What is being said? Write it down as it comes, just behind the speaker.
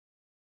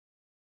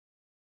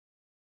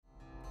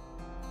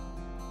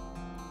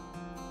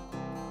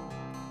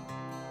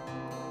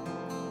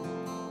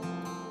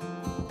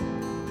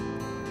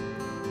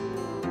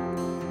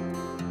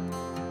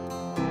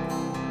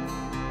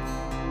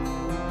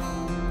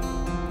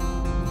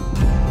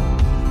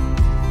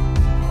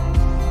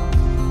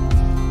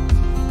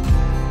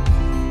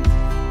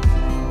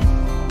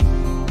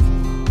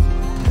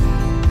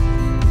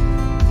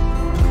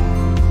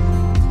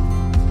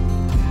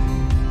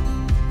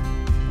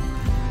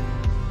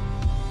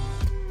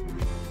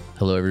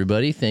Hello,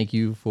 everybody. Thank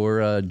you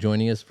for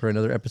joining us for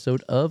another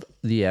episode of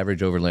the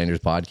Average Overlanders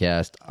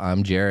podcast.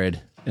 I'm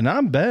Jared. And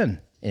I'm Ben.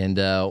 And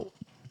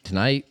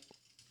tonight,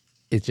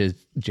 it's just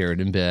Jared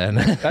and Ben.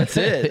 That's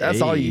it.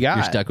 That's all you got.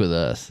 You're stuck with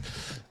us,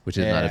 which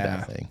is not a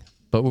bad thing.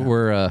 But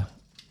we're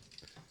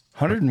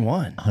 101.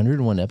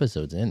 101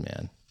 episodes in,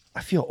 man.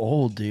 I feel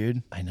old,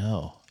 dude. I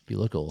know. You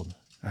look old.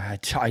 I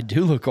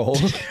do look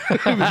old.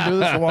 I've been doing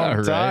this a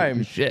long time.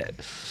 Right? Shit.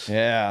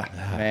 Yeah.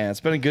 Man,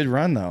 it's been a good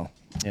run, though.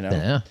 You know?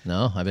 Yeah.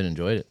 No, I've been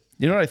enjoyed it.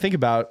 You know what I think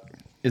about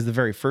is the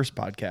very first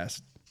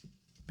podcast,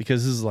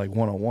 because this is like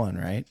 101,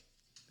 right?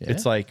 Yeah.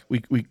 It's like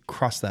we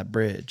crossed that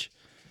bridge.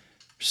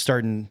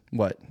 Starting,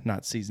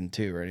 not season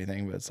 2 or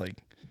anything, but it's like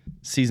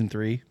season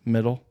 3,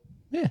 middle.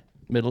 Yeah.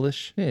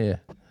 Middle-ish. Yeah.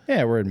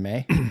 Yeah, we're in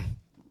May.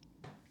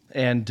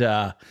 And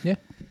the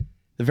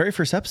very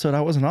first episode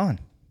I wasn't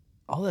on.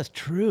 Oh, that's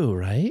true,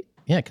 right?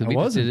 Yeah,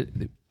 because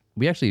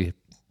we actually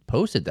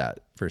posted that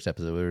first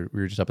episode.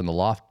 We were just up in the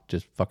loft,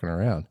 just fucking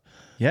around.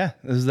 Yeah,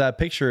 this is that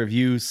picture of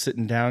you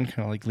sitting down, kind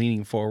of like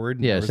leaning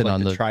forward. Yeah, sitting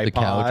on the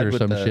couch or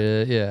some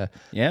shit. Yeah.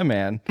 Yeah,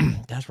 man.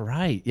 That's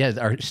right. Yeah,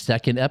 our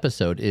second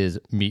episode is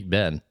Meet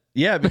Ben.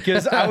 Yeah,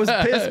 because I was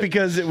pissed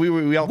because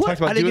we all talked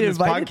about doing this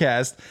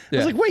podcast. I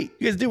was like, wait,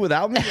 you guys do it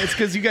without me? It's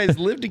because you guys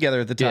lived together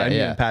at the time, you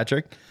and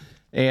Patrick.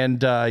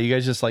 And you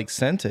guys just like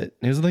sent it.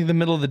 It was like the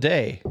middle of the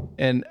day.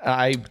 And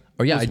I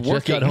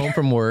just got home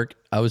from work.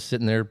 I was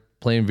sitting there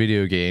playing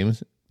video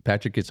games.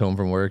 Patrick gets home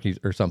from work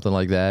or something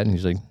like that. And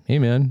he's like, hey,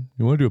 man,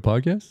 you want to do a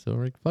podcast? So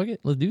we're like, fuck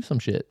it. Let's do some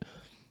shit.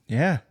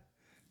 Yeah.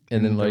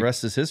 And then the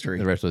rest is history.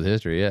 The rest was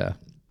history, yeah.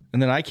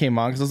 And then I came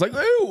on because I was like,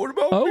 oh, what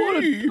about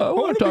me? I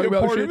want to talk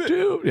about shit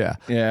too. Yeah.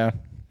 Yeah.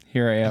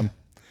 Here I am.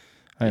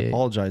 I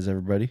apologize,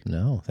 everybody.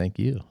 No, thank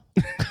you.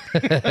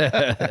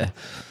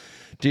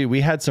 Dude,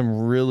 we had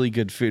some really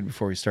good food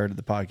before we started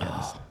the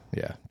podcast.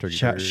 Yeah.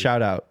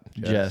 Shout out,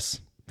 Jess.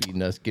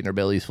 Feeding us, getting our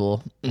bellies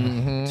full.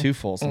 Mm-hmm. Too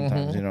full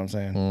sometimes, you know what I'm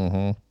saying?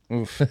 Mm-hmm.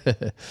 Oof.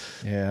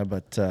 Yeah,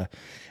 but,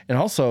 and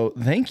also,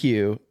 thank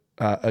you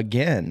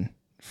again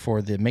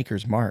for the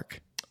Maker's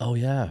Mark. Oh,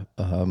 yeah.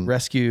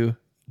 Rescue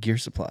Gear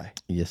Supply.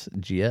 Yes,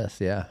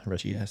 GS, yeah.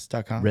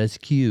 GS.com.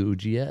 Rescue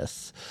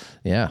GS.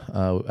 Yeah,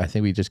 I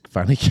think we just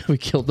finally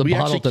killed the bottle tonight. We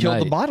actually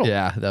killed the bottle.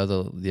 Yeah, that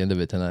was the end of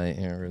it tonight.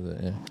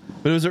 Yeah.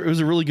 But it was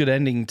a really good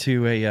ending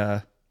to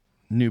a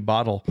new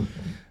bottle.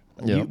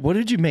 Yep. What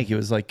did you make? It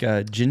was like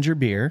ginger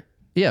beer.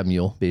 Yeah,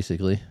 mule,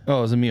 basically. Oh,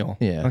 it was a mule.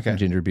 Yeah, okay.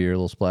 Ginger beer, a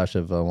little splash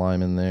of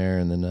lime in there,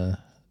 and then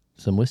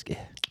some whiskey.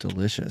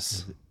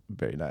 Delicious.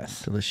 Very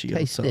nice.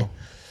 Delicioso.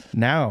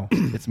 Now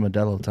it's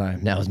Modelo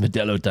time. Now it's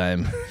Modelo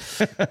time.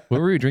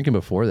 What were you drinking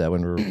before that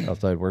when we were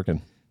outside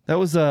working? That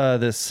was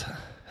this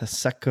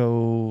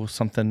Prosecco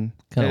something.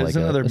 Kind of like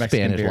another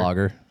Spanish beer.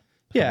 Lager.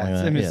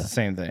 Yeah, it's the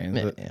same thing.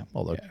 Yeah,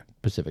 all the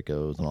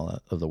Pacificos and all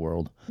that of the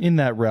world. In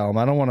that realm,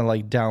 I don't want to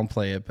like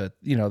downplay it, but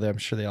you know, I'm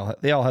sure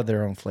they all have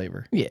their own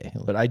flavor. Yeah,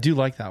 but I do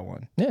like that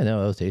one. Yeah,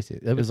 no, that was tasty.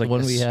 That was like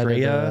one we had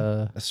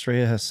Estrella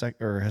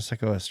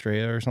Prosecco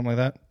Estrella or something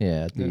like that.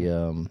 Yeah, at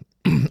the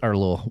our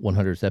little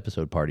 100th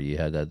episode party you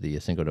had at the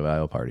Cinco de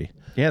Mayo party.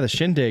 Yeah, the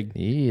shindig.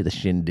 Yeah, the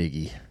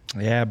shindiggy.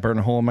 Yeah, burn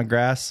a hole in my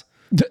grass.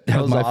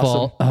 That was my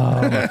fault.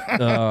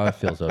 Oh, I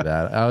feel so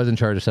bad. I was in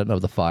charge of setting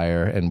up the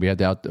fire, and we had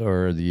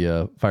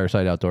the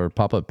fireside outdoor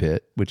pop-up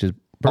pit, which is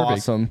perfect.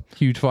 Awesome.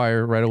 Huge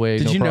fire right away.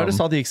 Did you notice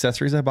all the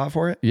accessories I bought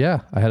for it?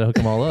 Yeah, I had to hook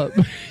them all up.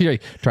 You're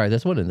like, try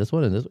this one and this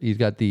one and this. You've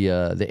got the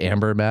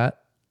amber mat.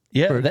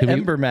 Yeah, the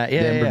ember mat.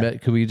 Yeah, the ember mat.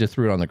 Because we just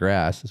threw it on the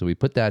grass, so we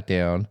put that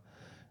down.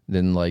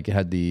 Then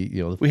had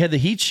we had the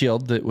heat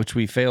shield which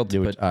we failed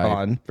to put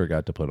on.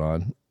 Forgot to put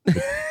on.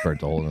 Burnt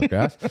the hole in the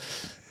grass.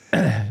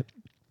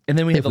 And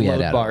then we had the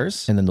load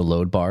bars. And then the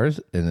load bars.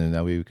 And then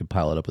now we could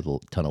pile it up with a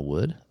ton of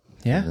wood.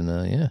 Yeah. And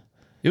then,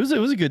 It was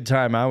a good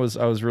time. I was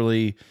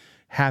really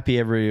happy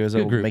everybody was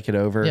able to make it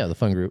over. Yeah, the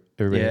fun group.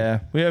 Everybody. Yeah.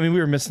 We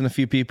were missing a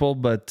few people,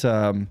 but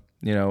I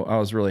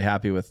was really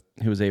happy with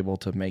who was able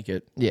to make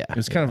it. Yeah. It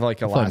was kind of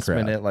like a last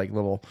minute, like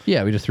little.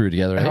 Yeah, we just threw it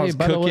together. I was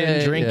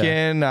cooking,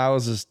 drinking. Yeah. I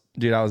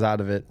was out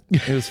of it.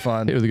 It was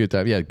fun. It was a good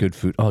time. Yeah, good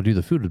food. Oh, dude,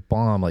 the food was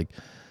bomb. Like,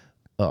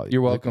 oh,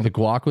 you're welcome. The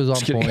guac was on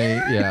point.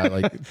 Yeah,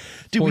 like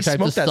dude, we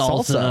smoked that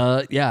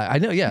salsa. Yeah, I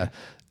know. Yeah.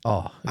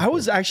 Oh, I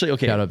was actually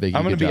okay. I'm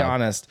going to be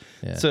honest.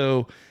 Yeah.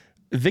 So,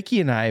 Vicky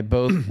and I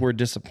both were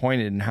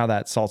disappointed in how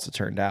that salsa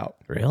turned out.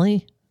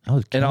 Really?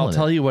 And I'll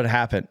tell you what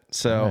happened.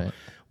 So,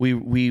 we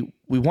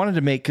wanted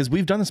to make, because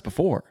we've done this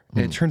before,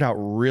 and it turned out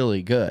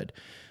really good.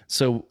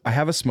 So I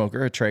have a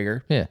smoker, a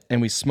Traeger,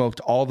 and we smoked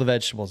all the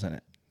vegetables in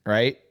it.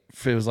 Right?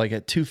 It was like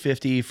at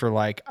 250 for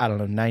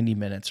 90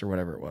 minutes or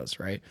whatever it was.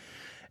 Right?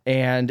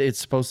 And it's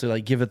supposed to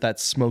give it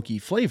that smoky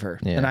flavor.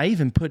 Yeah. And I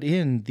even put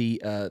in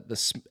the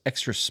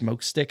extra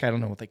smoke stick. I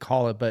don't know what they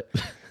call it, but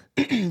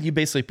you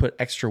basically put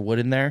extra wood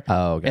in there.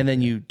 Oh, okay. And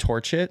then you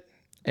torch it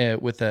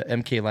with a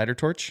MK lighter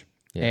torch.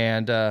 Yeah.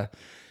 And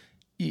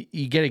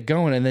you get it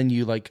going, and then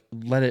you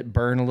let it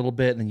burn a little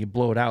bit, and then you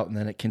blow it out, and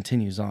then it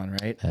continues on,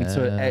 right? And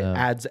so it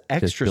adds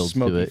extra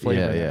smoky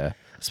flavor. Yeah.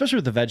 especially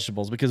with the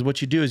vegetables, because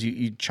what you do is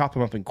you chop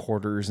them up in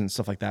quarters and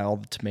stuff like that, all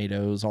the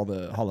tomatoes, all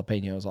the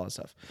jalapenos, all that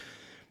stuff.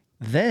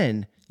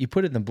 Then you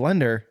put it in the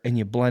blender and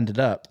you blend it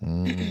up.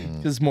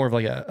 It's more of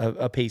like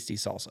a pasty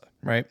salsa,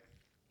 right?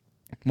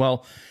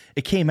 Well,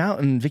 it came out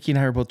and Vicky and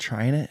I were both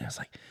trying it. And I was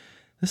like,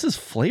 this is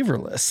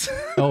flavorless.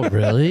 Oh,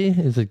 really?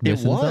 Is it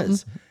missing something?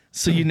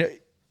 So, you know,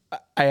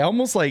 I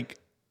almost like,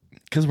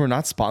 because we're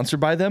not sponsored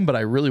by them, but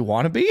I really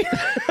want to be.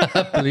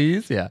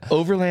 Please, yeah.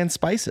 Overland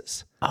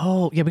Spices.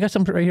 Oh, yeah, we got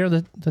some right here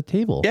on the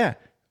table. Yeah.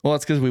 Well,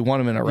 that's because we won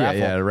them in a raffle.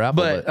 Yeah, a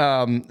raffle. But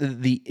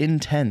the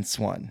intense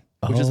one,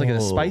 which is like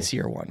a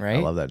spicier one, right?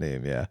 I love that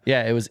name, yeah.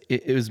 Yeah, it was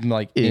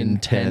like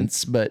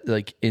intense, but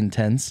like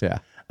intense. Yeah.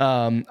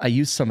 I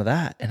used some of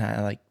that and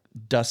I like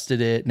dusted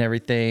it and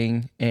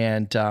everything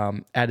and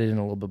added in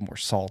a little bit more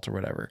salt or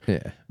whatever.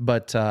 Yeah.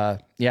 But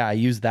yeah, I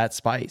used that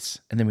spice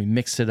and then we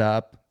mixed it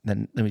up.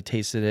 Then we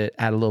tasted it,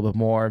 add a little bit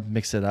more,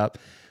 mix it up.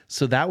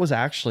 So that was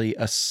actually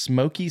a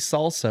smoky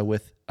salsa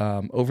with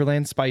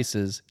Overland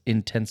Spices,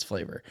 intense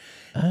flavor.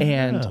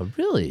 And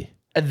really?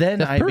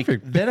 Then I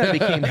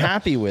became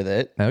happy with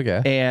it.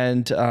 Okay.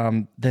 And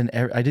then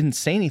I didn't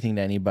say anything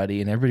to anybody,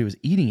 and everybody was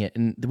eating it.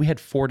 And we had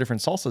 4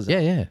 different salsas.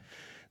 Yeah.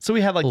 So we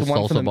had like the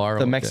one from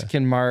the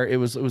Mexican Mart. It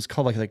was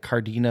called like the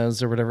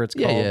Cardenas or whatever it's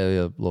called.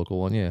 Yeah,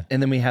 local one. Yeah.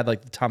 And then we had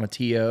like the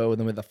Tomatillo, and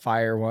then we had the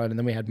fire one, and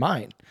then we had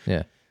mine.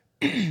 Yeah.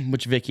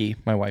 Which Vicky,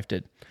 my wife,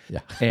 did. Yeah.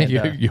 And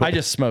I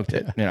just smoked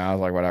it. You know, I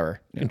was like, whatever.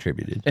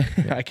 Contributed.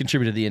 I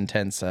contributed the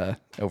intense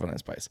Overland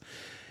Spice.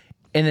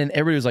 And then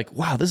everybody was like,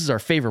 wow, this is our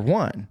favorite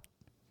one.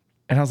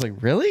 And I was like,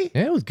 really?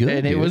 Yeah, it was good.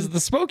 And it was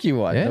the smoky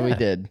one that we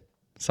did.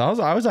 So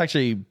I was like,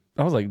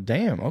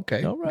 damn,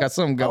 okay. Right. Got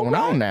something going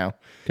on now.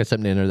 Got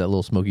something to enter that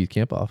little Smokies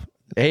camp off.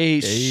 Hey.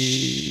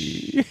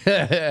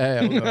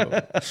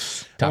 I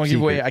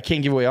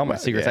can't give away all my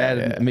secrets. I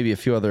added maybe a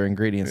few other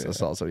ingredients to the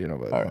salsa, you know.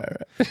 But, all right.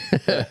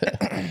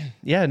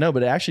 Yeah, no,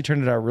 but it actually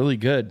turned out really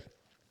good.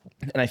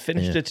 And I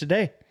finished it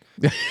today.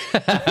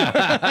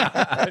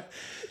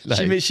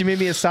 Nice. She made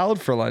me a salad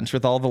for lunch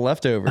with all the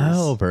leftovers.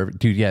 Oh, perfect.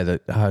 Dude, yeah,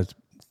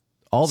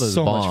 all those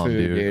so bomb, much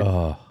food, dude.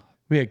 Oh.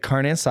 We had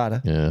carne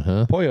asada,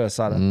 pollo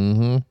asada.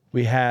 Mm-hmm.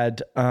 We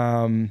had,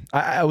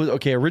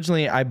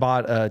 originally I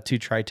bought 2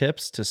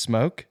 tri-tips to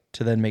smoke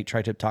to then make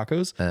tri-tip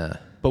tacos.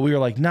 But we were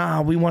like,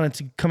 nah, we wanted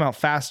to come out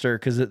faster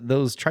because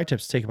those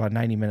tri-tips take about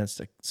 90 minutes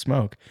to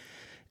smoke.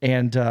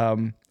 And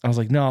I was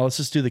like, no, let's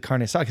just do the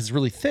carne asada because it's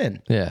really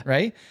thin. Yeah.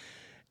 Right?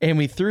 And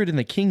we threw it in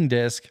the king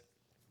disc.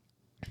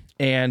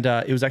 And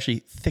it was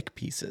actually thick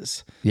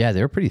pieces. Yeah,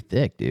 they were pretty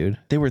thick, dude.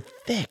 They were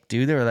thick,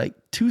 dude. They were like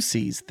 2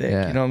 C's thick.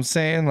 Yeah. You know what I'm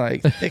saying?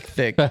 Like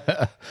thick.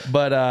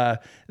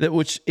 But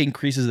which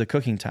increases the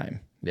cooking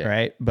time,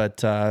 right?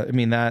 But I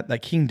mean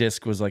that king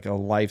disc was like a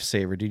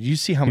lifesaver, dude. You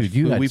see how much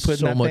food we put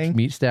in that thing? So much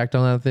meat stacked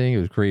on that thing. It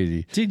was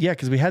crazy, dude. Yeah,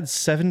 because we had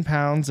 7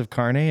 pounds of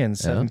carne and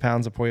 7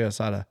 pounds of pollo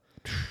asada.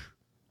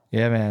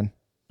 Yeah, man.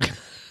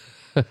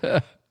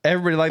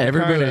 Everybody liked the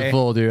carne. Everybody was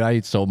full, dude. I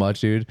eat so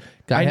much, dude.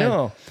 I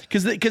know.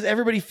 Because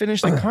everybody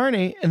finished the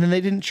carne and then they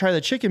didn't try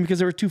the chicken because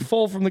they were too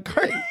full from the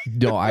carne.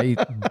 No, I eat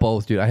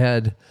both, dude.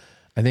 I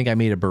think I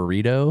made a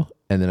burrito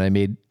and then I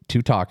made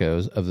 2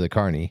 tacos of the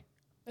carne.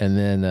 And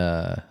then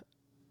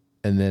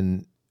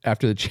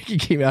after the chicken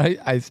came out,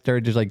 I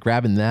started just like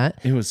grabbing that.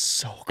 It was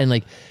so good. And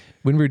like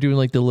when we were doing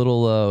like the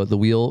little the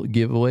wheel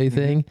giveaway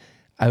thing,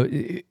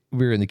 we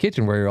were in the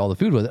kitchen where all the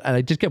food was, and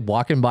I just kept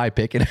walking by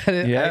picking at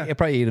it. Yeah. I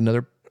probably ate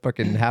another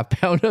fucking half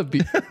pound of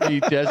beef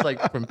just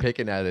like from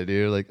picking at it,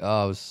 dude. Like,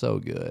 oh, it was so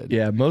good.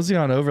 Yeah, Mosey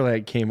on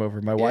Overland came over.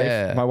 My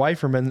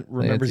wife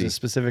remembers it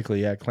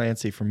specifically. Yeah,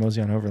 Clancy from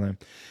Mosey on Overland.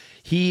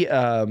 She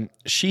had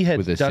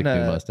with a done sick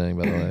new Mustang,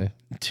 by the way.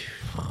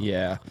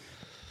 Yeah,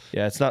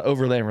 it's not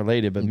Overland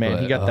related, but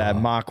man, he got that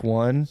Mach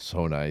 1.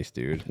 So nice,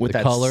 dude. With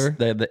that color,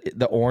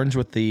 the orange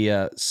with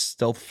the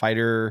Stealth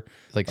Fighter,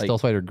 like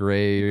Stealth Fighter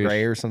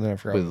gray or something. I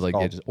forgot with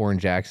like just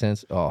orange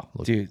accents. Oh,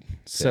 dude,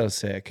 so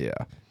sick. Yeah.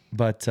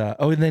 But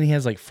and then he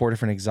has like 4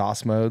 different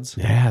exhaust modes.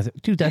 Yeah,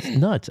 dude, that's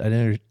nuts. I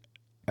didn't.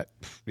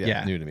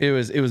 New to me.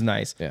 It was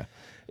nice. Yeah,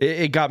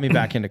 it got me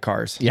back into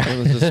cars. Yeah,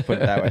 let's just put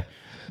it that way.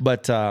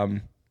 But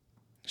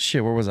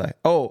shit, where was I?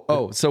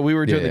 So we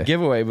were doing the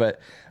giveaway, but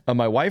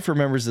my wife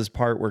remembers this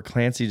part where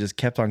Clancy just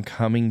kept on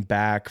coming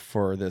back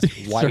for this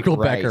white circle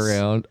rice. Back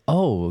around.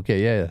 Oh,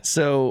 okay, yeah.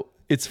 So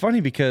it's funny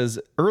because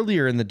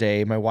earlier in the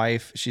day, my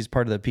wife, she's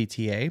part of the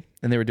PTA,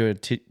 and they were doing a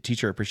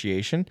teacher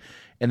appreciation,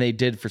 and they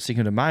did for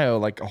Cinco de Mayo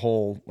like a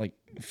whole like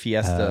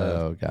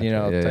fiesta,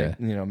 type,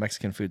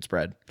 Mexican food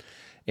spread.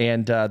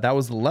 And that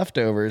was the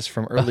leftovers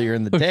from earlier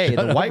in the day,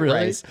 the white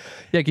rice.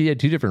 Yeah, because you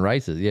had 2 different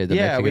rices. Yeah,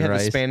 Mexican we had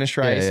rice. the Spanish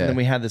rice, and then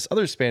we had this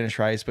other Spanish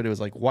rice, but it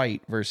was like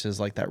white versus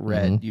like that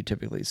red you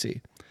typically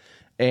see.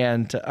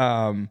 And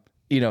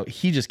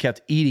he just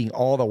kept eating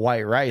all the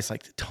white rice,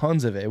 like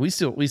tons of it. We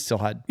still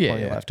had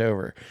plenty left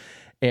over.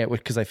 And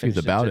because I finished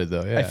it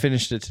though. Yeah. I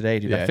finished it today,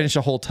 dude. Yeah. I finished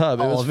a whole tub.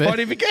 It was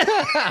funny because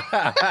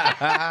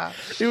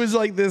it was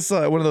like this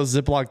one of those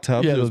Ziploc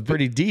tubs. Yeah, it was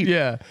pretty deep.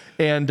 Yeah.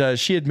 And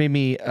she had made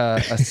me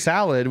a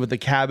salad with the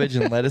cabbage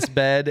and lettuce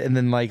bed, and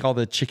then like all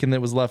the chicken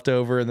that was left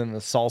over, and then the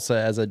salsa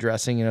as a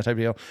dressing, type of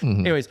deal.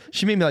 Anyways,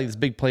 she made me like this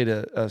big plate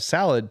of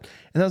salad,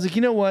 and I was like,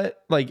 you know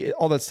what? Like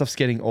all that stuff's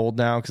getting old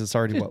now because it's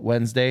already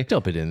Wednesday.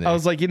 Dump it in there. I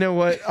was like, you know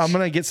what? I'm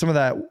gonna get some of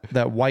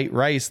that white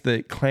rice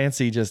that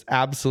Clancy just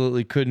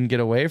absolutely couldn't get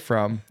away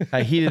from.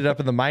 I heated it up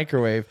in the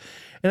microwave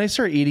and I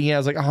started eating it. I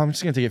was like, oh, I'm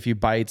just going to take a few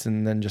bites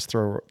and then just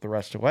throw the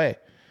rest away.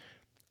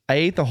 I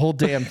ate the whole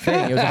damn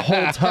thing. It was a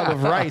whole tub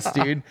of rice,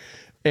 dude.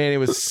 And it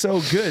was so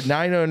good. Now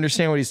I don't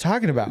understand what he's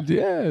talking about.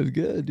 Yeah, it was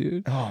good,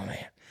 dude. Oh,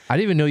 man. I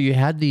didn't even know you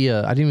had the,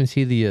 I didn't even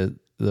see the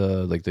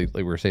like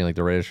we were saying, like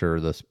the reddish or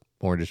the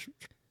orange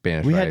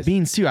Spanish We rice. had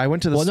beans too. I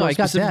went to the store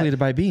specifically to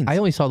buy beans. I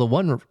only saw the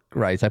one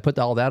rice. I put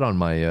all that on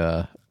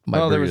my,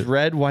 there was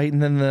red, white,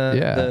 and then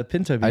the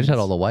pinto beans. I just had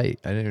all the white.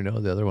 I didn't even know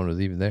the other one was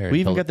even there.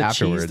 We even got the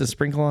cheese to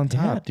sprinkle on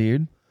top,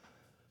 dude.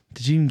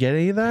 Did you even get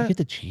any of that? Did you get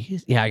the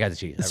cheese? Yeah, I got the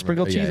cheese. The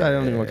sprinkled cheese? I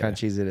don't know what kind of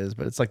cheese it is,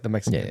 but it's like the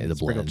Mexican the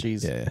sprinkled blend.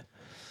 cheese. Yeah.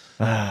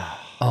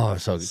 Oh,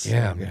 so good.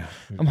 Yeah, man.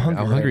 I'm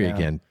hungry. I'm hungry right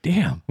again.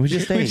 Damn. We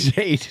just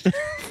ate.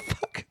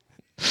 Fuck.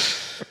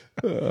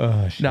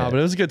 Oh, shit. No, but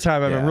it was a good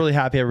time. I'm really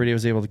happy everybody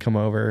was able to come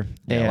over.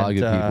 Yeah, and a lot of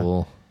good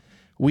people.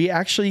 We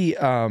actually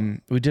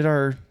we did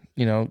our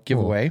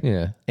giveaway.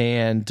 Yeah.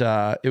 And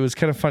it was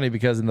kind of funny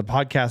because in the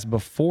podcast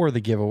before the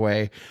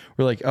giveaway,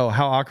 we're like, oh,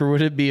 how awkward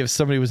would it be if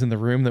somebody was in the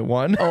room that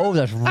won? Oh,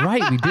 that's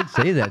right. We did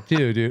say that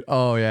too, dude.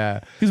 Oh,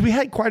 yeah. Because we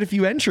had quite a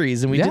few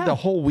entries and we did the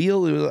whole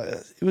wheel.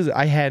 It was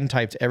I hadn't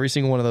typed every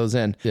single one of those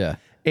in. Yeah.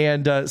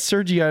 And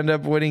Sergio ended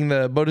up winning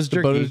the Boda's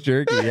jerky. Boda's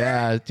jerky,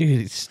 yeah.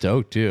 Dude, he's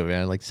stoked too,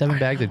 man. Like 7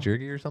 bags of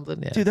jerky or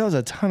something. Yeah. Dude, that was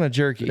a ton of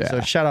jerky. Yeah.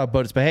 So shout out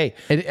Boda's. But hey.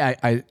 And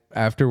I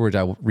afterwards,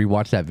 I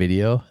rewatched that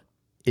video.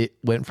 It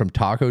went from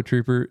Taco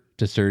Trooper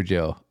to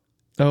Sergio.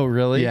 Oh,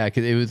 really? Yeah,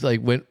 because it was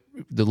like the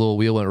little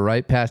wheel went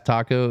right past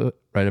Taco,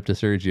 right up to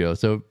Sergio.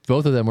 So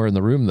both of them were in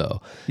the room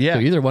though. Yeah.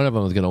 So either one of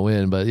them was gonna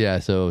win. But yeah,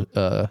 so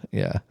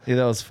yeah. Yeah,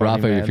 that was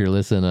funny. Rafa, if you're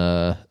listening,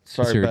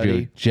 sorry, Sergio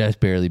buddy. just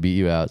barely beat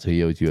you out, so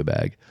he owes you a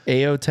bag.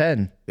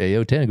 AO10.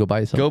 AO10, go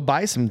buy some. Go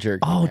buy some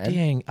jerky. Oh, man.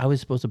 dang. I was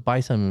supposed to buy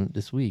some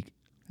this week.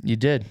 You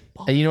did.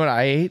 And you know what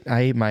I ate?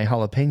 I ate my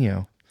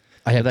jalapeno.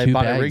 I have 2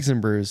 bags. at Riggs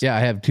and Brews. Yeah,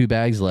 I have 2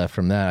 bags left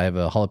from that. I have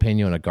a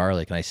jalapeno and a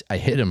garlic, and I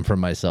hid them from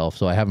myself,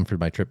 so I have them for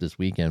my trip this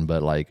weekend.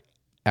 But like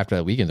after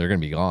that weekend, they're gonna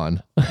be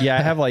gone. Yeah,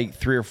 I have like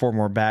 3 or 4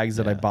 more bags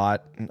that I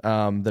bought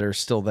that are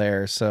still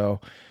there.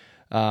 So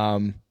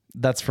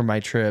that's for my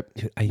trip,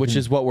 which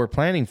is what we're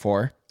planning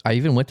for. I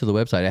even went to the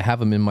website. I have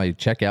them in my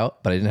checkout,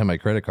 but I didn't have my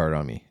credit card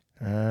on me.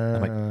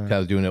 I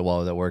was doing it while I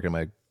was at work, and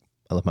I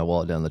left my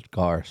wallet down in the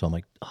car. So I'm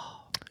like, oh.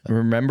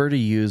 Remember to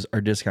use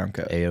our discount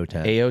code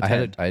AO10.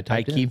 AO10.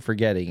 I keep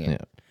forgetting it.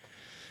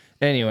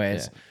 Yeah.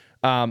 Anyways,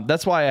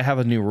 that's why I have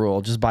a new rule.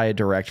 Just buy it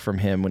direct from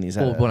him when he's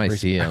at when I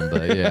see him.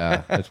 But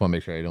yeah, I just want to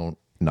make sure I don't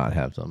not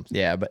have some.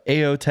 Yeah, but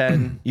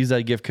AO10, use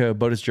that gift code,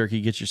 Boda's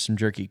Jerky, get you some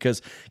jerky.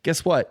 Because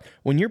guess what?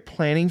 When you're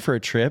planning for a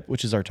trip,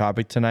 which is our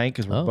topic tonight,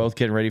 because we're both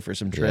getting ready for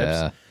some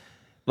trips,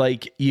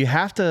 like you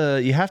have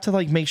to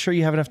like make sure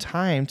you have enough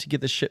time to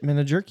get the shipment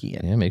of jerky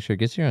in. Yeah, make sure it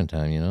gets here on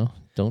time,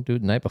 Don't do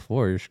it the night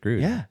before, you're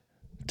screwed. Yeah.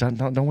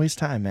 Don't waste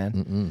time,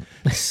 man.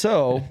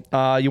 So,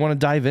 you want to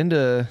dive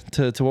into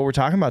what we're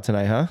talking about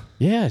tonight, huh?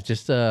 Yeah,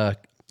 just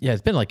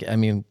it's been like,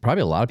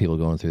 probably a lot of people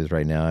going through this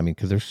right now.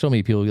 Because there's so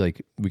many people.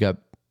 Like we got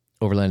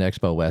Overland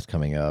Expo West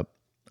coming up.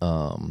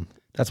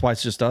 That's why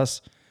it's just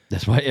us.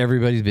 That's why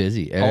everybody's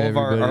busy.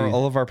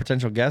 All of our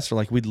potential guests are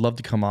like, we'd love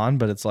to come on,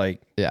 but it's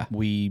like,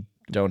 we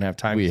don't have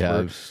time. We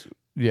have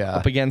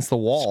up against the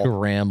wall,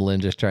 scrambling,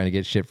 just trying to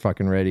get shit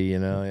fucking ready.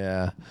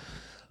 Yeah.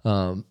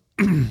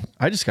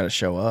 I just got to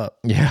show up.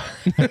 Yeah.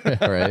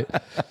 Right.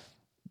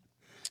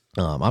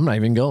 I'm not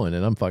even going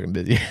and I'm fucking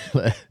busy.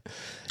 Well,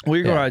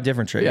 you're going on a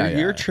different trip.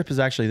 Your trip is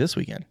actually this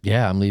weekend.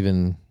 Yeah. I'm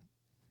leaving.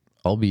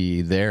 I'll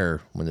be there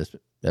when this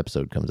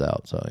episode comes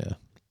out. So yeah.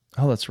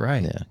 Oh, that's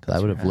right. Yeah. Cause I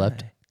would have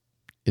left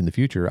in the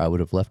future. I would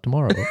have left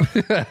tomorrow.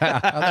 How'd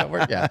that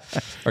work? Yeah.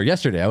 Or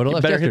yesterday. I would have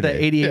left yesterday. Hit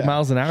that 88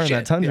 miles an hour in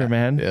that Tundra,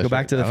 man. Yeah, go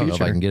back to the future. I don't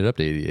know if I can get it up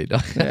to 88.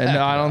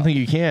 No, I don't think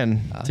you can.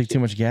 Take too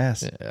much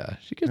gas. Yeah.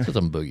 She gets to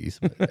some boogies.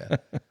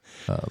 But,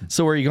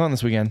 so where are you going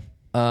this weekend?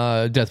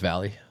 Death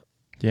Valley.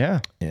 Yeah.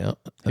 Yeah.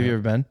 Have you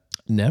ever been?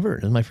 Never.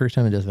 This is my first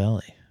time in Death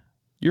Valley.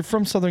 You're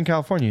from Southern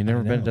California. You've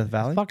never been to Death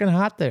Valley? It's fucking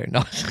hot there.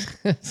 No.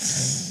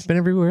 It's been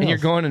everywhere else. And you're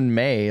going in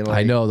May.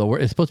 I know.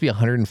 It's supposed to be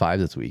 105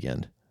 this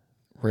weekend.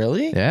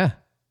 Really? Yeah.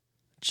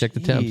 Check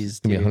the temps. It's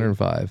going to be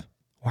 105.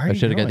 Why are you I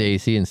should have got the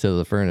AC instead of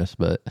the furnace,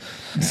 but...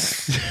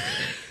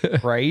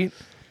 Right?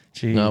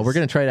 Jeez. No, we're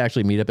going to try to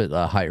actually meet up at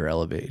a higher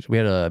elevation. We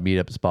had a meet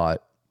up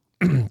spot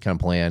kind of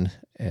planned,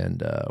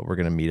 and we're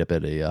going to meet up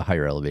at a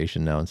higher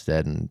elevation now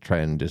instead and try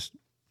and just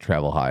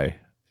travel high,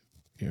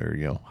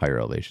 or, higher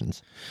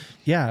elevations.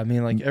 Yeah, I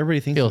mean, like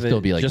everybody thinks it'll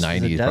still be like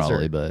 90s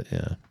probably, but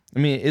yeah. I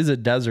mean, it is a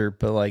desert,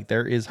 but like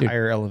there is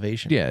higher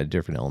elevation. Yeah,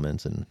 different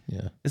elements and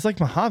yeah. It's like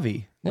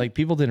Mojave. Like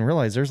people didn't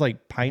realize there's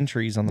like pine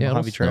trees on the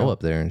Mojave Trail. Snow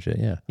up there and shit.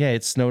 Yeah. Yeah.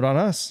 It snowed on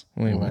us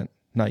when we went.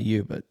 Not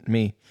you, but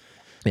me.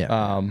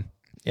 Yeah.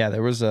 Yeah.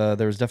 There was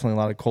definitely a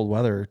lot of cold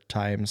weather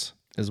times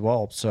as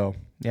well. So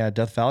yeah,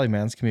 Death Valley,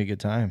 man, it's gonna be a good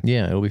time.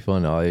 Yeah, it'll be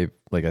fun.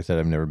 Like I said,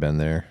 I've never been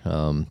there.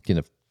 Getting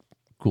a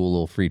cool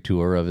little free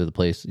tour of the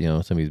place.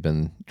 Somebody's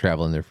been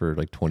traveling there for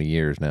like 20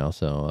 years now.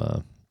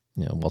 So,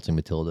 Waltzing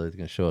Matilda is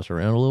going to show us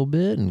around a little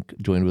bit and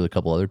join with a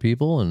couple other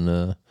people,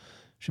 and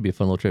should be a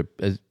fun little trip.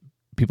 As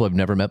people I've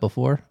never met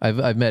before.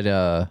 I've met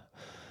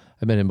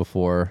him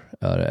before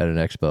at an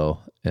expo,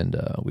 and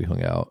we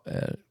hung out.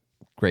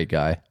 Great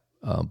guy.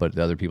 But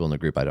the other people in the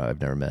group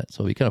I've never met,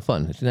 so it'll be kind of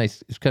fun. It's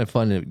nice. It's kind of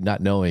fun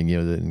not knowing,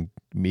 and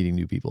meeting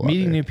new people.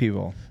 Meeting new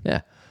people.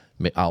 Yeah,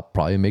 I'll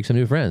probably make some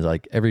new friends.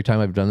 Like every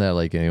time I've done that,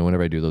 like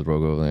whenever I do those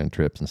Rogue Overland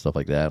trips and stuff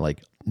like that,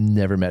 like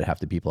never met half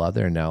the people out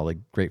there, and now like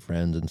great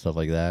friends and stuff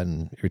like that.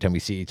 And every time we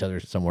see each other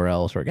somewhere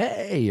else, we're like,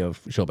 hey,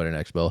 show up at an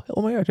expo.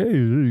 Oh my gosh, hey, there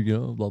you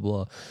go, blah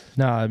blah.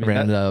 No, I mean,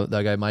 ran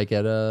that guy Mike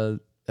at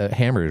a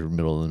Hammer's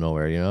middle of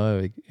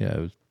nowhere.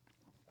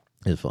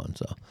 It was fun.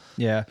 So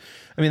yeah,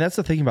 I mean that's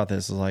the thing about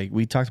this is like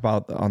we talked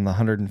about on the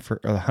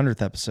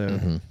 100th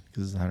episode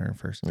because it's the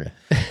 101st.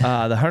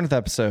 Yeah. The 100th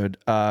episode,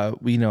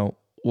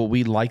 what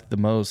we liked the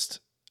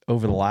most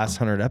over the last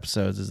 100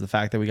 episodes is the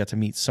fact that we got to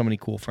meet so many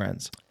cool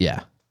friends.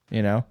 Yeah,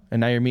 and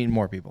now you're meeting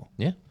more people.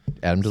 Yeah,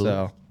 add them to the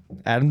list.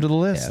 Add them to the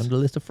list. Add them to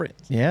the list of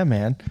friends. Yeah,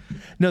 man.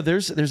 No,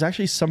 there's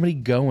actually somebody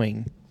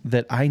going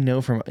that I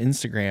know from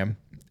Instagram,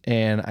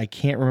 and I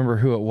can't remember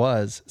who it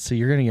was. So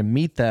you're going to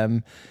meet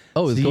them.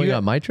 Oh, it's going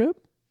on my trip?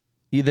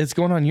 Yeah, that's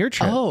going on your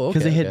trip. Oh, okay.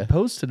 Because they had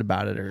posted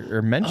about it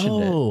or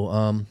mentioned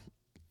it.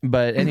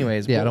 But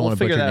anyways, I don't want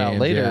to figure butcher that names. out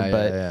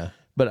later.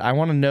 But I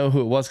want to know who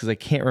it was because I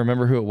can't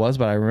remember who it was.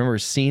 But I remember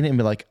seeing it and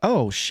be like,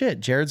 oh shit,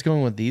 Jared's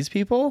going with these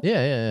people.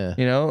 Yeah.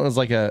 It was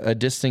like a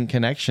distant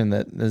connection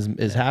that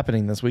is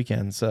happening this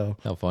weekend. So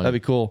how fun.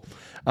 That'd be cool.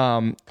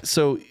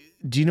 So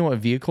do you know what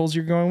vehicles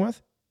you're going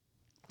with?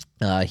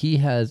 He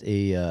has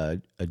a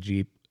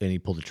Jeep and he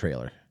pulled a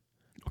trailer.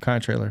 What kind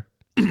of trailer?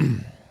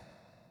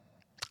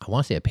 I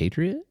want to say a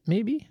Patriot,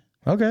 maybe.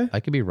 Okay.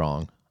 I could be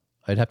wrong.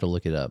 I'd have to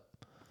look it up.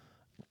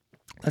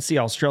 That's the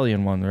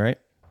Australian one, right?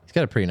 He's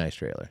got a pretty nice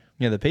trailer.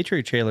 Yeah, the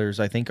Patriot trailers,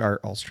 I think, are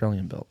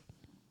Australian built.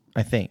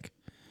 I think.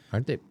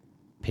 Aren't they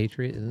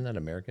Patriot? Isn't that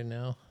American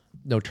now?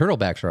 No,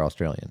 turtlebacks are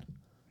Australian.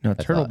 No,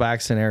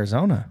 turtlebacks in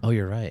Arizona. Oh,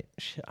 you're right.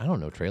 Shit, I don't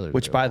know trailers.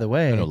 Which, by the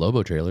way... I know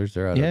Lobo trailers.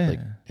 They're out of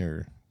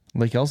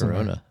Lake Elsinore.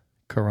 Corona.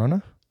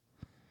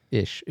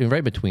 Corona-ish.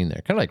 Right between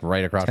there. Kind of like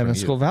right across from you.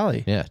 Temescal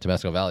Valley. Yeah,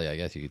 Temescal Valley, I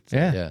guess you could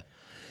say.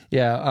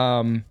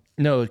 Yeah.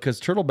 No,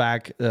 because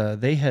Turtleback,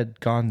 they had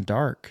gone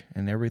dark,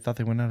 and everybody thought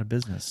they went out of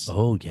business.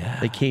 Oh yeah,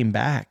 they came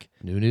back.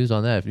 New news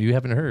on that. If you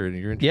haven't heard,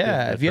 you're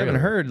if you haven't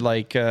heard,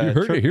 like you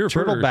heard it here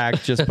Turtleback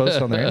first. Just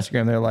posted on their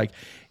Instagram. They're like,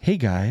 "Hey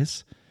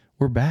guys,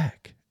 we're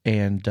back,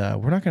 and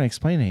we're not going to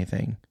explain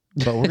anything,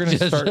 but we're going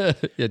to start.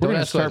 We're going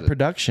to start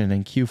production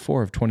in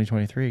Q4 of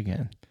 2023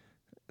 again."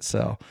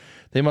 So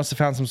they must have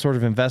found some sort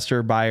of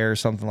investor buyer or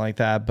something like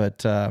that, but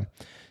they're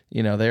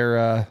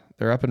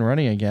up and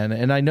running again.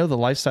 And I know the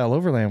Lifestyle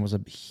Overland was a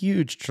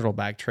huge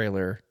Turtleback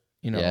trailer,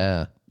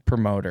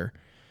 promoter.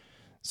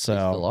 So they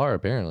still are,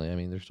 apparently. I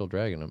mean, they're still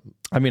dragging them.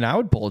 I mean, I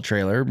would pull a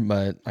trailer,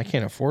 but I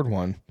can't afford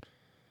one.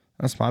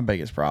 That's my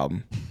biggest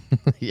problem.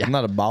 I'm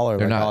not a baller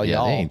like all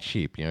y'all. They ain't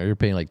cheap. You're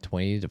paying like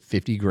 20 to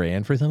 50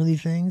 grand for some of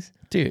these things.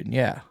 Dude,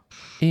 yeah.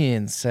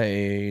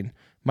 Insane.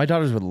 My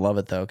daughters would love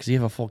it though, because you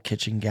have a full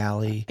kitchen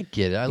galley. I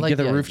get it. I you like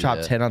get the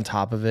rooftop tent on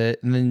top of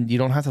it, and then you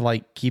don't have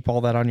to keep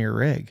all that on your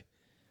rig.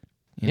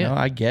 You know,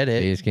 I get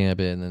it. Base camp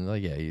it, and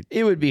then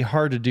it would be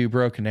hard to do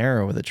Broken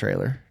Arrow with a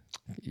trailer,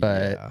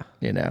 but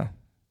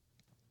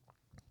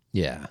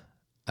Yeah,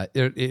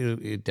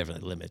 it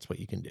definitely limits what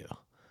you can do.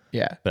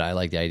 Yeah, but I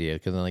like the idea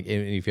because then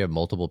if you have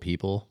multiple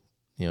people,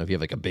 if you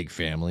have like a big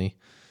family,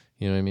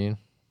 you know what I mean?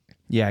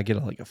 Yeah, get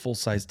a full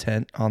size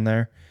tent on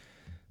there,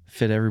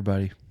 fit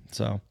everybody.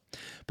 So.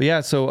 But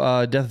yeah,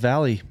 so Death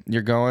Valley,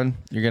 you're gonna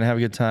have a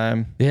good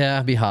time. Yeah,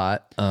 it'd be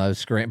hot.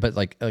 It's great, but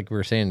like we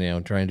were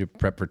saying, trying to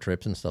prep for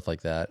trips and stuff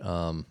like that.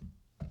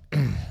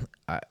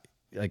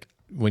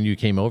 When you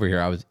came over here,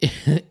 I was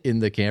in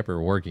the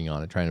camper working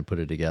on it, trying to put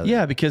it together.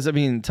 Yeah, because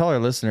tell our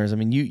listeners,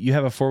 you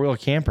have a 4-wheel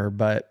camper,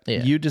 but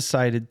you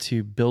decided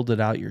to build it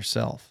out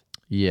yourself.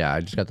 Yeah,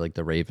 I just got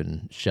the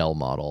Raven shell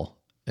model,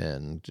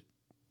 and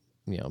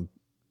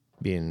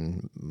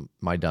being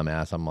my dumb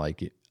ass, I'm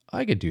like,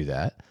 I could do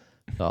that.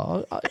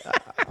 So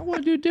I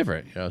want to do it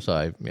different, So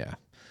I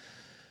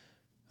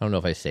don't know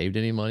if I saved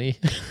any money.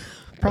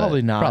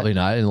 Probably not. Probably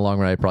not. In the long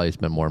run, I probably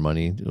spent more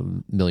money. A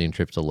million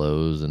trips to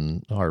Lowe's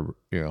and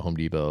Home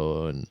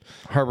Depot and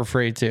Harbor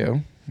Freight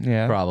too.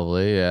 Yeah,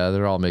 probably. Yeah,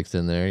 they're all mixed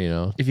in there.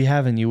 If you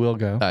haven't, you will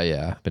go.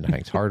 Yeah, I've been to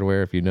Hank's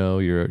Hardware. If you're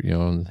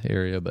in the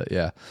area, but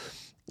yeah,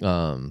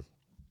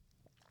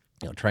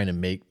 trying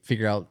to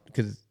figure out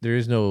because there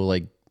is no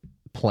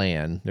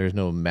plan. There's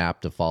no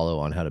map to follow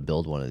on how to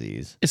build one of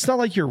these. It's not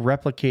like you're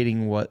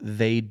replicating what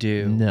they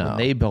do when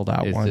they build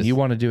out one. You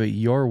want to do it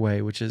your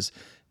way, which is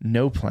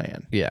no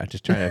plan. Yeah,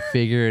 just trying to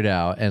figure it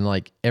out. And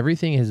like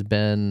everything has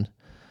been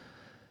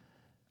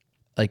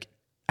like,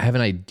 I have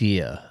an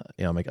idea.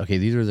 You know, I'm like, okay,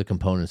 these are the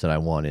components that I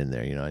want in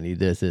there. You know, I need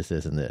this, this,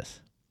 this, and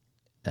this.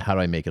 How do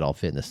I make it all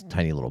fit in this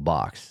tiny little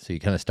box? So you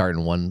kind of start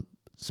in one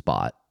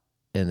spot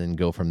and then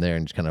go from there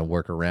and just kind of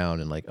work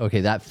around and like,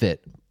 okay, that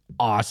fit.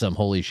 Awesome.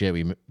 Holy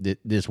shit.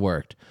 This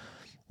worked.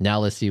 Now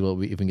let's see if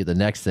we can get the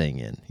next thing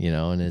in, you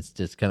know, and it's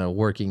just kind of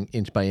working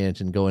inch by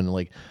inch and going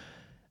like,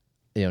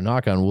 you know,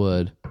 knock on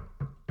wood.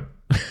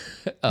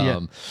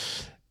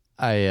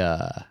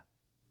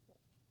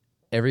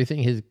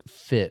 Everything has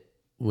fit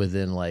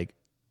within like,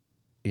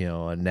 you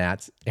know, a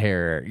gnat's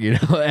hair, you know,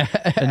 a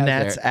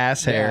gnat's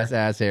ass hair,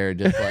 ass hair,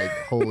 just like,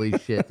 holy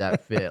shit,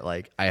 that fit.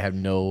 Like I have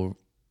no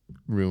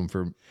room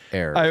for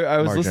error. I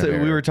was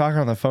listening. We were talking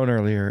on the phone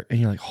earlier and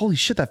you're like, holy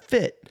shit, that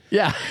fit.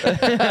 Yeah.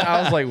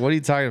 I was like, what are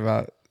you talking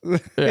about?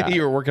 Yeah.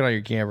 You were working on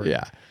your camper.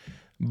 Yeah.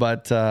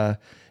 But,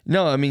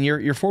 no, I mean, your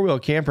 4-wheel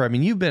camper, I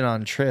mean, you've been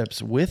on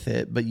trips with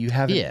it, but you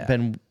haven't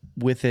been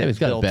with it. It's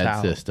got a bed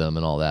out. system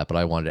and all that, but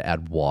I wanted to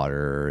add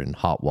water and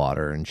hot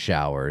water and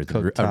showers,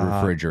 and a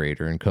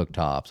refrigerator and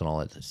cooktops and all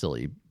that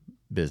silly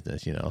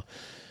business, you know.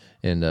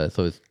 And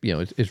so it's, you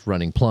know, it's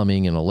running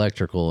plumbing and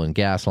electrical and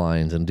gas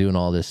lines and doing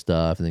all this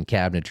stuff, and then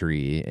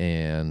cabinetry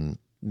and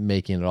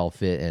making it all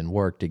fit and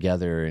work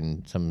together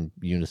in some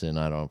unison.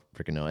 I don't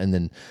freaking know. And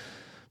then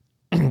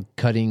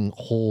cutting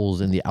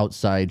holes in the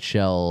outside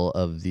shell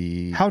of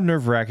the. How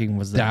nerve-wracking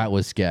was that? That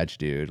was sketch,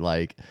 dude.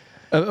 Like.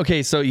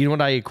 Okay, so you know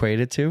what I equate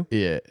it to?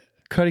 Yeah.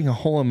 Cutting a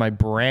hole in my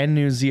brand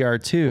new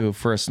ZR2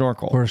 for a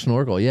snorkel. For a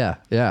snorkel, yeah.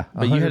 Yeah.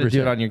 But 100%. You had to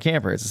do it on your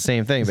camper. It's the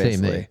same thing, basically.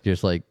 Same thing.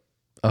 Just like,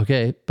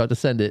 okay, about to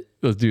send it.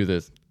 Let's do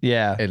this.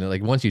 Yeah. And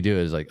like once you do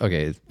it, it's like,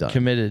 okay, it's done.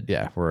 Committed.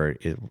 Yeah.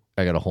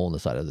 I got a hole in the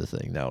side of this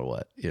thing. Now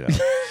what? You know.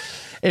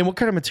 And what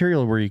kind of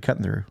material were you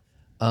cutting through?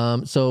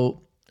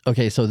 So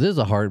this is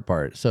the hard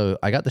part. So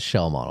I got the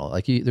shell model.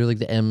 Like there's like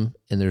the M,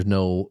 and there's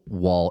no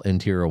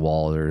interior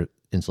wall or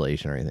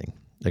insulation or anything.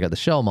 I got the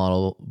shell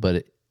model,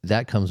 but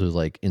that comes with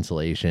like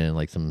insulation,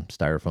 like some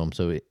styrofoam.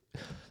 So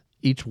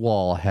each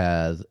wall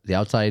has the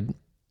outside,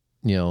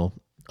 you know,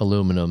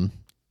 aluminum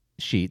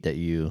sheet that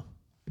you.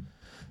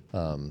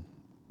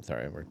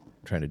 Sorry, we're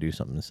trying to do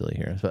something silly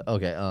here. But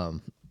okay,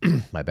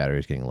 my battery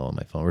is getting low on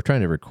my phone. We're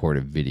trying to record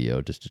a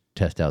video just to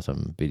test out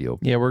some video.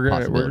 Yeah, we're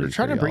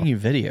trying to bring you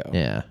video.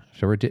 Yeah,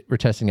 so we're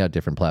testing out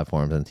different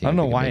platforms and. I don't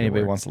know why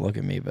anybody wants to look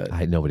at me, but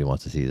nobody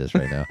wants to see this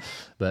right now.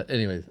 But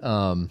anyways,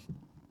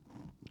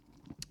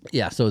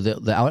 yeah. So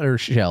the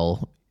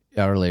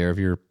outer layer of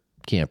your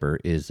camper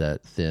is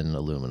that thin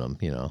aluminum,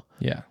 you know.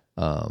 Yeah.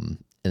 And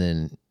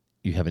then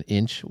you have 1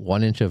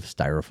 inch of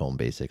styrofoam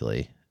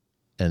basically,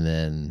 and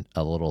then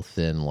a little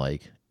thin,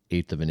 like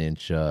 1/8 of an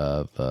inch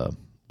of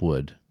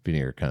wood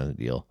veneer kind of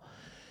deal.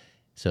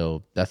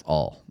 So that's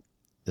all.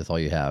 That's all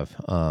you have.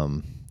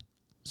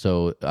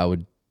 So I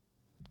would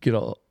get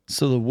all.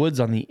 So the wood's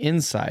on the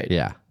inside.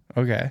 Yeah.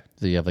 Okay.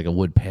 So you have like a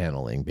wood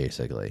paneling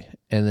basically.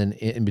 And then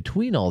in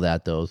between all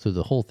that though, so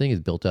the whole thing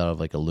is built out of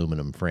like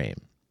aluminum frame.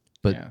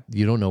 But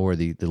you don't know where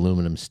the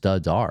aluminum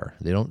studs are.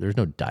 There's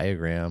no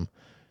diagram.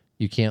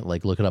 You can't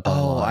like look it up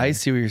online. Oh, I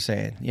see what you're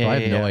saying. Yeah. So I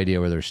have no idea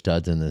where there's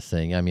studs in this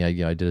thing. I mean,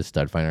 I did a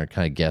stud finder,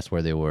 kind of guess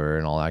where they were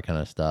and all that kind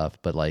of stuff.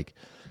 But like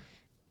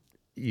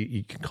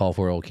you can call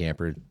for old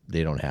camper,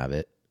 they don't have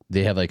it.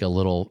 They have like a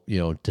little, you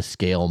know, to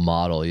scale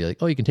model. You're like,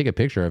 oh, you can take a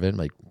picture of it. I'm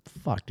like,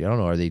 fuck, dude, I don't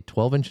know. Are they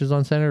 12 inches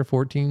on center,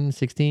 14,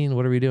 16?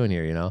 What are we doing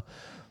here, you know?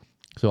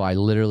 So I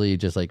literally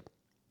just like,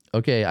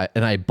 okay.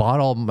 I bought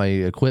all my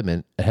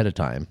equipment ahead of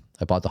time.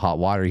 I bought the hot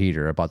water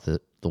heater. I bought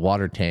the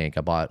water tank.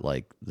 I bought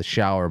like the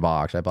shower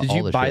box. I bought all the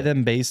shit. Did you buy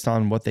them based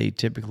on what they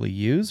typically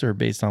use or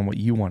based on what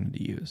you wanted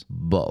to use?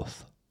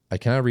 Both. I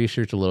kind of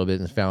researched a little bit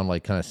and found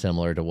like kind of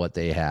similar to what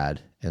they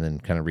had, and then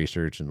kind of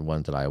researched the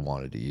ones that I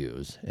wanted to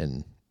use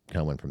and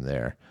kind of went from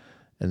there.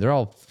 And they're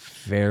all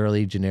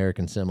fairly generic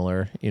and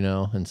similar, you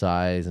know, in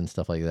size and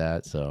stuff like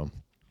that. So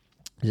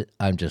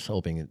I'm just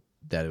hoping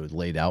that it was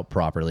laid out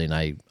properly, and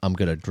I'm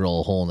going to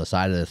drill a hole in the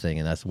side of the thing,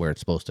 and that's where it's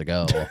supposed to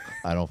go.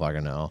 I don't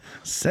fucking know.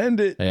 Send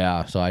it.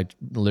 Yeah. So I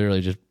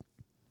literally just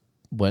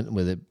went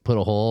with it, put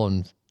a hole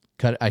and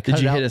cut it. Did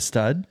you hit a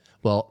stud?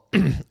 Well,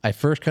 I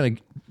first kind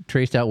of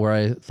traced out where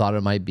I thought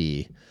it might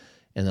be,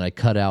 and then I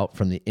cut out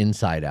from the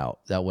inside out.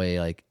 That way,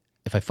 like,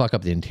 if I fuck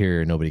up the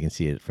interior, nobody can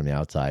see it from the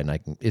outside,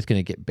 and it's going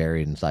to get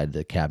buried inside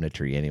the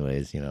cabinetry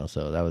anyways, you know.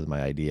 So that was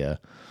my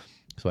idea.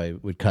 So I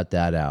would cut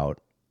that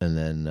out, and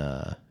then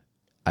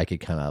I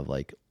could kind of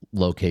like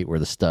locate where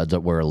the studs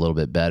were a little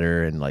bit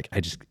better, and like I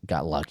just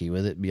got lucky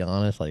with it, to be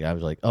honest. Like I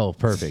was like, oh,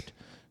 perfect.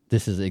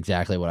 This is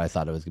exactly what I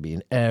thought it was going to be,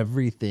 and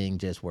everything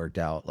just worked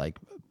out like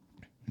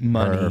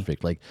money.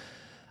 Perfect. Like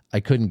I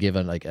couldn't give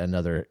it like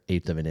another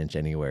 1/8 of an inch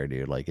anywhere,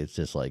 dude. Like it's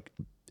just like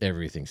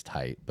everything's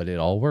tight, but it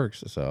all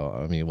works. So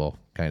I mean, well,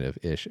 kind of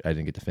ish. I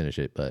didn't get to finish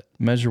it, but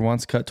measure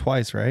once, cut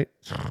twice, right?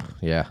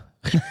 Yeah,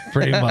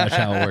 pretty much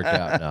how it worked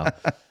out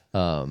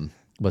now.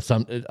 But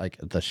like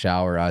the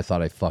shower, I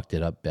thought I fucked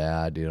it up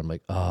bad, dude. I'm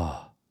like,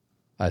 oh,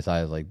 I thought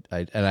I was like,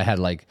 I had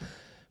like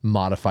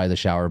modify the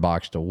shower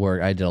box to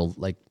work. I did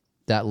like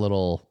that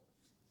little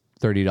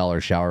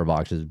 $30 shower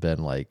box has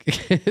been like,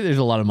 there's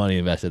a lot of money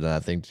invested in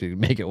that thing to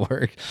make it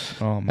work.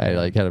 Oh man. I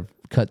like kind of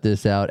cut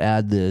this out,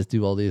 add this,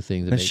 do all these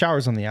things. The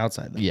shower's on the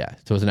outside though. Yeah.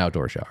 So it's an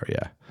outdoor shower.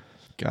 Yeah.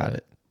 Got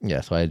it.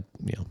 Yeah. So I had,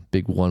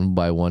 big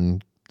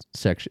 1x1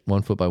 section,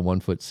 1 foot by 1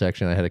 foot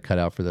section. I had to cut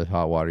out for the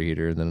hot water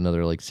heater, and then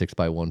another like 6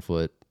 by 1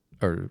 foot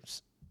or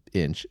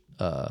inch,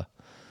 or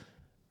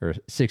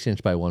 6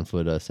 inch by 1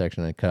 foot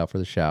section I cut out for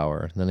the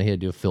shower. And then I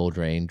had to do a fill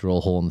drain, drill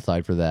a hole in the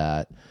side for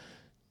that.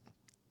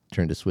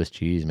 Turned to Swiss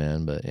cheese,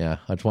 man. But yeah,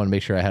 I just want to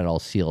make sure I had it all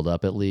sealed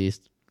up at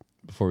least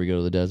before we go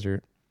to the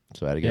desert.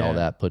 So I had to get all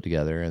that put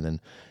together, and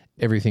then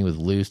everything was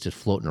loose, just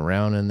floating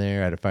around in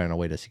there. I had to find a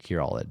way to secure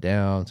all that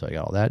down. So I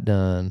got all that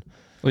done.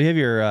 Well, you have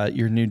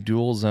your new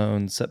dual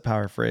zone set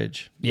power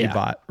fridge you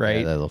bought,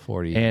 right? Yeah, that little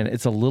 40. And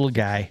it's a little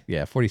guy.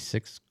 Yeah,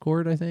 46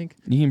 quart, I think.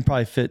 You can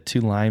probably fit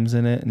 2 limes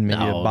in it and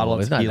maybe a bottle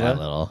of tequila. It's not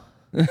that little.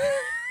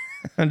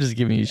 I'm just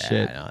giving you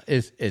shit. I know.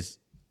 It's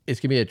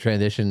gonna be a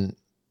transition,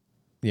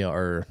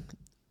 or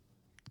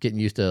getting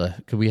used to,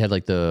 because we had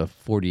like the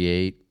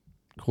 48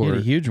 quart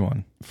a huge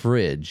one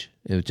fridge.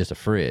 It was just a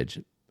fridge,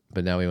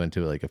 but now we went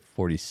to like a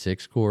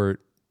 46 quart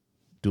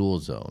dual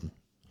zone,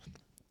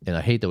 and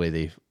I hate the way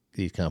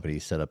these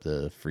companies set up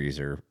the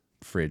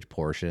fridge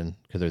portion,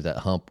 because there's that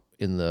hump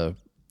in the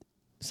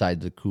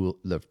side of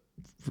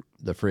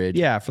the fridge.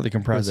 Yeah, for the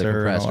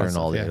compressor, and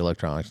all the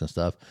electronics and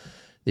stuff.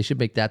 They should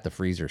make that the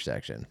freezer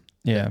section.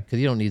 Yeah, because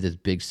you don't need this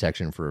big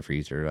section for a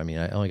freezer. I mean,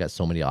 I only got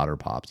so many Otter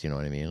Pops. You know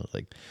what I mean? It's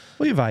like,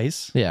 well, you have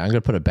ice. Yeah, I'm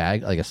gonna put a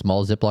bag, like a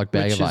small Ziploc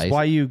bag of ice. Which is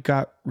why you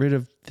got rid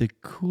of the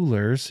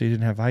coolers, so you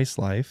didn't have ice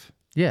life.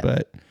 Yeah,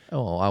 but I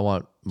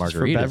want margaritas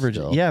for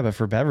beverages. Still. Yeah, but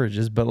for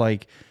beverages, but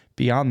like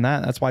beyond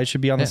that, that's why it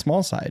should be on the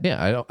small side.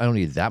 Yeah, I don't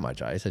need that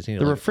much ice. I just need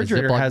the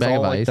refrigerator has all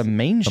like the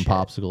main some shit.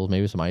 Popsicles,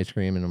 maybe some ice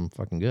cream, and I'm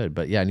fucking good.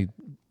 But yeah, I need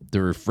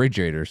the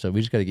refrigerator. So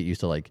we just got to get used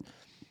to like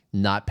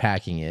not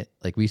packing it.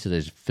 Like we used to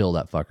just fill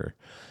that fucker.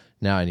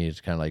 Now I need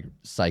to kind of like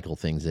cycle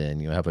things in.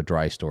 Have a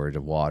dry storage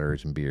of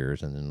waters and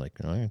beers, and then like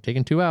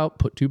taking 2 out,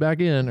 put 2 back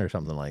in, or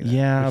something like that.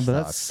 Yeah, but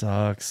that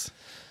sucks.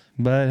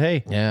 But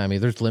hey, yeah, I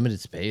mean, there's limited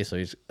space.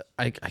 So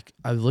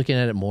I'm looking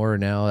at it more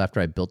now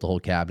after I built the whole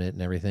cabinet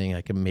and everything.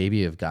 I could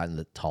maybe have gotten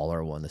the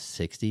taller one, the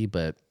 60,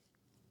 but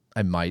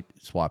I might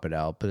swap it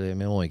out. But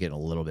I'm only getting a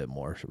little bit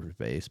more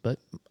space. But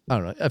I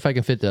don't know if I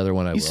can fit the other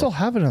one. I will. You still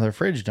have another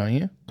fridge, don't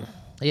you?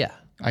 Yeah,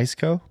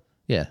 Iceco.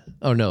 Yeah.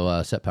 Oh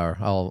no, set power.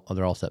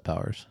 They're all set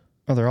powers.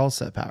 Oh, they're all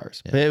set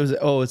powers. Yeah. But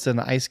it's an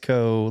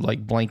Iceco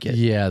like blanket.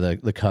 Yeah,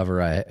 the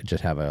cover. I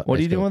just have a. What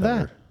are you doing with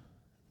that?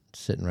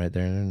 Sitting right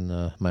there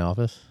in my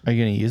office. Are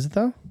you going to use it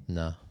though?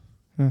 No.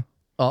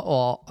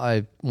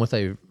 Once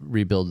I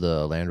rebuild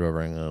the Land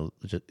Rover, I'm gonna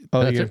just.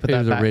 You're gonna put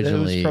that back.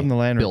 Originally it was from the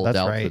Land Rover. Built That's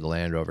out right. for the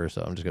Land Rover,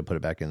 so I'm just gonna put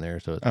it back in there.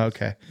 So it's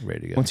okay,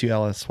 ready to go. Once you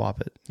LS swap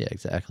it. Yeah,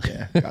 exactly.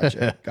 Yeah,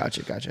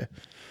 gotcha.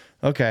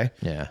 Okay.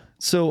 Yeah.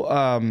 So,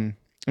 I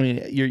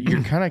mean,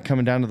 you're kind of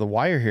coming down to the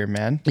wire here,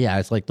 man. Yeah,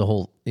 it's like the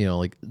whole,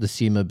 like the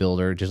SEMA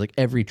builder, just like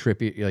every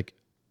trip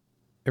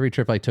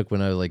I took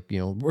when I was like,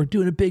 we're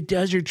doing a big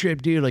desert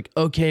trip, dude. Like,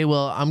 okay,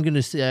 well, I'm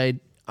gonna say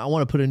I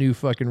want to put a new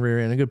fucking rear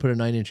end. I'm gonna put a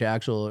 9-inch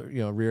axle,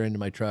 rear end to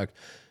my truck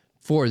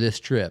for this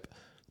trip.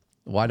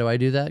 Why do I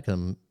do that? Because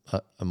I'm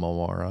a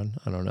moron.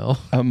 I don't know.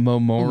 A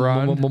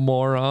moron.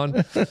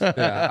 Moron.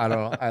 Yeah, I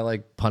don't know. I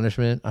like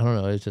punishment. I don't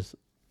know. It's just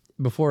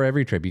before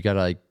every trip, you gotta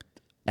like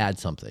add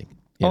something.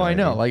 I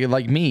know. I mean?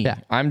 Like me. Yeah.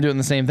 I'm doing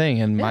the same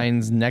thing, and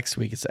mine's next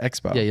week. It's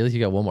Expo. Yeah, at least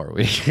you got one more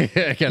week.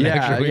 But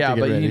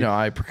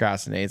I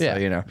procrastinate.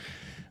 So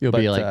You'll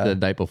be like the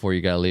night before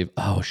you gotta leave.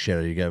 Oh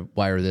shit! You gotta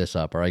wire this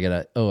up, or I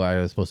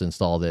was supposed to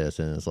install this,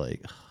 and it's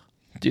like,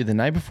 dude, the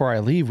night before I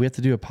leave, we have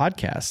to do a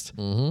podcast.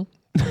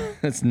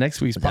 Mm-hmm. It's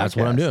next week's podcast. That's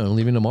what I'm doing. I'm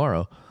leaving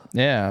tomorrow.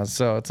 Yeah,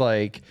 so it's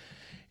like,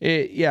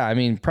 I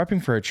mean,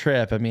 prepping for a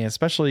trip. I mean,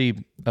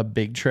 especially a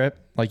big trip,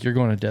 like you're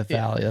going to Death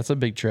Valley. That's a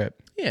big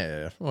trip.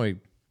 Yeah, only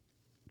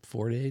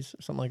 4 days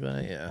or something like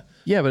that. Yeah.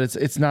 Yeah, but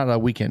it's not a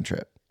weekend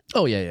trip.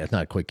 Oh yeah, it's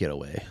not a quick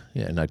getaway.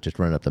 Yeah, not just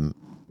run up the.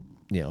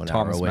 An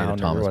Thomas hour away Mound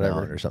to Thomas or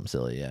Mound or something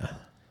silly, yeah.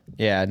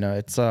 Yeah, no,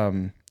 it's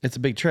a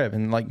big trip,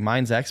 and like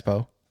mine's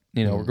Expo.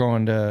 We're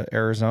going to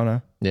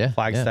Arizona,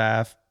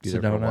 Flagstaff,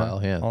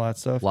 Sedona, all that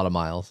stuff. A lot of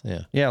miles,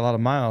 yeah, a lot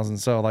of miles, and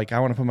so like I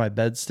want to put my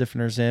bed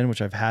stiffeners in,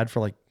 which I've had for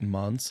like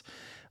months.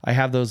 I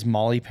have those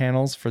Molly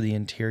panels for the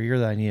interior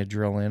that I need to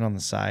drill in on the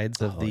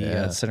sides of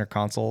the center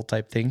console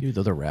type thing. Dude,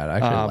 those are rad. I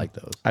actually like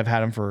those. I've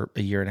had them for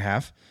a year and a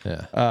half.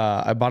 Yeah,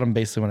 I bought them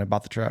basically when I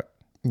bought the truck.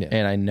 Yeah.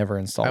 And I never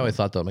installed I always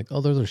them. thought though, I'm like, oh,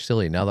 those are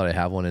silly. Now that I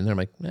have one in there, I'm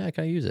like, I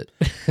can't use it.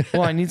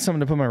 Well, I need something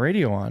to put my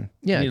radio on.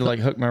 Yeah. I need to like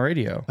hook my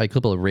radio. I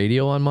clip a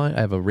radio on mine. I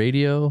have a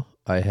radio.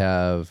 I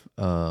have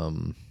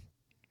eventually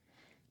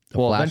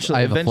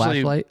I have a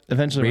flashlight.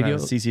 Eventually radio. When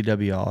I have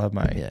CCW, I'll have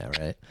my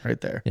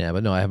right there. Yeah,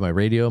 but no, I have my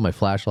radio, my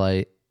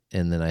flashlight,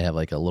 and then I have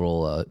like a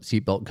little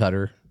seatbelt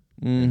cutter.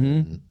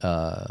 Mm-hmm.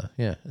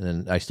 And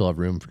then I still have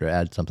room to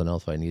add something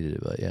else if I needed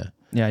it, but yeah.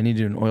 Yeah, I need to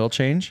do an oil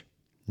change.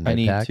 I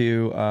need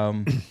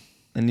to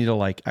I need to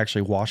like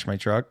actually wash my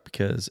truck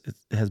because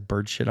it has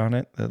bird shit on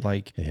it that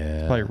like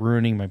probably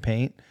ruining my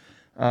paint.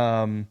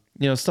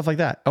 Stuff like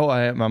that. Oh,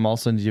 I'm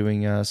also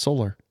doing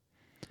solar.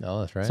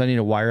 Oh, that's right. So I need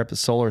to wire up the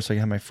solar so I can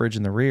have my fridge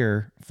in the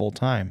rear full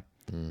time.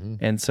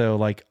 And so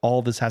like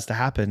all this has to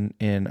happen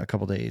in a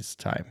couple days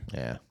time.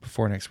 Yeah.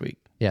 Before next week.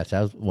 Yeah. So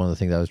that was one of the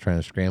things I was trying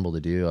to scramble to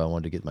do. I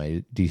wanted to get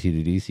my DC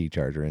to DC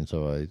charger in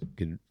so I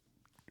could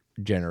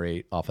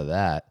generate off of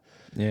that.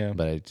 Yeah.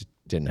 But I just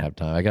didn't have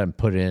time. I got to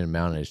put it in and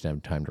mount it. I just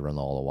didn't have time to run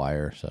all the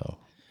wire. So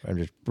I'm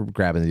just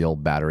grabbing the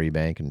old battery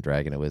bank and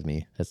dragging it with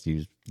me. That's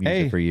used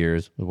it for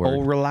years.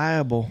 Old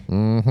reliable.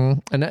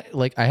 And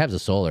I have the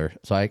solar,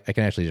 so I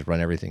can actually just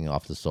run everything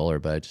off the solar.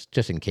 But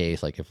just in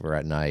case, like if we're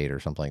at night or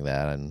something like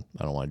that, and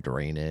I don't want to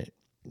drain it.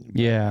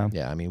 Yeah.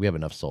 Yeah. I mean, we have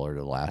enough solar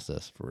to last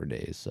us for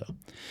days. So.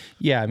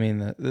 Yeah. I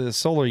mean, the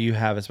solar you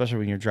have, especially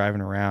when you're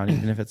driving around,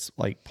 even if it's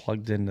like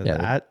plugged into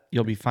that,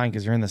 you'll be fine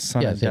because you're in the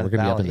sun. Yeah. We're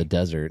gonna be up in the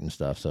desert and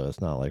stuff, so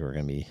it's not like we're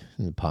gonna be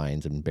in the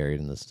pines and buried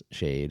in the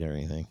shade or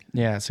anything.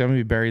 Yeah. So I'm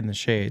gonna be buried in the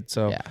shade.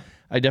 So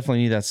I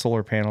definitely need that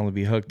solar panel to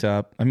be hooked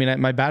up. I mean,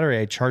 my battery,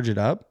 I charge it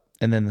up,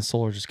 and then the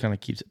solar just kind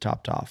of keeps it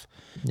topped off.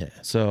 Yeah.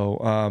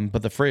 So,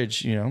 but the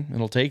fridge,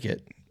 it'll take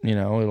it.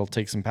 It'll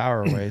take some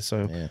power away.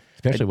 So,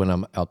 especially when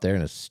I'm out there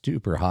and it's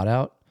super hot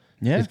out.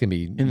 Yeah, it's gonna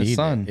be in the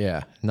sun.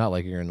 Yeah, not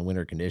like you're in the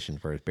winter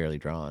conditions where it's barely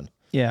drawn.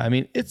 Yeah, I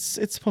mean it's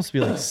supposed to be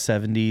like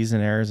 70s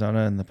in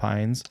Arizona in the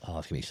pines. Oh,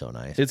 it's gonna be so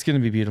nice. It's gonna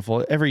be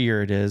beautiful every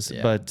year. It is,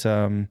 but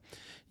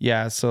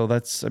so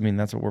that's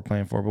what we're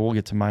planning for. But we'll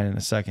get to mine in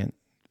a second.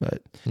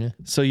 But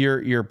so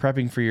you're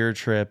prepping for your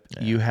trip.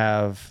 Yeah. You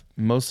have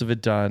most of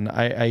it done.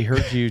 I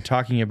heard you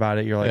talking about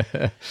it. You're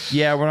like,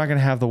 yeah, we're not gonna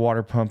have the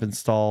water pump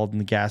installed and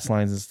the gas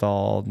lines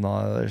installed and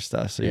all that other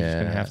stuff. So you're just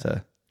gonna have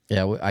to.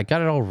 Yeah, I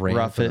got it all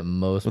ran for the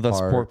most with part.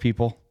 Us poor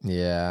people.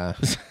 Yeah,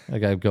 I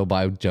gotta go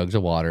buy jugs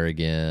of water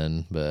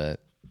again, but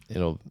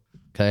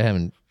I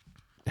haven't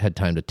had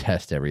time to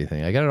test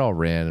everything. I got it all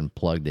ran and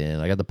plugged in.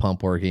 I got the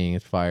pump working,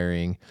 it's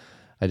firing.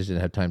 I just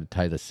didn't have time to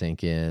tie the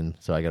sink in,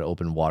 so I got to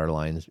open water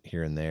lines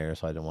here and there.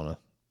 So I didn't want to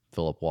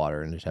fill up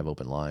water and just have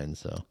open lines.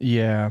 So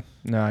yeah,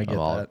 no, I get that.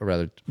 I'd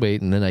rather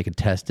wait, and then I could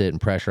test it and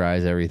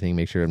pressurize everything,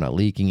 make sure I'm not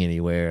leaking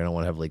anywhere. I don't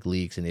want to have like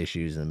leaks and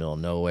issues in the middle of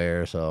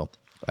nowhere. So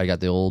I got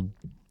the old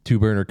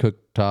 2-burner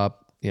cooktop.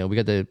 We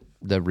got the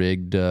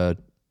rigged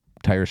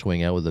tire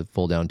swing out with a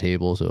fold down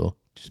table. So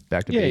just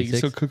back to basics. Yeah, you can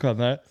still cook on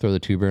that. Throw the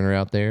 2-burner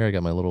out there. I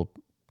got my little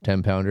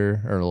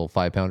 10-pounder or a little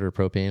 5-pounder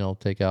propane. I'll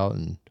take out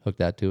and hook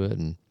that to it.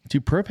 And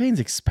dude, propane's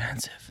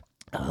expensive.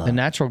 The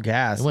natural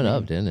gas. It went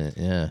up, didn't it?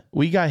 Yeah.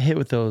 We got hit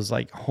with those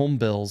like home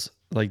bills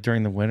like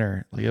during the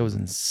winter. Like it was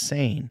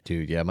insane.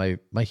 Dude, yeah, my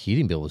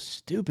heating bill was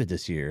stupid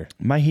this year.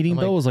 My heating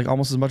bill was like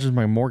almost as much as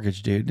my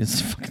mortgage, dude.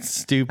 It's fucking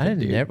stupid. I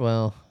didn't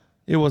well,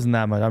 it wasn't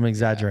that much. I'm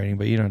exaggerating,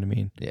 but you know what I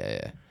mean.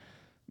 Yeah.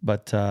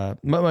 But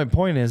my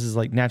point is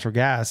like natural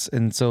gas.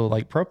 And so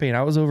like propane,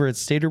 I was over at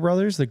Stater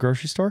Brothers, the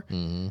grocery store,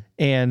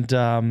 and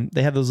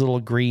they had those little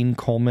green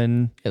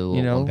Coleman, little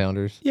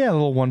 1-pounders. Yeah,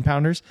 little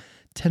 1-pounders,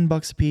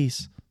 $10 a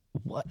piece.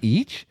 What,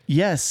 each?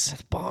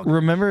 Yes.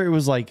 Remember, it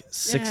was like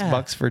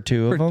 $6 for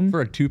two of them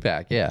for a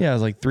 2-pack. Yeah. Yeah, it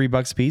was like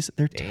 $3 a piece.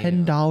 They're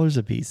 $10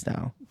 a piece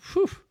now.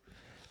 Whew.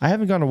 I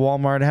haven't gone to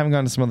Walmart. I haven't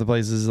gone to some other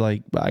places.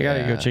 Like, I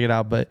gotta go check it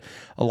out. But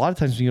a lot of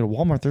times when you go to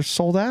Walmart, they're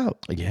sold out.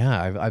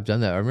 Yeah, I've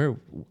done that. I remember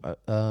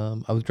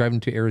I was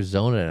driving to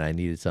Arizona and I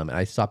needed some, and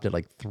I stopped at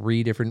like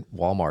 3 different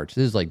Walmarts.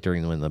 This is like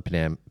during when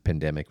the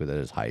pandemic was at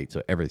its height,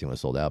 so everything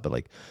was sold out. But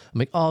like, I'm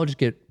like, oh, I'll just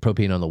get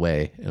propane on the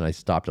way, and I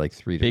stopped at like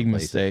 3 different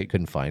places. Mistake.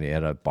 Couldn't find it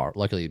at a bar.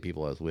 Luckily, the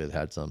people I was with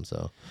had some.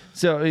 So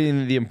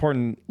the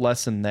important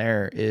lesson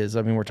there is,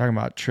 I mean, we're talking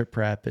about trip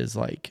prep is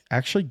like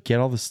actually get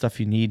all the stuff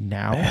you need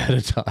now at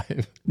a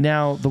time.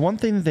 Now, the one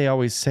thing that they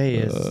always say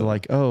is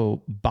like,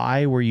 oh,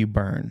 buy where you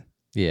burn.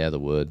 Yeah, the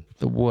wood.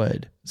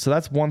 So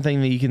that's one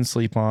thing that you can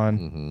sleep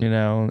on,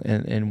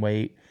 and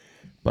wait.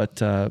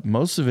 But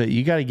most of it,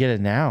 you got to get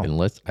it now.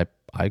 Unless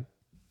I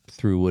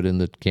threw wood in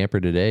the camper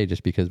today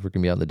just because we're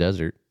going to be out in the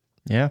desert.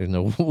 Yeah. There's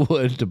no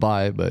wood to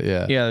buy, but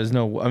yeah. Yeah, there's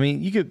no, I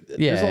mean, you could,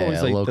 there's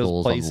always like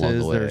those places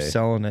that are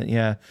selling it.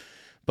 Yeah.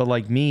 But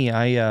like me,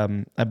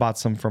 I bought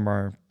some from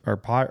our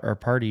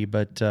party,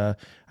 but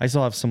I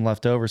still have some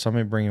left over, so I'm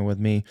gonna bring it with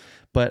me.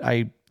 But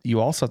you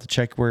also have to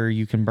check where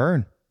you can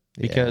burn,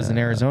 because in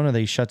Arizona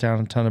they shut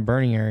down a ton of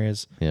burning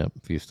areas. Yeah,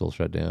 if you still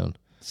shut down.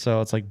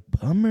 So it's like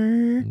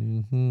bummer.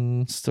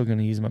 Still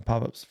gonna use my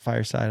pop-up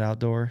fireside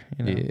outdoor.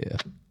 Yeah,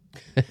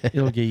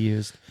 it'll get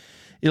used.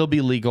 It'll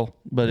be legal,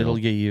 but it'll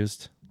get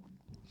used.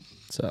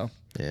 So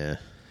yeah,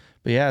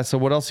 but yeah. So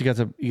what else you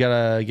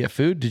gotta get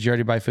food? Did you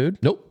already buy food?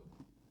 Nope.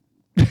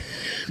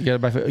 You gotta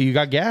buy food. You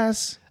got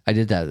gas. I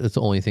did that. That's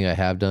the only thing I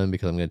have done,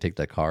 because I'm going to take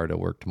that car to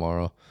work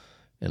tomorrow.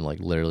 And like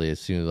literally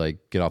as soon as I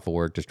get off of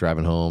work, just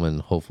driving home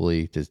and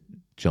hopefully just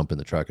jump in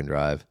the truck and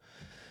drive.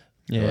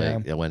 Yeah.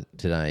 So I went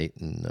tonight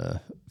and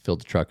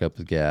filled the truck up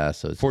with gas.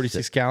 So it's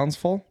 46 gallons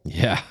full?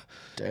 Yeah.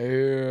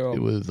 Damn.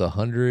 It was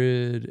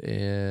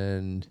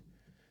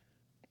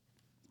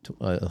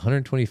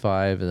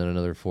 125 and then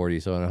another 40.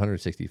 So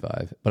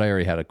 165. But I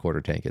already had a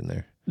quarter tank in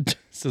there. It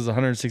says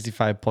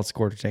 165 plus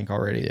quarter tank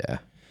already. Yeah.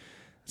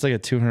 It's like a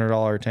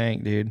 $200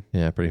 tank, dude.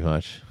 Yeah, pretty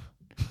much.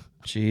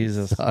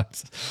 Jesus.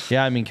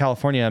 Yeah, I mean,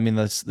 California, I mean,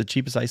 the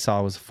cheapest I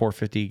saw was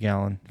 450 a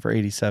gallon for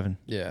 87.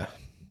 Yeah.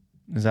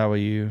 Is that what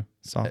you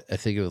saw? I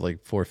think it was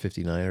like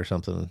 459 or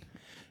something.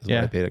 Is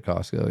Yeah. what I paid at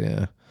Costco.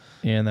 Yeah.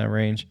 Yeah, in that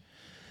range.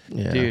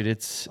 Yeah. Dude,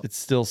 it's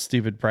still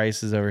stupid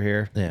prices over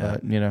here. Yeah.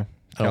 But, you know,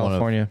 I don't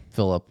California.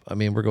 fill up. I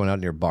mean, we're going out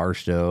near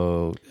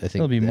Barstow. I think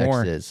It'll be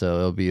more. Exit, so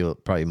it'll be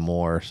probably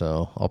more.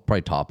 So I'll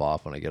probably top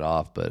off when I get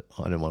off, but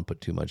I didn't want to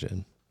put too much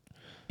in.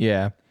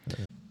 Yeah.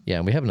 Yeah,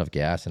 and we have enough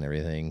gas and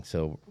everything.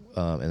 So,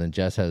 and then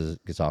Jess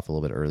gets off a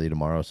little bit early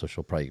tomorrow, so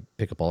she'll probably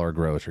pick up all our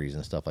groceries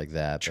and stuff like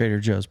that. Trader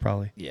Joe's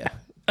probably. Yeah.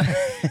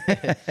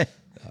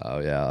 Oh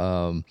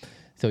yeah.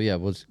 So yeah,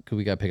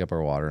 we got to pick up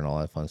our water and all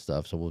that fun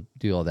stuff. So we'll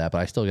do all that, but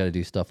I still got to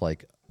do stuff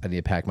like I need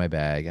to pack my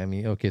bag. I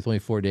mean, okay, it's only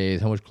 4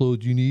 days. How much clothes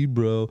do you need,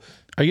 bro?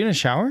 Are you going to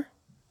shower?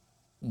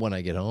 When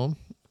I get home,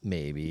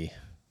 maybe.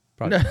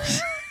 Probably.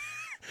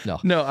 No.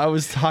 No, I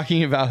was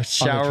talking about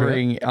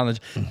showering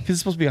because it's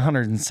supposed to be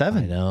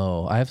 107. I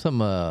know. I have some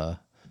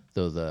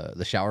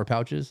the shower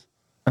pouches.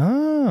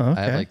 Oh,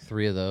 okay. I have like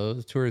 3 of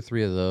those, 2 or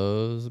 3 of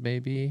those,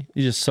 maybe.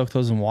 You just soak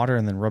those in water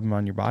and then rub them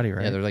on your body,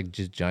 right? Yeah, they're like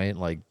just giant,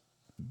 like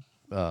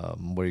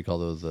what do you call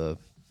those?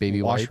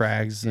 Baby wash wipes?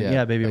 rags.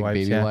 Yeah, baby like wipes.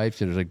 Baby yeah. wipes.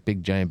 There's like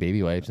big giant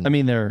baby wipes. And I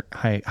mean, they're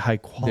high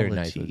quality. they're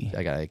nice.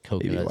 I got a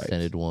coconut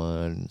scented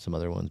one, and some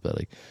other ones, but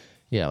like,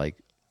 yeah, like,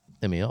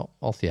 I mean,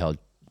 I'll see how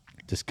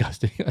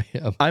disgusting I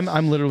am.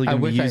 I'm literally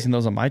going to be using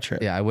those on my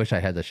trip. Yeah, I wish I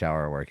had the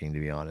shower working, to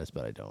be honest,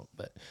 but I don't.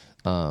 But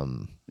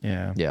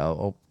yeah,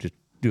 I'll just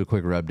do a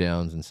quick rub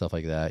downs and stuff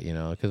like that, you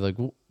know, because like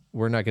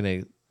we're not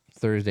gonna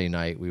Thursday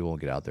night we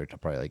won't get out there till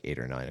probably like 8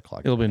 or 9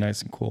 o'clock. It'll be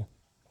nice and cool.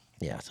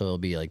 Yeah, so it'll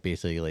be like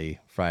basically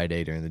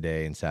Friday during the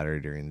day and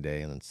Saturday during the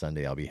day, and then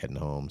Sunday I'll be heading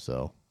home.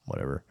 So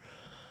whatever.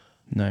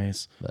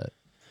 Nice. But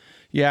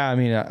yeah, I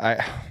mean, I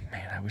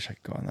wish I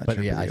could go on that. But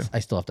trip yeah, with you. I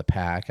still have to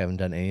pack. I haven't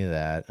done any of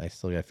that. I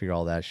still got to figure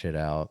all that shit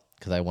out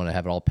because I want to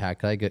have it all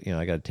packed. I got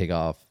to take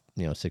off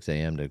 6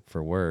 a.m.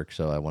 for work,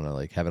 so I want to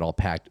like have it all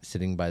packed,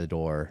 sitting by the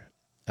door.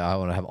 I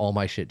want to have all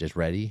my shit just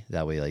ready.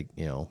 That way, like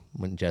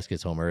when Jess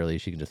gets home early,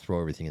 she can just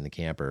throw everything in the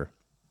camper,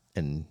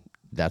 and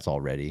that's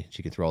all ready.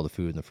 She can throw all the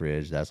food in the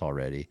fridge. That's all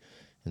ready.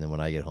 And then when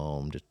I get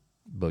home, just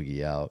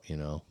boogie out.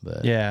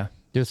 But yeah,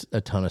 there's a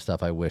ton of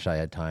stuff I wish I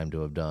had time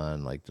to have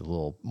done, like the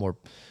little more,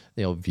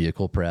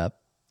 vehicle prep.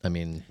 I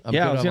mean, I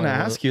was going to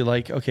ask you,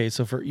 like, okay,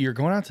 so you're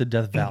going out to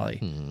Death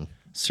Valley,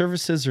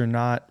 services are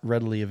not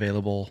readily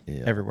available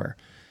everywhere.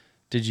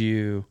 Did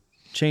you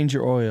change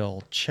your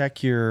oil?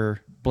 Check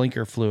your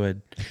blinker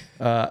fluid?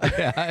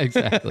 Yeah,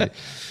 exactly.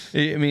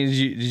 I mean, did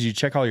you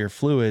check all your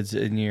fluids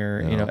in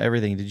your,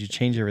 everything? Did you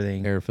change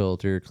everything? Air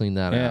filter, clean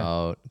that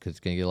out because it's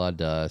gonna get a lot of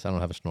dust. I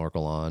don't have a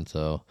snorkel on,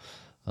 so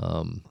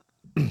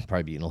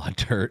probably be eating a lot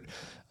of dirt.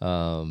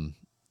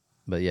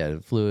 But yeah,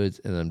 fluids,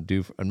 and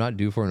I'm not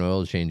due for an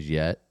oil change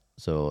yet,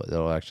 so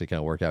that'll actually kind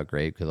of work out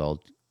great because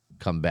I'll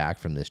come back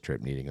from this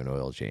trip needing an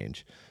oil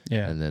change.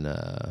 Yeah, and then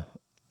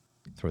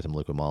throw some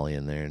liquid moly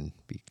in there and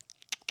be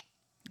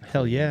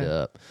hell yeah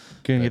up.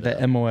 Gonna get that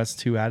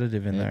MOS2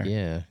 additive in there.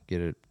 Yeah,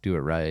 do it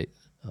right.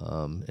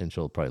 And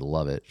she'll probably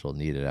love it. She'll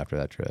need it after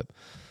that trip.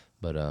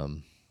 But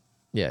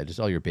yeah, just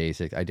all your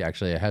basics. I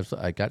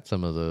got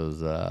some of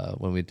those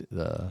when we did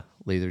the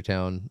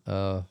Lasertown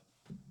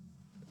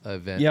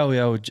event.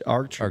 Yeah,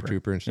 ARC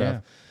Trooper and stuff.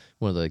 Yeah.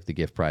 One of the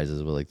gift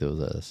prizes with like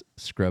those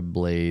scrub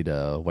blade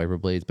wiper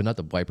blades, but not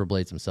the wiper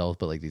blades themselves,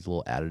 but like these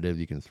little additives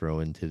you can throw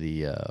into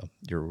the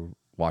your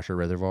washer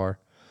reservoir.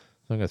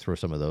 So I'm gonna throw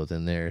some of those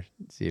in there.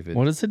 See if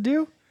what does it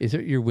do? Is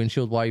it your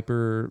windshield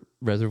wiper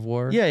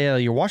reservoir? Yeah,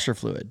 your washer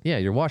fluid. Yeah,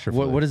 your washer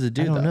fluid. What does it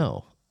do? I don't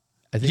know.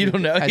 You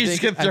don't know? You're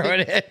just gonna throw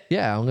it in.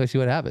 Yeah, I'm gonna see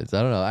what happens.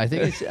 I don't know. I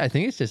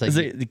think it's just like does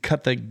it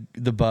cut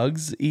the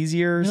bugs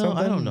easier or something?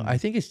 I don't know. I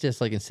think it's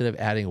just like instead of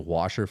adding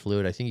washer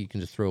fluid, I think you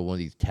can just throw one of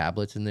these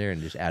tablets in there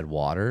and just add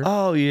water.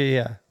 Oh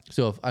yeah.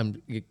 So if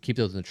you keep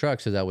those in the truck,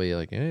 so that way,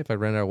 like, if I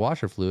run out of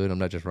washer fluid, I'm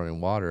not just running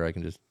water. I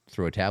can just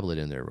throw a tablet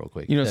in there real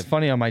quick. It's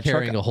funny on my truck.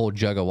 Carrying a whole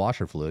jug of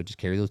washer fluid, just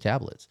carry those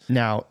tablets.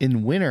 Now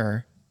in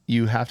winter,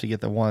 you have to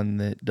get the one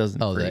that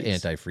doesn't. Oh, freeze. the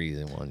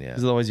anti-freezing one, yeah.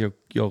 Because otherwise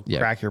you'll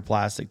crack your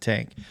plastic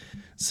tank.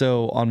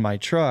 So on my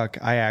truck,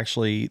 I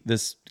actually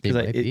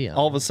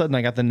all of a sudden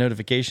I got the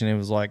notification. It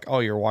was like, oh,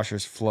 your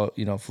washer's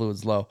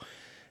fluid's low.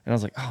 And I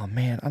was like, oh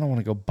man, I don't want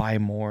to go buy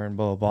more and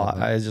blah blah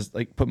blah. I just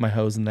like put my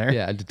hose in there.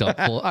 Yeah, dump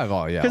full.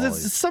 Because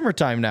it's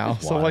summertime now,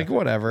 so like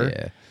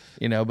whatever.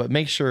 Yeah. But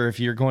make sure if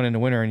you're going into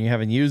winter and you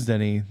haven't used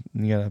any,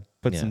 you gotta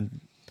put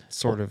some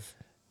sort of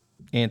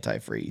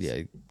antifreeze.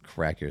 Yeah,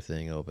 crack your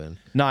thing open.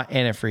 Not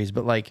antifreeze,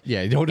 but like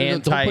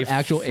don't put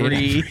actual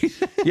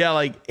antifreeze. Yeah,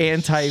 like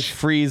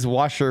antifreeze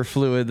washer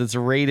fluid that's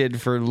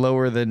rated for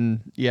lower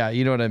than. Yeah,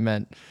 you know what I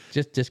meant.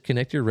 Just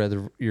disconnect your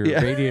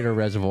radiator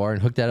reservoir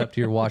and hook that up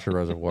to your washer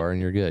reservoir, and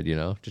you're good.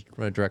 Just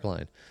run a direct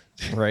line.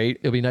 Right.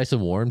 It'll be nice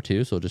and warm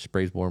too, so it just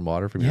sprays warm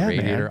water from your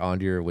radiator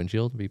onto your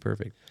windshield. It'll be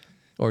perfect.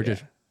 Or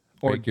just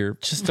Or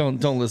just don't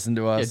listen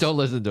to us. Yeah, don't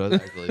listen to us.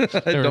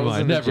 Actually, don't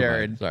listen to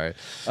Jared. Sorry,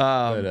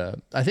 but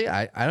I think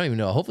I don't even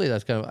know. Hopefully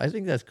that's I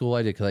think that's a cool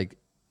idea because like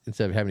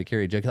instead of having to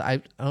carry a jug, because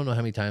I don't know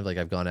how many times like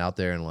I've gone out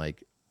there and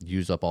like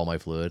used up all my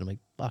fluid. I'm like,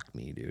 fuck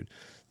me, dude.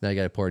 Now I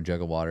got to pour a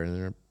jug of water in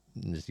there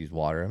and just use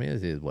water. I mean,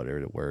 it is whatever,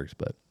 it works,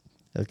 but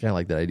that's kind of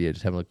like that idea.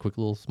 Just having a quick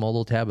small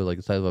little tablet like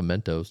the size of a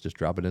Mentos, just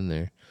drop it in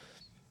there.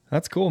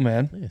 That's cool,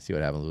 man. Yeah, see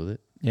what happens with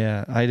it.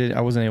 Yeah,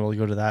 I wasn't able to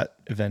go to that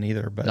event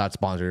either, but not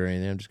sponsored or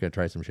anything. I'm just gonna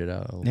try some shit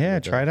out. Yeah,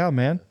 try it out,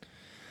 man.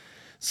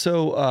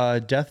 So,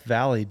 Death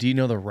Valley, do you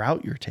know the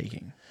route you're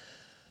taking?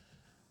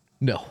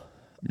 No.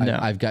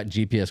 I've got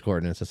GPS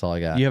coordinates. That's all I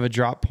got. You have a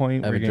drop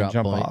point where you're gonna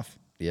jump off.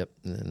 Yep,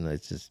 and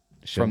it's just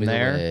show from me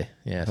there. The way.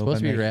 Yeah, it's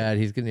supposed to be rad.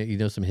 He's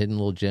gonna, some hidden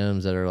little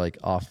gems that are like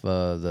off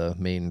the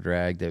main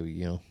drag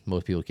that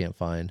most people can't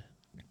find.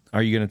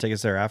 Are you gonna take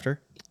us there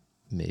after?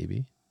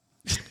 Maybe.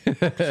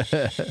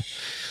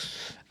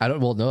 I don't.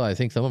 Well, no. I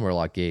think some of them are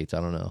locked gates. I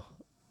don't know.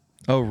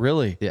 Oh,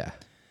 really? Yeah.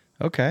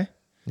 Okay.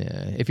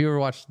 Yeah. If you ever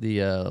watched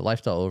the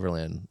Lifestyle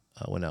Overland,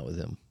 I went out with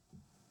him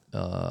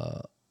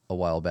a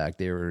while back.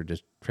 They were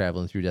just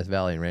traveling through Death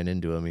Valley and ran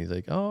into him. He's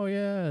like, "Oh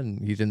yeah,"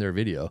 and he's in their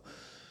video.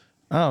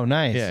 Oh,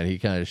 nice. Yeah, and he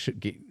kind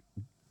of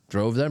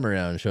drove them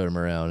around and showed them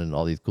around and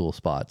all these cool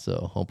spots.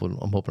 So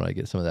I'm hoping I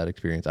get some of that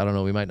experience. I don't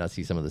know. We might not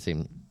see some of the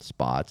same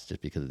spots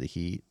just because of the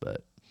heat,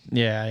 but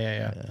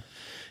yeah.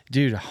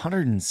 Dude,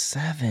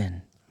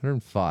 107.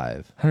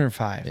 105.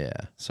 105. Yeah.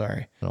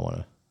 Sorry. I don't want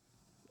to.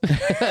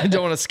 I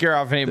don't want to scare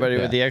off anybody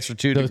with the extra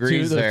 2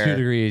 degrees there. Those 2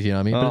 degrees,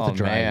 But it's a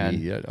dry man.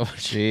 heat.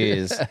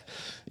 Jeez.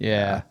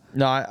 Yeah.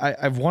 No,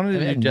 I've wanted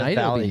to do Death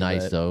Valley. It'll be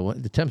nice, though.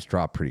 The temps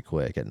drop pretty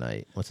quick at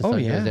night. Once the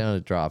sun goes down,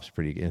 it drops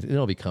pretty good.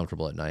 It'll be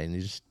comfortable at night, and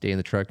you just stay in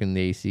the truck in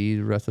the AC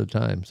the rest of the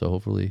time. So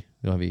hopefully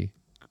you'll have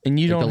And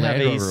you don't have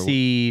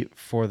AC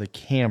for the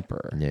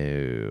camper. No.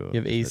 You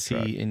have AC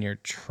in your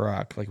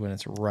truck, like when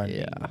it's running.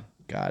 Yeah.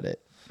 Got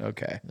it.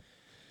 Okay.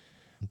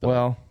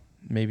 Well,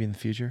 maybe in the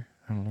future.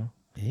 I don't know.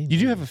 You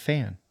do have a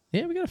fan.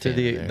 Yeah, we got a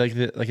fan.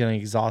 Like an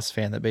exhaust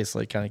fan that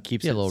basically kind of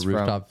keeps it a little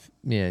rooftop.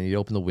 Yeah, and you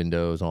open the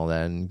windows and all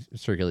that and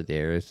circulate the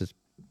air. It's just.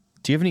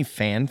 Do you have any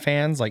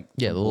fans like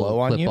the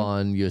little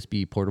clip-on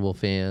USB portable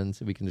fans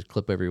that we can just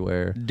clip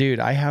everywhere? Dude,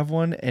 I have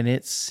one and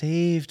it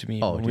saved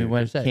me when we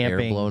went camping. Air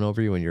blowing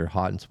over you when you're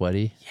hot and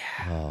sweaty.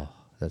 Yeah. Oh,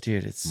 that's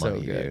it's so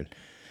good. Dude.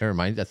 It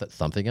reminds me that's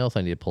something else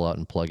I need to pull out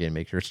and plug in,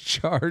 make sure it's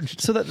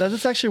charged. So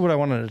that's actually what I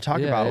wanted to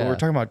talk about. Yeah. We're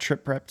talking about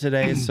trip prep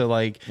today. So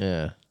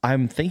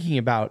I'm thinking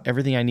about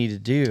everything I need to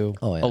do.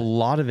 Oh, yeah. A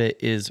lot of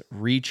it is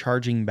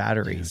recharging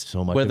batteries. Dude,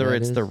 so much whether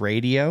it's the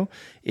radio,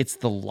 it's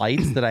the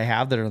lights that I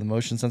have that are the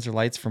motion sensor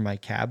lights for my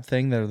cab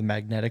thing that are the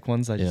magnetic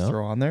ones I just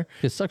throw on there.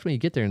 It sucks when you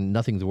get there and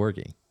nothing's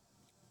working.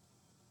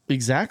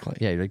 Exactly.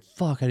 Yeah, you're like,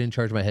 fuck, I didn't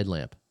charge my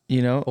headlamp.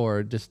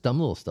 Or just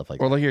dumb little stuff like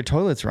that. Or like your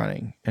toilet's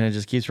running and it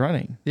just keeps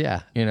running.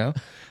 Yeah.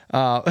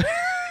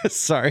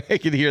 Sorry, I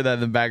could hear that in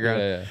the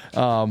background.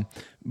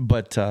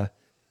 Yeah.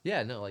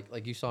 Yeah, no,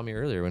 like you saw me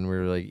earlier when we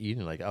were like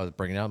eating, like I was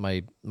bringing out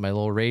my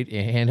little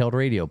handheld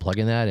radio,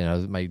 plugging that in. I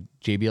was my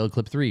JBL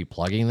Clip 3,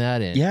 plugging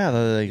that in.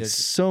 Yeah,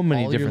 so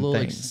many all different your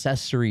little things.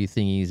 Accessory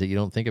thingies that you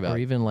don't think about. Or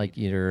even like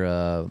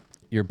your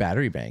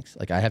battery banks.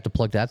 Like I have to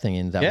plug that thing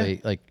in that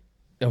way. Like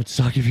it would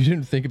suck if you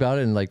didn't think about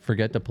it and like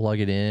forget to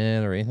plug it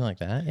in or anything like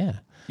that. Yeah.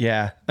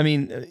 Yeah. I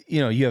mean,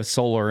 you have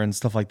solar and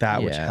stuff like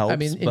that, which helps. I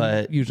mean,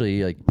 but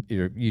usually like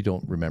you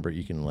don't remember.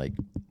 You can like,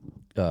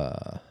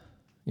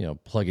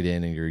 plug it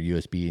in your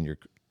USB in your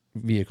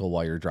vehicle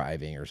while you're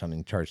driving or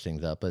something, charge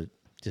things up. But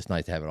just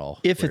nice to have it all.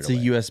 If it's a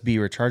USB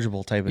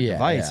rechargeable type of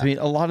device. Yeah. I mean,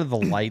 a lot of the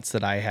lights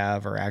that I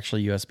have are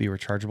actually USB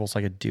rechargeable, so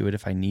I could do it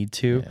if I need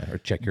to. Yeah, or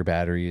check your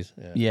batteries.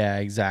 Yeah,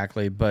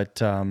 exactly. But,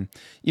 some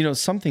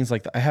things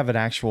like that, I have an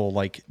actual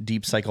like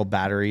deep cycle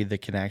battery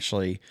that can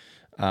actually,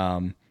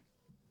 it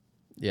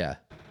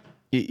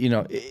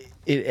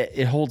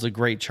holds a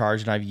great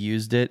charge, and I've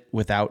used it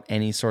without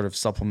any sort of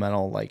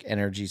supplemental like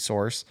energy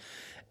source.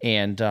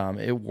 And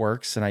it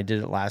works, and I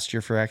did it last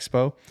year for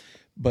Expo.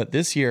 But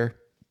this year,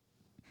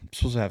 I'm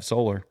supposed to have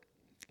solar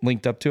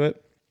linked up to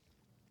it.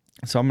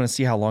 So I'm going to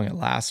see how long it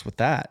lasts with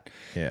that.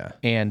 Yeah.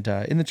 And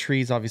in the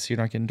trees, obviously,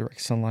 you're not getting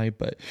direct sunlight,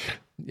 but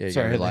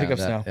sorry, I had the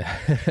hiccups now.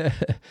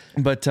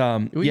 But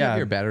you have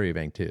your battery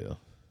bank too.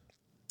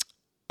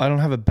 I don't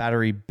have a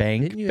battery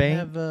bank. I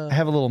have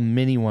a little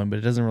mini one, but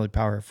it doesn't really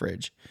power a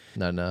fridge.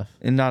 Not enough.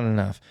 And not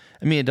enough.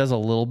 I mean, it does a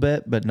little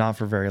bit, but not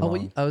for very long.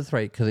 Well, I was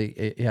right because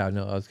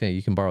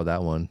you can borrow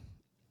that one.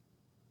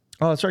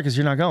 Oh, that's right, because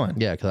you're not going.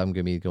 Yeah, because I'm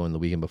going to be going the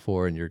weekend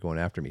before, and you're going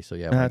after me. So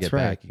yeah, when I get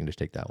back, you can just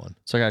take that one.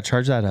 So I got to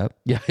charge that up.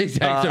 Yeah,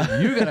 exactly. So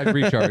you got to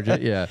recharge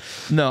it. Yeah.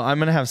 No, I'm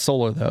going to have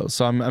solar though,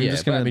 so I'm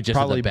just going to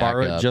probably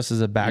borrow it just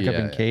as a backup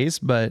in case.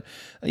 But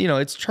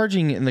it's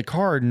charging in the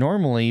car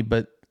normally,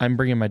 but I'm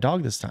bringing my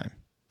dog this time.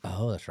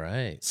 Oh, that's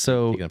right.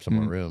 So taking up some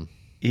more room.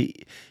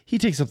 He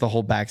takes up the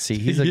whole back seat.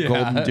 He's a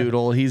golden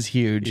doodle. He's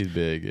huge. He's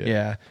big.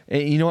 Yeah.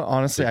 And you know what?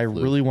 Honestly, I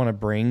really want to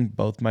bring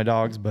both my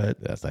dogs, but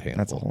that's a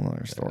whole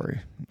other story.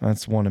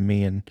 That's one of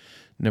me, and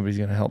nobody's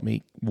going to help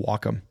me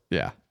walk them.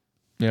 Yeah.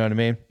 You know what I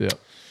mean? Yeah.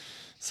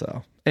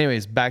 So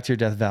anyways, back to your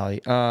Death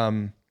Valley.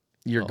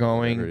 You're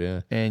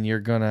going and you're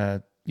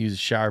gonna use a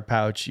shower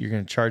pouch. You're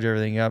gonna charge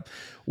everything up.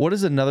 What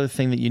is another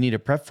thing that you need to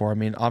prep for? I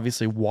mean,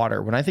 obviously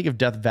water. When I think of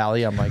Death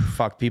Valley, I'm like,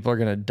 fuck, people are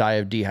gonna die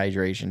of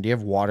dehydration. Do you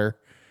have water?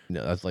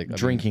 No, that's like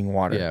drinking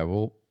water. Yeah,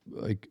 well,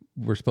 like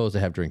we're supposed to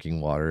have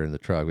drinking water in the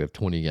truck. We have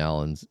 20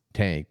 gallons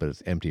tank, but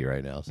it's empty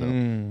right now. So,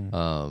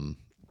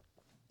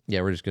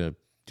 yeah, we're just gonna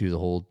do the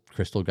whole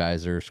Crystal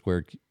Geyser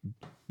square.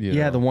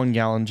 The 1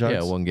 gallon jugs.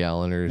 Yeah, 1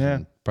 galloners,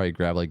 and probably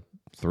grab like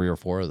 3 or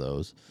 4 of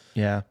those.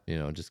 Yeah,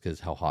 just because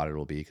how hot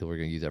it'll be, because we're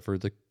gonna use that for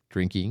the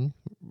drinking.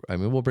 I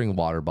mean, we'll bring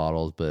water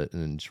bottles, and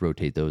then just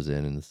rotate those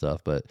in and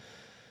stuff. But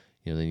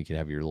then you can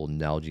have your little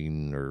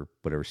Nalgene or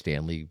whatever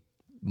Stanley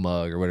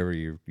mug or whatever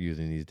you're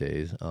using these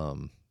days.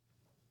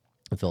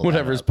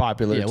 Whatever's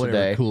popular today.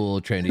 Whatever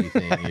cool trendy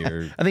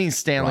thing. I think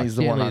Stanley's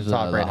the one on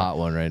top right now. The hot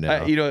one right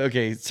now.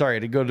 Okay, sorry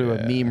to go to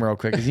a meme real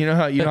quick, because you know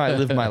how I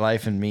live my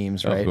life in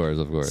memes, right?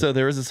 Of course. So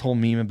there was this whole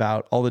meme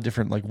about all the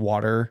different like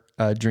water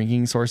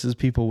drinking sources.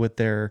 People with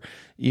their,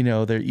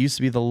 there used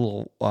to be the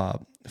little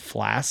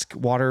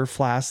water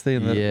flask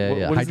thing.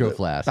 Hydro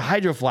flask. The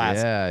hydro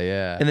flask.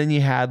 Yeah. And then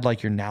you had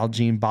like your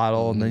Nalgene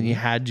bottle, and then you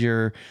had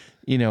your.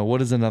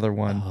 What is another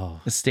one?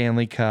 A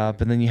Stanley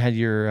Cup. And then you had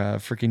your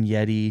freaking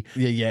Yeti.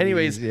 Yeah,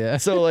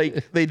 Anyways, so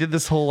like they did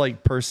this whole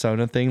like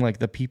persona thing, like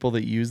the people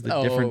that use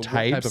the different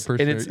types. Type of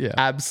person, and it's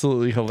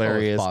absolutely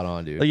hilarious. Spot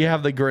on, dude. Like you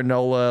have the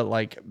granola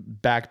like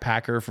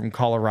backpacker from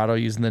Colorado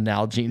using the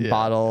Nalgene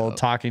bottle,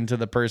 talking to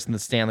the person, the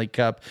Stanley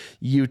Cup,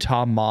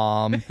 Utah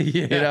mom.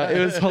 It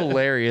was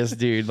hilarious,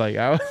 dude. Like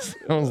I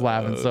was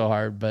laughing so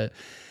hard, but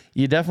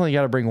you definitely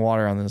got to bring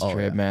water on this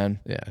trip, man.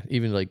 Yeah.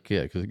 Even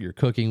because you're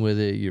cooking with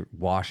it, you're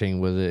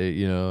washing with it,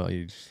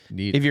 you just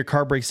need if your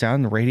car breaks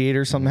down, the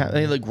radiator, something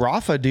happens. Like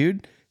Rafa,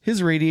 dude,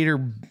 his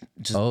radiator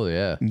just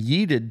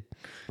yeeted.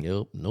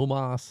 Yep. No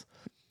moss.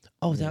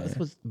 Oh, that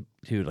was,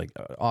 dude, like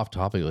off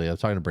topically. I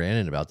was talking to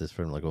Brandon about this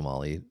from like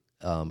O'Malley,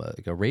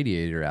 like a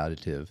radiator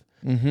additive.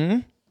 Mm-hmm.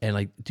 And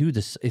like, dude,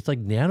 it's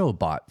like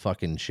nanobot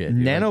fucking shit.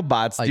 Dude.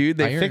 Nanobots, like, dude,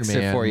 they Iron fix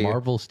Man, it for you.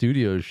 Marvel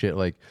Studios shit.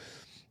 Like,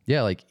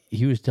 yeah, like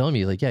he was telling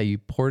me, like, you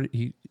poured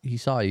it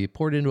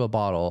into a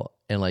bottle,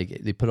 and like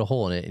they put a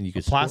hole in it, and you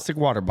could plastic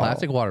water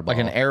bottle, like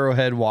an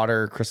Arrowhead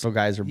water Crystal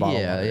Geyser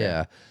bottle.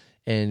 Yeah.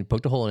 And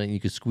poked a hole in it, and you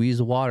could squeeze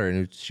the water, and it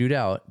would shoot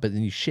out. But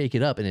then you shake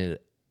it up, and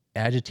it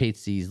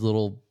agitates these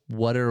little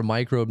whatever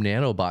microbe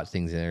nanobot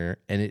things in there,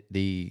 and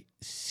they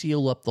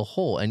seal up the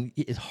hole. And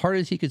as hard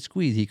as he could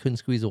squeeze, he couldn't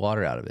squeeze the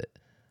water out of it.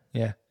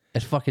 Yeah.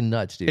 It's fucking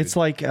nuts, dude. It's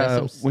like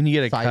when you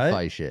get a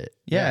sci-fi cut. shit.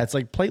 Yeah, it's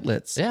like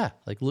platelets. Yeah,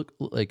 like quick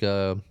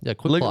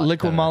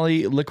liquid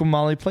moly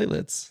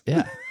platelets.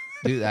 Yeah,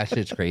 dude, that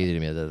shit's crazy to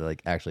me that it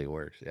like actually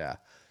works. Yeah.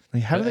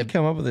 Like, how do they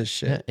come up with this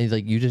shit? Yeah, and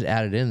like you just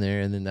add it in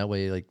there, and then that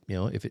way, like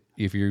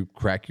if you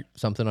crack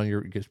something on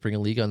your spring a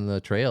leak on the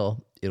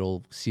trail,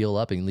 it'll seal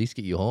up and at least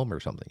get you home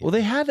or something. Well,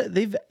 they've had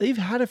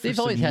it for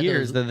some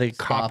years that they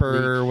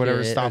copper or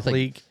whatever stop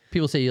leak. Like,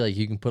 people say like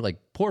you can put like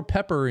pour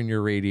pepper in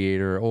your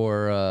radiator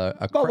or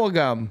a bubble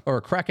gum or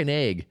crack an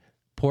egg.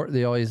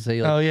 They always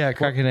say like,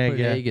 crack an egg. Put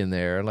an egg in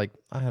there. And like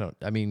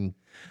I mean,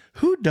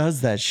 who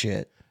does that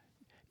shit?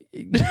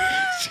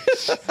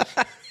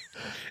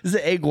 Is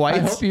it egg whites?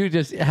 I hope you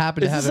just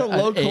happen to have a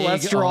low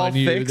cholesterol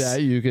fix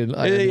that you can.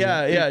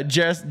 Yeah.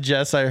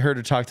 Jess, I heard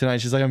her talk tonight.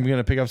 She's like, I'm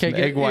gonna pick up some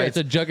egg whites. It's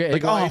a jug of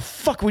egg whites. Oh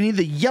fuck, we need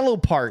the yellow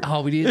part.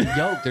 Oh, we need the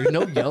yolk. There's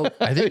no yolk.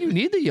 I think you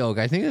need the yolk.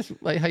 I think that's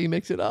like how you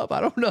mix it up.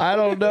 I don't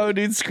know,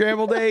 dude.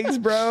 Scrambled eggs,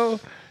 bro.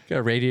 Got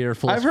a radiator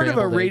full. I've heard of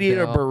a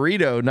radiator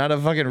burrito, not a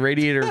fucking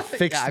radiator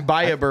fixed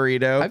by a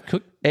burrito. I've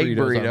cooked egg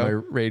burrito on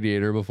my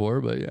radiator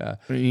before, but yeah.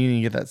 You need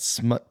to get that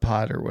smut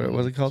pot or what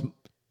was it called?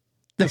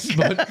 The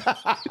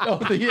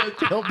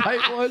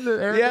tailpipe one.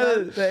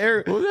 The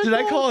air. Did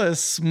I call it a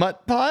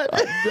smut pot?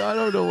 I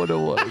don't know what it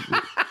was.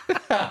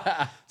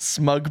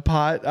 Smug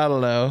pot. I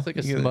don't know. It's like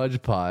a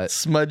smudge pot.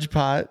 Smudge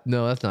pot.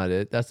 No, that's not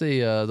it. That's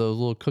those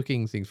little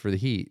cooking things for the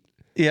heat.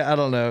 Yeah, I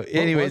don't know.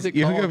 Anyways,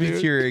 you hook up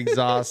to your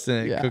exhaust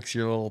and it cooks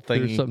your little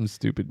thing. There's some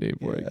stupid name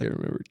for it. I can't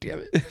remember. Damn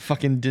it.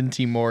 Fucking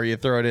Dinty Moore. You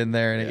throw it in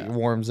there and it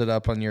warms it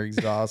up on your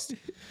exhaust.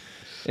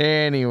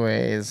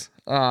 Anyways,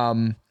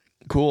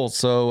 cool.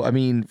 So, I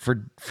mean, for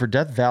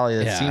Death Valley,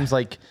 it seems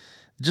like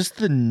just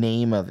the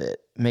name of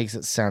it makes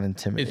it sound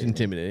intimidating. It's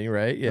intimidating,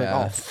 right? Yeah.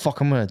 Like, oh, fuck,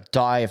 I'm going to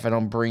die if I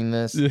don't bring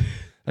this.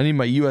 I need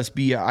my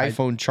USB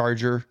iPhone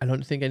charger. I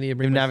don't think I need to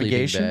bring my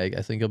navigation bag.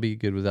 I think I'll be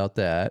good without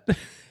that.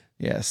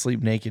 Yeah,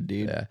 sleep naked,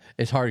 dude. Yeah.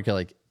 It's hard because,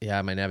 like,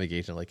 my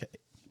navigation, like,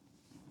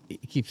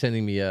 it keeps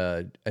sending me,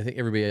 I think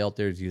everybody out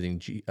there is using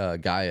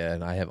Gaia,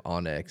 and I have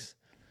Onyx.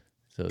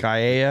 So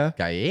Gaia?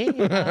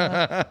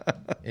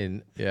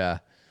 And, yeah.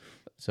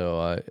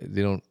 So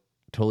they don't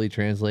totally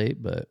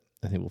translate, but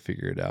I think we'll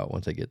figure it out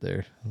once I get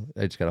there.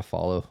 I just got to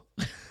follow.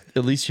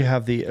 At least you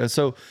have the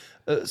so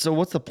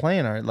what's the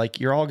plan? Like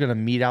you're all gonna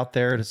meet out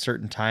there at a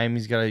certain time.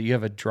 You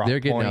have a drop. They're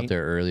getting point. out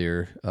there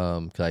earlier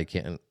because I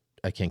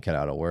can't cut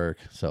out of work,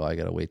 so I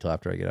gotta wait till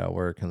after I get out of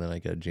work, and then I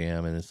got to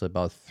jam, and it's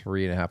about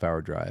 3.5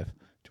 hour drive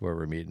to where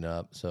we're meeting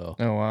up. So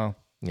oh wow,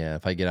 yeah,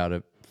 if I get out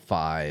at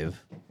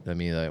 5. I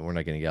mean, we're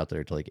not going to get out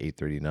there till like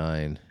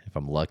 8:39 if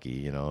I'm lucky,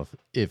 you know.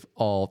 If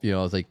all, you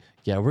know, it's like,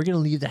 yeah, we're going to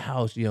leave the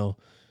house, you know,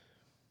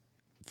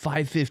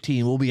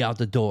 5:15, we'll be out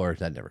the door.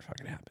 That never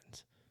fucking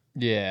happens.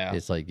 Yeah.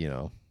 It's like, you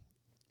know,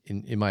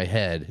 in my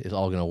head, it's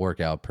all going to work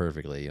out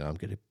perfectly. You know, I'm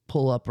going to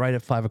pull up right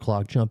at 5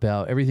 o'clock, jump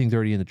out. Everything's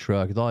already in the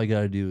truck. All I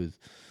got to do is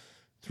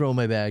throw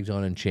my bags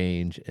on and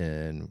change,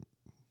 and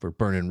we're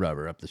burning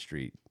rubber up the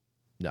street.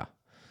 No.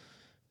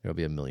 There'll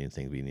be a million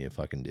things we need to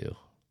fucking do.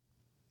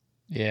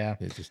 Yeah.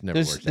 It just never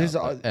works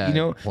out. You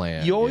know,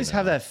 you always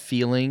have that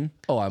feeling.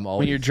 Oh, I'm always.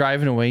 When you're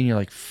driving away and you're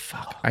like,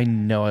 fuck, I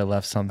know I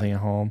left something at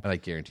home. And I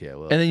guarantee I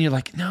will. And then you're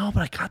like, no,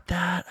 but I got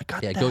that. I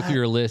got that. Yeah, go through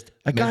your list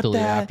mentally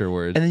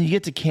afterwards. And then you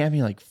get to camp and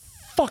you're like,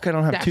 fuck, I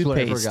don't have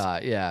toothpaste. That's what I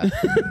forgot,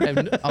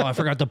 yeah. I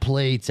forgot the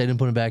plates. I didn't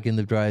put them back in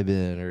the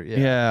drive-in. Or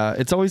yeah,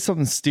 it's always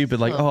something stupid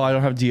like, oh, I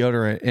don't have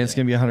deodorant and it's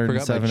going to be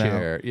 107 forgot my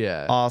chair. out.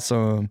 Yeah.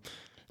 Awesome.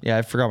 Yeah,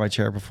 I forgot my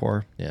chair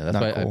before. Yeah, that's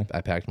why cool.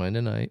 I packed mine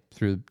tonight.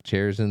 Threw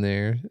chairs in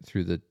there,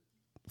 threw the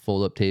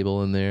fold-up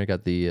table in there,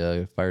 got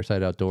the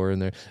fireside outdoor in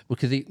there.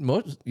 Because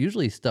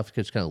usually stuff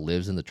just kind of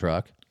lives in the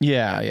truck.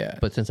 Yeah, yeah.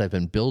 But since I've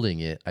been building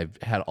it, I've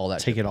had all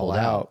that take it all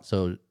out.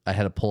 So I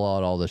had to pull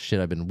out all the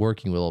shit I've been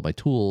working with, all my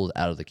tools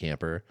out of the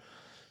camper.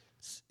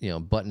 You know,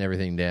 button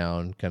everything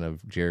down, kind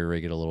of jerry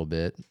rig it a little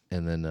bit,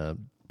 and then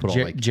put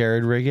all my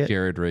Jared rig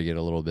it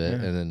a little bit,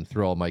 and then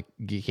throw all my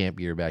camp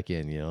gear back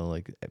in. You know,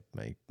 like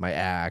my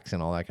axe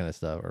and all that kind of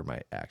stuff, or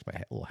my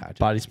little hatchet,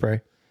 body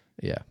spray.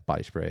 Yeah,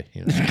 body spray.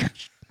 You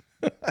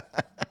know,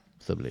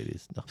 sub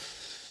ladies.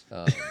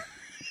 No.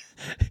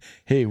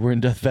 Hey, we're in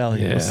Death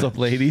Valley. Yeah. What's up,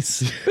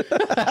 ladies?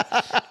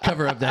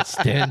 Cover up that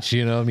stench.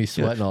 You know, me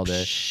sweating all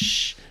day.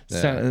 Shh.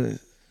 Yeah.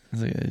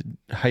 It's like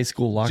a high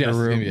school locker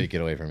room.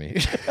 Get away from me.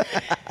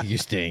 You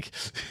stink.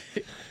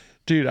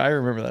 Dude, I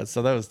remember that.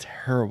 So that was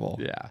terrible.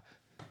 Yeah.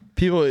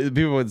 People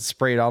would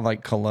spray it on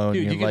like cologne.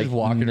 Dude, you can like, just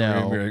walk in the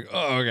room and be like,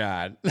 oh,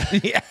 God.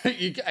 Yeah.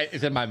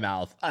 It's in my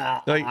mouth.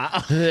 Like,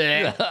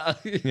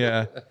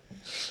 yeah.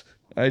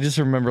 I just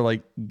remember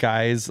like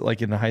guys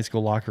like in the high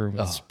school locker room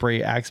would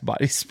spray Axe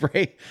body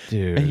spray.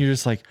 Dude. And you're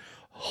just like,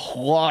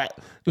 what?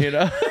 You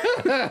know?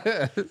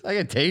 I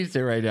can taste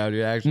it right now,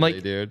 dude. Actually,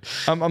 like, dude.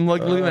 I'm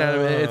like looking at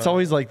it. It's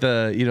always like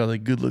the, you know, the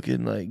good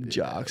looking like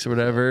jocks or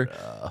whatever.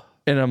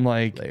 And I'm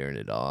like, layering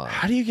it on.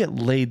 How do you get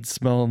laid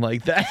smelling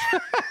like that?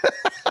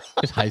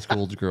 Because high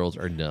school girls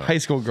are dumb. High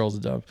school girls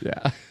are dumb.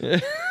 Yeah.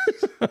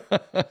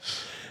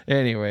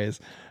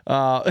 Anyways,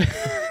 I'm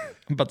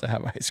about to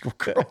have a high school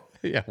girl.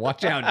 Yeah,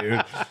 watch out,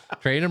 dude.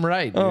 Train them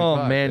right. Dude.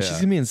 Oh, man. She's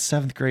going to be in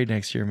 7th grade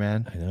next year,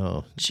 man. I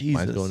know. Jesus.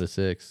 Mine's going to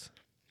 6th.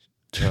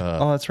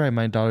 Oh, that's right.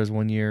 My daughter's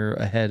 1 year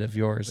ahead of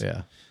yours.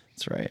 Yeah.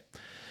 That's right.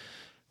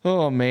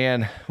 Oh,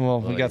 man. Well,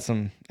 we got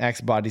some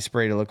Axe body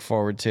spray to look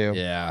forward to.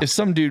 Yeah. If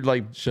some dude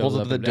like pulls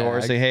up the door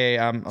and say, hey,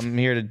 I'm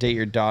here to date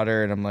your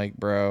daughter. And I'm like,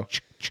 bro,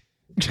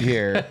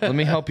 here, let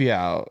me help you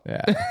out.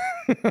 Yeah.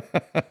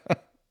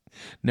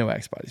 No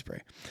Axe body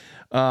spray.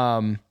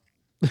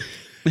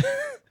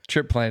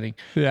 Trip planning.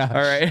 Yeah.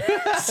 All right.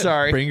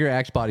 Sorry. Bring your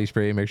Axe body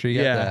spray. Make sure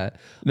you got that.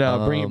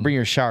 No, bring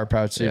your shower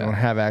pouch so you don't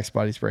have Axe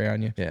body spray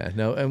on you. Yeah.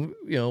 No, and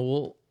you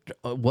know,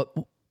 what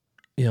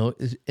you know,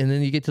 and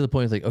then you get to the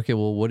point it's like, okay,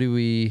 well, we're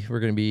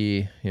going to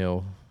be, you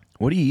know,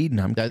 what are you eating?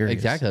 I'm curious.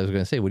 Exactly. I was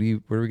going to say, what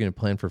are we going to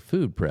plan for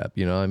food prep?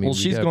 You know, I mean, well,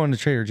 she's going to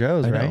Trader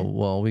Joe's, right? Know.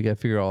 Well, we got to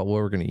figure out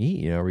what we're going to eat.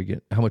 You know,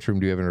 how much room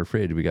do we have in our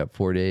fridge? We got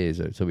 4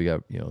 days. So we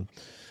got, you know,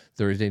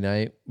 Thursday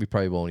night, we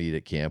probably won't eat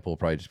at camp. We'll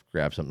probably just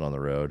grab something on the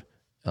road.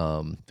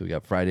 So we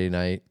got Friday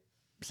night,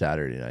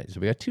 Saturday night. So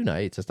we got 2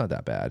 nights. That's not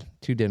that bad.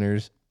 2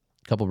 dinners,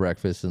 a couple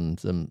breakfasts, and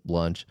some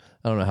lunch.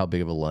 I don't know how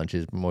big of a lunch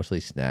is, but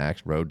mostly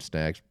snacks, road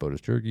snacks,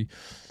 Boda's jerky,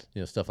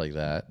 you know, stuff like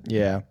that.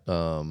 Yeah.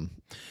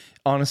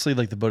 Honestly,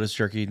 like the Boda's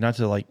jerky, not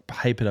to like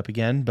hype it up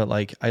again, but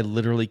like I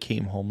literally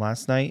came home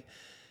last night.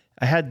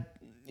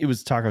 It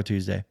was Taco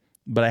Tuesday,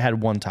 but I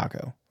had 1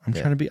 taco. I'm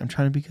trying to be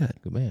good.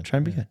 Good man. I'm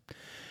trying to be good.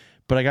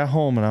 But I got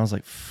home and I was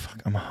like,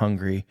 fuck, I'm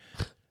hungry.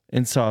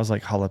 And so I was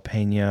like,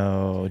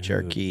 jalapeno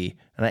jerky.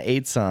 And I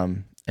ate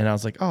some and I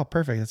was like, oh,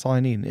 perfect. That's all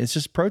I need. It's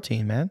just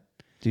protein, man.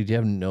 Dude, you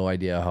have no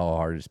idea how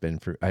hard it's been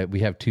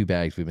we have 2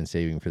 bags we've been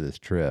saving for this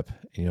trip.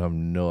 You know, I have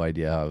no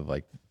idea how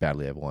like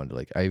badly I've wanted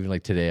to I even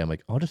like today, I'm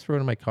like, I'll just throw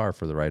it in my car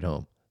for the ride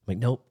home. I'm like,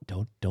 nope,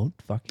 don't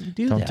fucking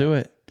do that. Don't do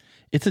it.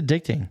 It's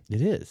addicting.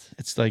 It is.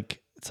 It's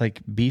like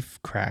beef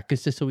crack.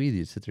 It's just so easy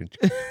to sit there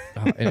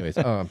and anyways,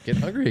 I'm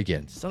getting hungry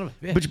again. Son of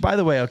a bitch. Which, by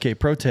the way, okay,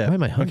 pro tip. Why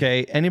am I hungry?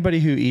 Okay, anybody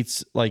who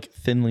eats like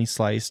thinly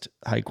sliced,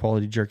 high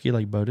quality jerky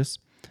like Boda's,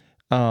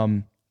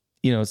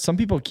 you know, some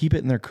people keep it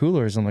in their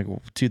coolers. I'm like,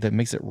 dude, that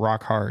makes it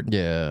rock hard.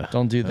 Yeah.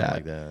 Don't do that. I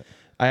like that.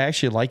 I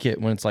actually like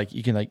it when it's like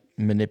you can like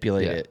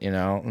manipulate it, you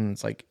know, and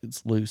it's like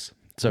it's loose.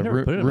 So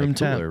room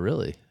temp.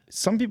 Really?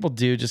 Some people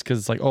do just because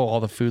it's like, oh, all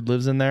the food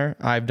lives in there.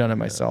 I've done it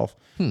myself.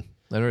 I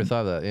never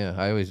thought of that. Yeah,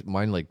 I always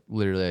mine like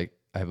literally. Like,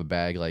 I have a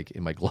bag like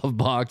in my glove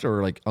box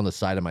or like on the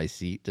side of my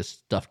seat, just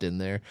stuffed in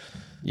there.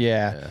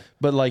 Yeah.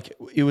 But like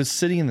it was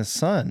sitting in the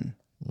sun.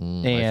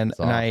 And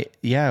nice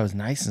and it was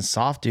nice and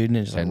soft, dude, and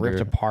it just like ripped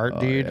apart,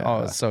 dude. Yeah.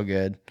 Oh, it's so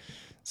good.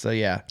 So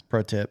yeah,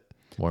 pro tip.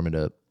 Warm it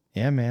up.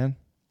 Yeah, man.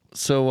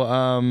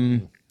 So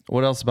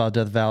what else about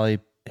Death Valley?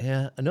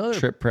 Yeah, another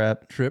trip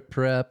prep.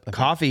 Dude.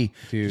 Coffee.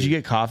 Did you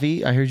get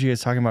coffee? I heard you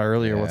guys talking about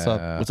earlier. What's up?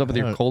 What's up with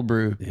your cold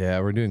brew? Yeah,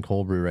 we're doing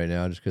cold brew right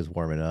now just because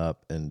warming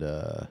up, and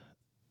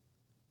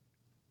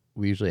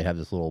we usually have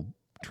this little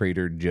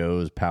Trader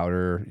Joe's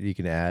powder you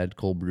can add,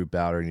 cold brew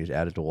powder, and you just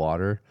add it to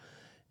water,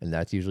 and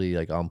that's usually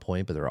like on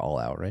point. But they're all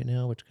out right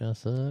now, which kind of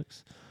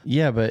sucks.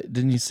 Yeah, but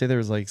didn't you say there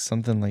was like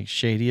something like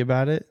shady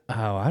about it?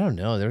 Oh, I don't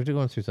know. They're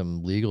going through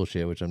some legal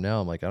shit, which I'm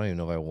like, I don't even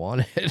know if I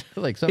want it.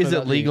 Like, is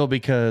it legal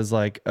because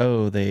like,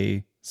 oh,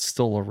 they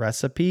stole a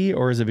recipe,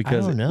 or is it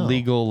because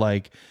legal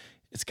like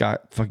it's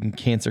got fucking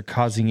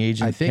cancer-causing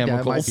agent I think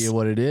chemicals? that might be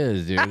what it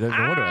is, dude. No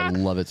wonder I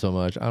love it so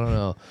much. I don't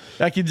know.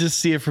 I can just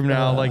see it from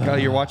now. Like,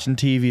 you're watching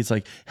TV. It's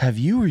like, have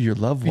you or your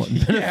loved one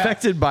been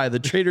affected by the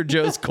Trader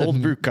Joe's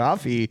cold brew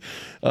coffee?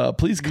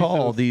 Please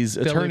call these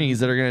attorneys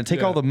that are going to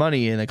take all the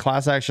money in a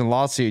class action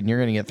lawsuit, and you're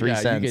going to get 3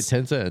 cents. You get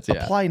 10 cents. Yeah.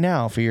 Apply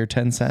now for your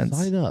 10 cents.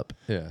 Sign up.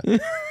 Yeah.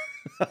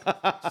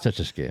 Such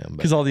a scam.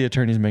 Because all the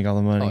attorneys make all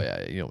the money. Oh,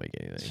 yeah. You don't make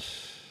anything.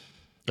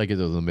 I get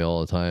those in the mail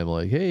all the time,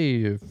 like,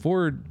 hey,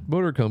 Ford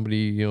Motor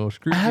Company,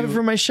 screw you. I have it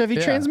for my Chevy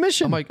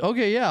transmission. I'm like,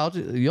 okay, yeah, all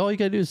you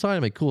gotta do is sign.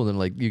 I'm like, cool. And then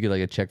like you get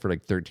like a check for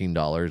like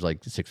 $13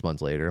 like 6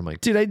 months later. I'm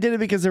like, dude, I did it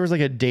because there was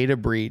like a data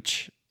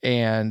breach,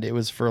 and it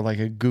was for like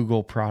a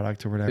Google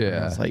product or whatever.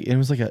 Yeah. It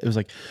was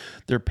like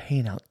they're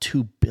paying out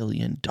 $2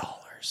 billion.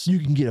 You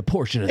can get a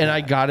portion of that. And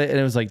I got it, and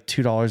it was like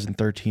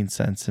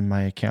 $2.13 in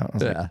my account. I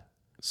was like,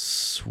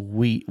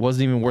 sweet.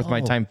 Wasn't even worth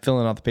my time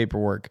filling out the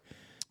paperwork.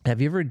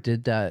 Have you ever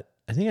did that?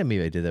 I think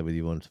maybe I did that with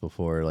you once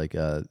before. Like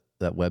that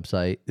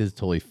website this is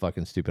totally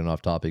fucking stupid and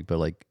off topic, but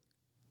like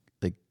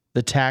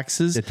the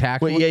taxes, the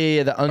tax,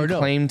 yeah, the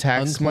unclaimed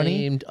tax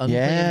money,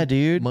 yeah,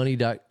 dude,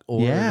 money.org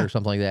or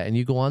something like that. And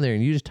you go on there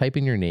and you just type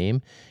in your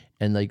name,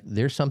 and like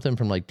there's something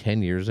from like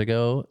 10 years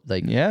ago,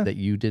 like that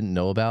you didn't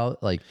know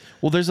about. Like,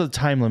 well, there's a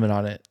time limit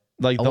on it.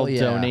 Like they'll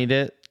donate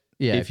it.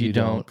 Yeah, if you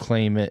don't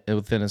claim it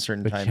within a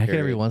certain time check period. It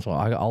every once in a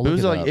while. I'll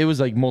look it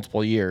was like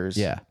multiple years.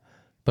 Yeah.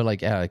 But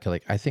like I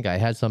think I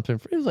had something.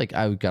 It was like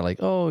I got like,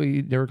 oh,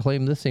 you never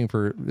claimed this thing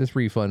for this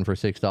refund for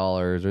 $6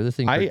 or this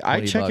thing. For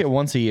I check it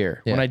once a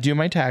year when I do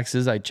my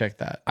taxes. I check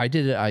that. I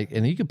did it.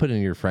 And you could put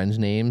in your friends'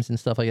 names and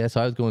stuff like that.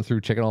 So I was going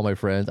through checking all my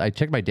friends. I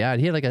checked my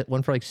dad. He had like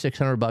one for like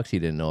 $600 he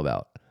didn't know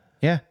about.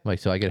 Yeah, I'm like,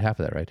 so I get half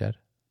of that, right, Dad?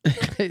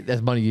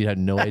 That's money you had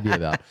no idea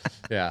about.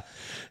 Yeah.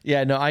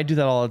 No, I do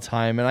that all the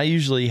time, and I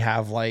usually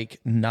have like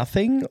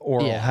nothing,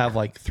 or I'll have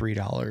like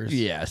 $3.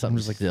 Yeah, something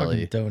just like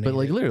silly. But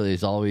like literally,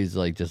 it's always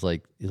like just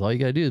like all you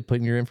gotta do is put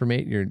in your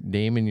information, your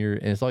name, and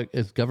it's like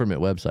it's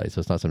government website, so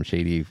it's not some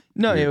shady.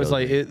 No, it was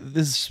like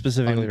this is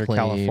specifically for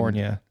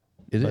California.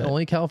 Is it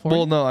only California?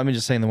 Well, no, I'm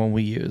just saying the one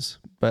we use,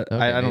 but okay,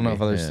 I don't know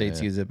if other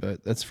states use it,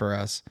 but that's for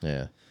us.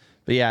 Yeah.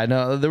 But yeah,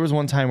 no, there was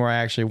one time where I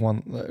actually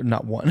won.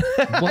 Not won.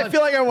 I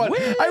feel like I won.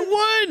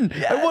 I won.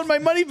 Yes. I won my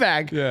money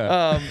back.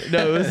 Yeah.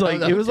 No, it was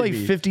like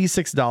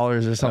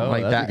 $56 or something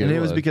like that, and it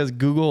was because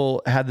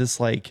Google had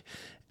this like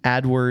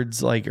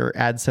AdWords or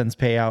AdSense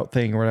payout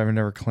thing or whatever,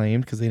 never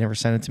claimed because they never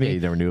sent it to me. Yeah, you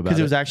never knew about it because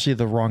it was actually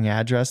the wrong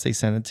address they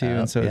sent it to,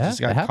 and so it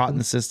just got caught in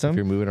the system. If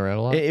you're moving around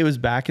a lot. It was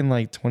back in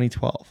like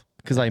 2012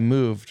 because I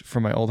moved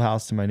from my old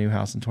house to my new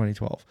house in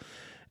 2012,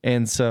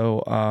 and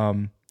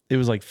so it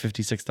was like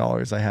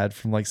 $56 I had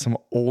from like some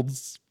old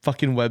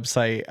fucking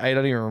website I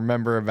don't even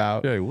remember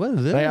about. Yeah, what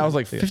is it? I was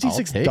like,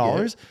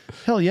 $56?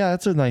 Hell yeah,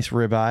 that's a nice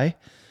ribeye.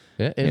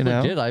 Yeah, and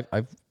legit.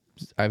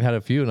 I've had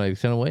a few, and I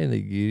sent away, and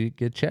you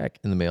get a check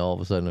in the mail all of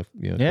a sudden. A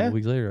couple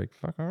weeks later, like,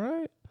 fuck, all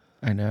right.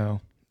 I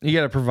know. You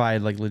got to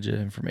provide like legit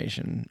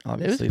information.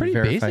 Obviously, it was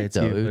pretty basic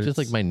though. It was just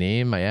like my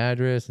name, my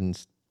address, and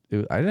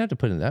I didn't have to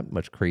put in that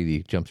much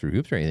crazy jump through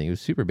hoops or anything. It was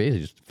super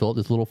basic. Just fill out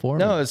this little form.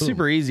 No, it's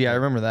super easy. I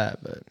remember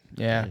that. But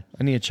yeah,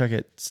 I need to check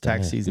it. It's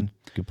tax season.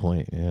 Good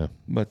point. Yeah.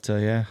 But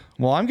yeah.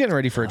 Well, I'm getting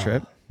ready for a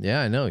trip.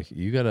 Yeah, I know.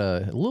 You got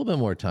a little bit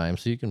more time,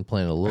 so you can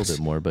plan a little bit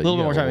more. But a little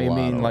bit more time. I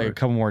mean, like a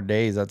couple more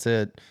days. That's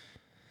it.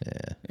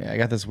 Yeah. Yeah, I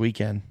got this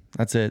weekend.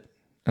 That's it.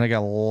 And I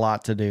got a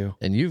lot to do.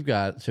 And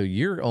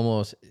you're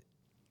almost,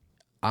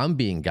 I'm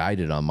being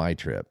guided on my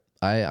trip.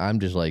 I'm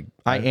just like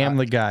I am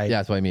the guy. Yeah,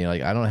 that's what I mean.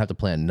 Like I don't have to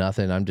plan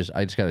nothing. I just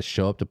got to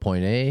show up to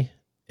point A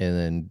and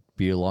then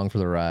be along for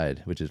the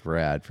ride, which is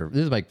rad.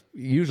 This is like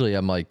usually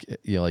I'm like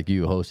like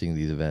you hosting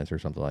these events or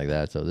something like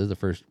that. So this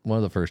is one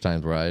of the first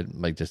times where I'm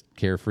like just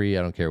carefree.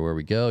 I don't care where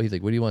we go. He's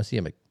like, "What do you want to see?"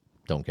 I'm like,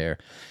 "Don't care."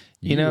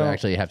 You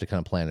actually have to kind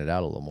of plan it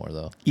out a little more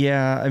though.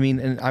 Yeah, I mean,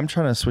 and I'm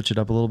trying to switch it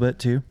up a little bit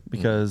too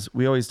because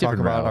we always talk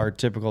about our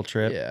typical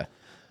trip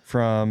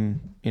from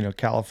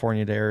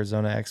California to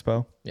Arizona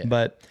Expo,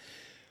 but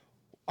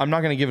I'm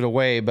not going to give it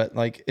away, but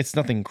like it's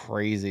nothing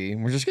crazy.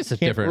 We're just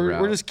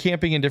we're just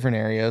camping in different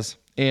areas,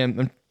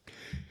 and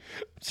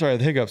sorry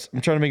the hiccups.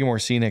 I'm trying to make it more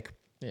scenic.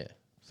 Yeah,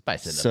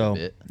 spice it up a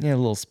bit. Yeah, a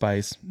little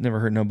spice. Never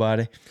hurt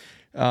nobody.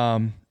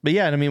 But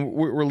yeah, I mean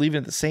we're leaving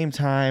at the same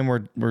time.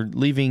 We're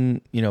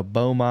leaving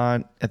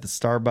Beaumont at the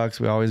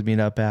Starbucks we always meet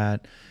up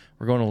at.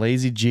 We're going to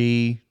Lazy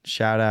G.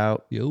 Shout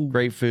out. Yo.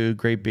 Great food,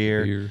 great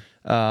beer.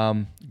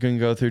 Going to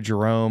go through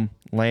Jerome,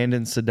 land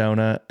in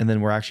Sedona, and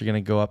then we're actually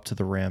going to go up to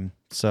the rim.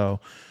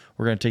 So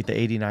we're going to take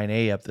the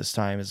 89A up this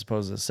time as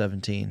opposed to the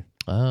 17.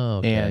 Oh,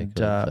 okay.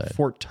 And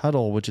Fort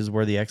Tuttle, which is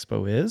where the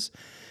expo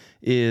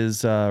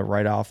is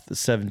right off the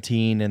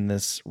 17 and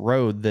this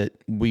road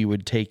that we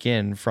would take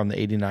in from the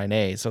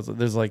 89A. So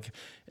there's like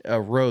a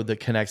road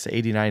that connects the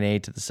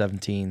 89A to the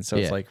 17. So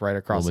it's like right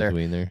across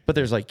there. But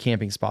there's like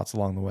camping spots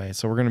along the way.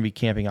 So we're going to be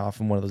camping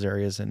off in one of those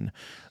areas. And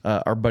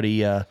our buddy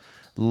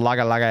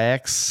Laga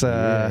X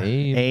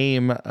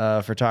AIM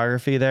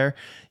photography there,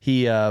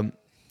 he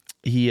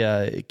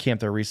camped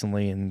there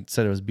recently and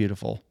said it was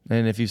beautiful.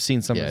 And if you've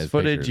seen some of his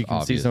footage, you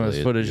can see some of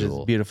his footage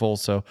is beautiful.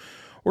 So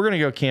we're going to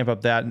go camp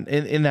up that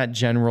in that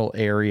general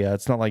area.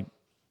 It's not like,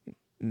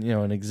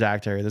 an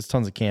exact area. There's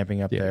tons of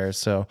camping up there.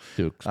 So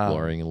do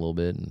exploring a little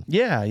bit.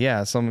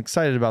 Yeah. So I'm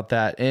excited about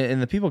that.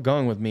 And the people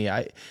going with me,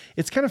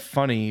 it's kind of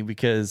funny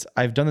because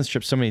I've done this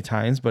trip so many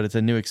times, but it's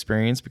a new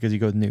experience because you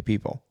go with new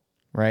people,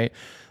 right?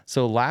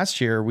 So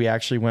last year we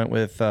actually went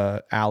with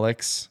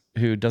Alex,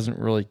 who doesn't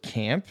really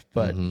camp,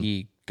 but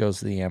he goes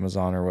to the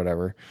Amazon or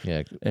whatever.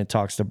 Yeah. And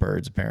talks to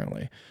birds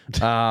apparently.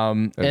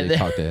 And they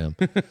talk to him.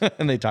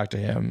 And they talk to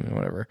him and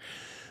whatever.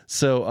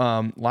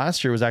 So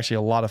last year was actually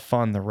a lot of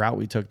fun, the route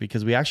we took,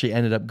 because we actually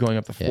ended up going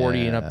up the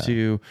 40 and up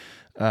to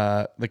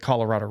the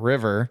Colorado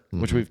River,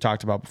 which we've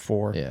talked about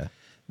before. Yeah.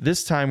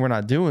 This time we're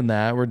not doing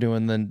that. We're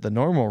doing the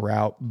normal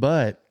route,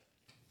 but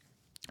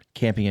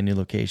camping in new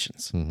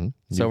locations.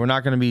 So we're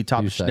not going to be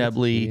top of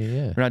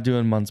Schnebley. We're not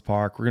doing Munns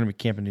Park. We're going to be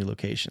camping new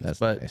locations. That's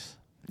nice.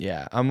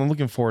 Yeah, I'm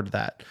looking forward to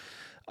that.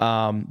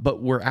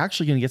 But we're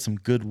actually going to get some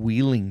good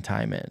wheeling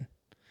time in.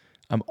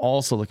 I'm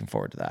also looking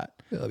forward to that.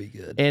 That'll be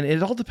good. And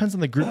it all depends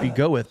on the group you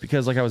go with,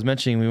 because like I was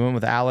mentioning, we went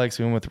with Alex,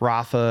 we went with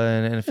Rafa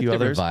and a few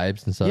others.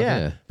 Vibes and stuff.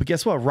 Yeah. But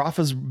guess what?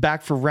 Rafa's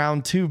back for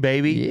round 2,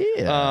 baby.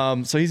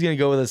 Yeah. So he's going to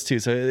go with us too.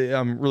 So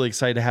I'm really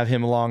excited to have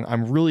him along.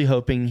 I'm really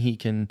hoping he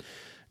can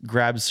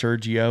grab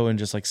Sergio and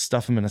just like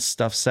stuff him in a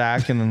stuff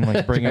sack and then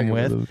like bring him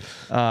with.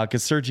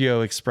 Because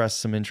Sergio expressed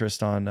some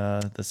interest on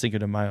the Cinco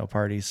de Mayo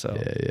party. So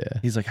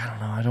he's like, I don't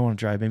know. I don't want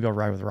to drive. Maybe I'll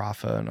ride with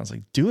Rafa. And I was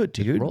like, do it,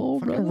 dude. Roll,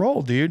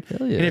 dude.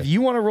 Hell yeah. And if you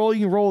want to roll,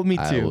 you can roll with me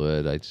too. I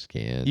would. I just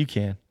can't. You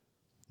can.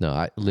 No,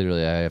 I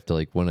have to,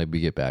 like, when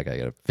we get back, I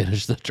got to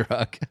finish the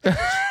truck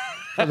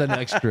for the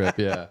next trip.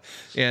 Yeah.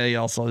 Yeah. You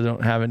also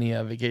don't have any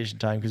vacation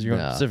time because you're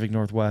on Pacific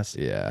Northwest.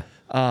 Yeah.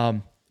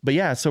 But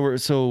yeah,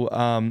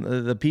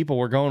 the people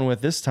we're going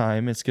with this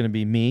time, it's going to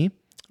be me,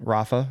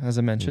 Rafa, as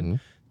I mentioned,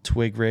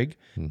 Twig Rig,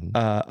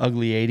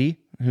 Ugly 80,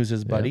 who's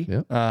his buddy.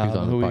 Yep. He was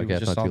on the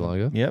podcast not too long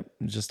ago. Yep,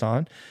 just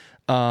on.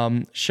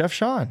 Chef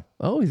Sean.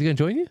 Oh, he's going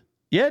to join you?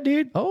 Yeah,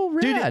 dude. Oh,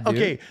 rad, dude.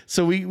 Okay,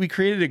 so we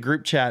created a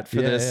group chat for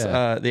this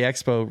the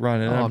expo run,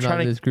 and I'm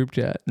trying to this group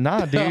chat.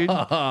 Nah, dude.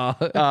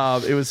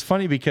 It was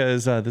funny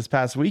because this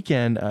past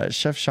weekend,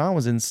 Chef Sean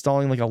was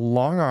installing like a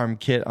long arm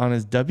kit on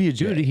his WJ.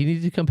 Dude, he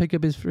needed to come pick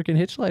up his freaking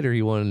hitch lighter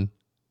he won.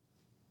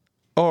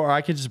 Or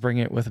I could just bring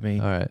it with me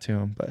to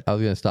him. But I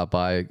was gonna stop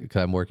by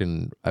because I'm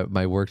working.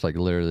 My work's like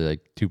literally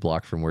like 2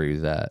 blocks from where he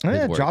was at. Oh,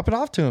 yeah, drop it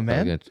off to him,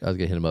 man. I was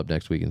gonna hit him up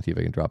next week and see if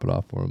I can drop it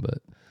off for him, but.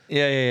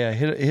 Yeah.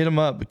 Hit him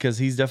up because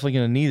he's definitely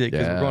going to need it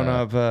because we're going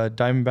up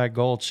Diamondback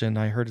Gulch and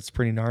I heard it's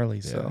pretty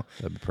gnarly. So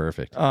that'd be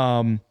perfect.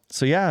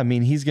 So yeah, I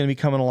mean, he's going to be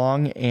coming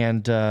along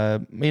and,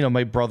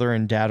 my brother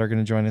and dad are going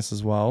to join us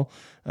as well.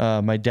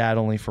 My dad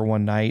only for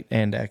one night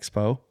and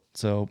expo.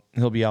 So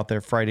he'll be out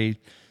there Friday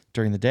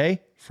during the day,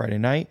 Friday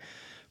night.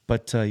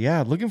 But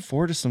looking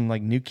forward to some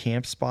like new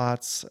camp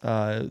spots.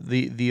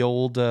 The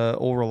old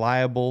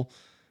reliable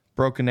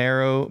Broken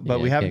Arrow,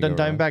 but we haven't done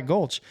Diamondback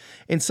Gulch.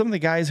 And some of the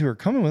guys who are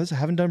coming with us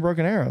haven't done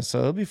Broken Arrow, so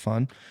it'll be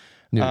fun.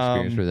 New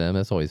experience for them.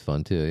 That's always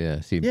fun too. Yeah,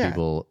 see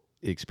people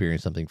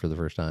experience something for the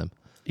first time.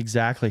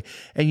 Exactly.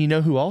 And you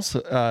know who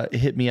also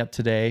hit me up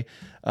today?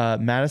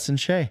 Madison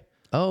Shea.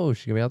 Oh,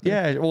 she gonna be out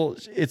there? Yeah, well,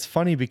 it's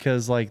funny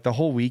because like the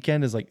whole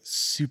weekend is like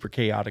super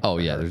chaotic. Oh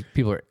yeah, there's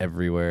people are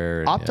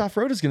everywhere. Off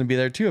Road is going to be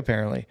there too,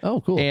 apparently.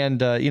 Oh, cool. And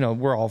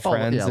we're all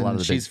friends,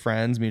 and she's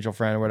friends, mutual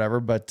friend or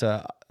whatever. But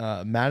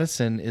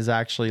Madison is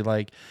actually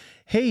like,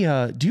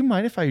 hey, do you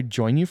mind if I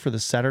join you for the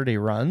Saturday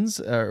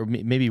runs, or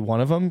maybe one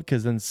of them?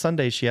 Because then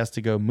Sunday she has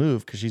to go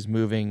move because she's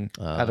moving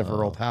out of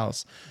her old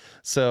house.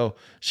 So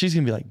she's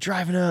going to be like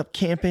driving up,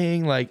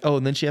 camping,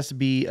 and then she has to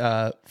be,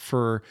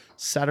 for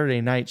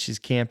Saturday night, she's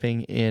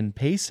camping in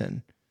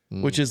Payson,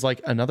 which is like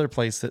another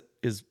place that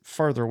is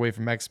farther away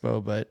from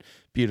Expo, but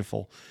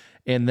beautiful.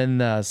 And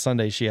then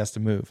Sunday she has to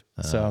move.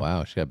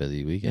 Wow, she got a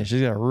busy weekend. Yeah,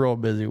 she's got a real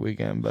busy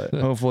weekend, but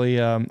hopefully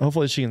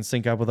she can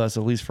sync up with us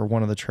at least for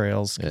one of the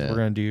trails. Cause we're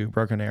going to do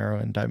Broken Arrow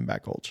and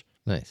Diamondback Gulch.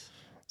 Nice.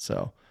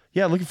 So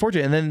yeah, looking forward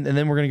to it. And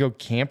then we're going to go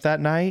camp that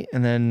night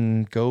and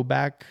then go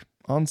back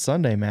on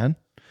Sunday, man.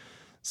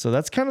 So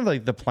that's kind of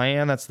like the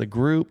plan. That's the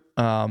group.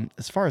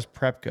 As far as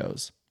prep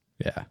goes.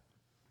 Yeah.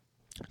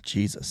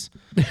 Jesus.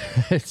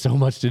 It's so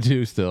much to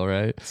do still,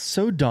 right?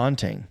 So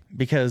daunting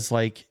because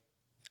like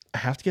I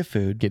have to get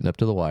food. Getting up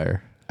to the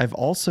wire. I've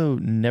also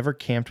never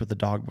camped with a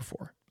dog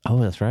before. Oh,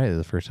 that's right.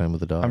 The first time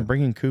with the dog. I'm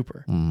bringing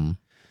Cooper. Mm.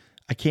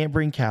 I can't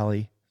bring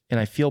Callie, and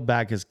I feel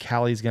bad because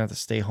Callie's gonna have to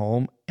stay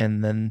home,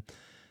 and then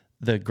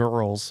the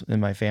girls in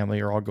my family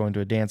are all going to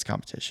a dance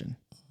competition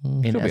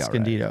in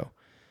Escondido, right.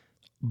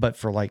 But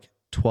for like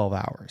 12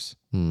 hours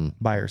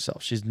by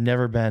herself. She's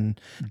never been.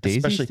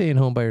 Daisy staying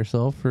home by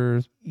herself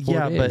for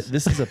 4 days. But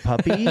this is a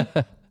puppy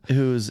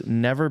who's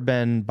never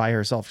been by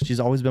herself. She's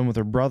always been with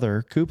her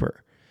brother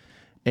Cooper,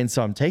 and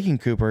so I'm taking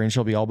Cooper, and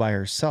she'll be all by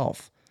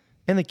herself,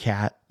 and the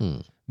cat.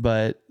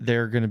 But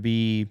they're going to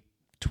be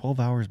 12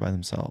 hours by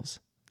themselves.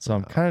 So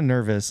I'm kind of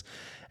nervous.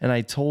 And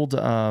I told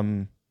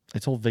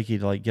Vicky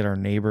to like get our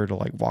neighbor to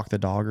like walk the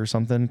dog or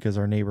something, because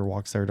our neighbor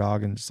walks their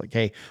dog, and just like,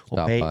 hey,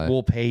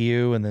 we'll pay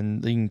you, and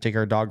then you can take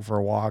our dog for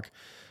a walk,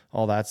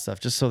 all that stuff,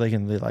 just so they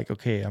can be like,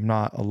 okay, I'm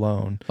not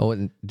alone. Oh,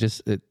 and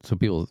so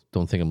people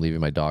don't think I'm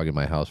leaving my dog in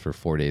my house for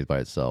 4 days by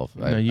itself.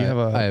 No,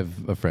 I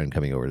have a friend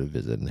coming over to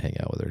visit and hang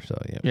out with her,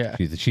 so yeah.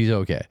 She's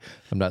okay.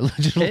 I'm not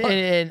just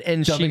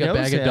and she knows a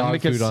bag of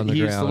dog food on the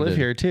he ground. Used to live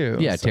here too.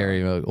 Yeah, so.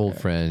 Terry, my old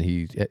friend,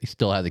 he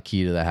still had the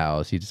key to the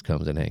house. He just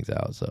comes and hangs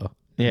out. So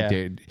yeah,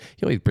 he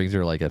always brings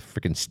her like a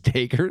freaking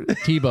steak or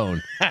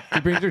T-bone. He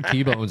brings her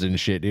T-bones and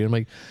shit, dude. I'm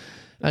like,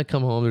 I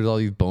come home, there's all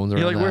these bones around.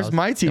 You're like, the where's house.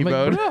 my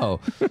T-bone? Like, no.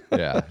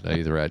 Yeah, no,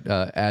 he's a rad.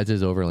 As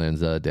is Overland's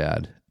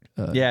dad.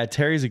 Yeah,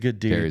 Terry's a good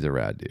dude. Terry's a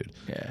rad dude.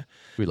 Yeah,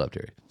 we love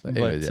Terry.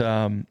 Anyways,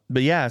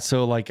 but yeah,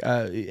 so like,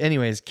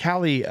 anyways,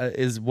 Callie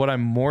is what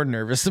I'm more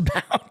nervous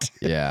about.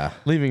 Yeah,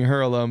 leaving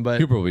her alone. But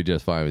Cooper will be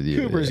just fine with you.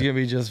 Cooper's gonna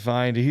be just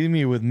fine. He's gonna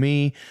be with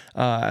me.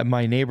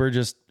 My neighbor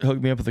just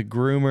hooked me up with a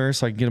groomer,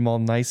 so I can get him all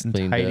nice and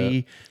cleaned tidy.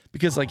 Up.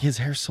 Because like his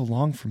hair's so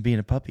long from being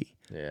a puppy.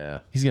 Yeah,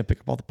 he's gonna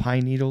pick up all the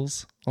pine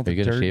needles. All Are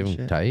you gonna shave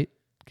him tight?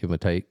 Give him a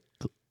tight.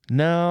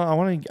 No, I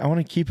want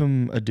to keep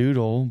him a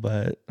doodle,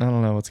 but I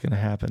don't know what's gonna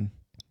happen.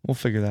 We'll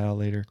figure that out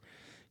later.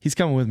 He's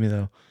coming with me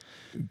though.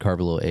 Carve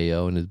a little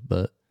AO in his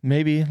butt.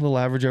 Maybe a little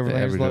average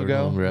Overlanders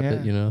logo. Rep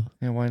it, you know.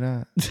 Yeah, why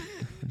not?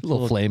 a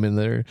little flame in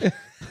there.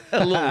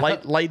 A little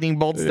lightning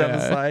bolts down the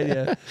side.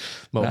 Yeah,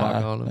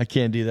 mohawk on him. I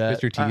can't do that.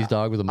 Mr. T's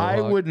dog with a mohawk.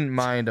 I wouldn't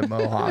mind a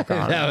mohawk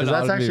on him.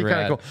 That's actually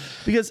kind of cool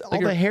because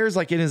all the hair's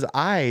like in his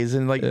eyes,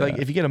 and like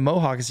if you get a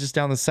mohawk, it's just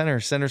down the center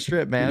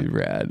strip, man.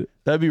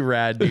 That'd be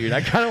rad, dude.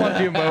 I kind of want to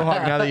do a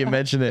mohawk now that you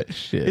mention it.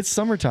 Shit. It's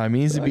summertime.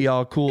 He needs to be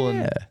all cool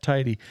and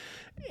tidy.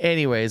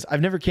 Anyways,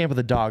 I've never camped with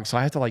a dog, so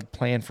I have to like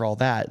plan for all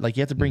that. Like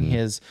you have to bring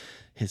his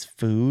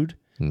food.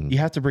 You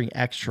have to bring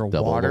extra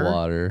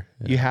water.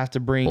 Yeah. You have to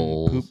bring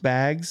bowls. poop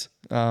bags,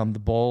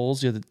 the bowls,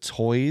 the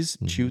toys,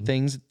 chew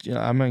things.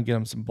 I'm gonna get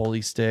him some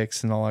bully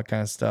sticks and all that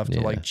kind of stuff to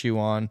like chew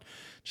on,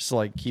 just to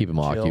like keep him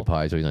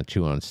occupied so he's not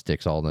chewing on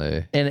sticks all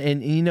day.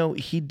 And you know,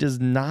 he does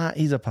not.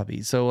 He's a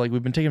puppy, so like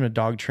we've been taking him to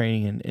dog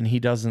training, and he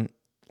doesn't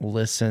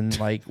listen.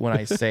 Like when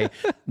I say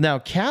now,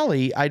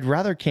 Callie, I'd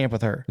rather camp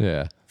with her.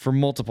 Yeah, for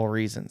multiple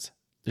reasons.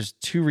 There's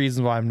 2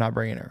 reasons why I'm not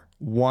bringing her.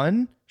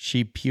 1,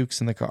 she pukes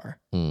in the car.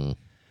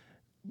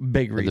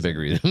 Big reason. That's a big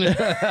reason.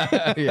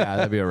 Yeah,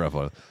 that'd be a rough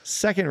one.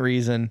 Second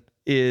reason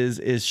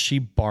is she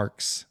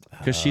barks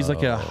because she's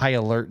like a high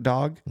alert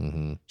dog.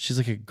 She's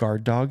like a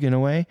guard dog in a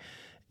way,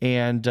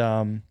 and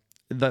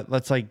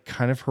that's like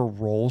kind of her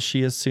role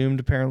she assumed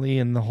apparently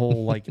in the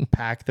whole like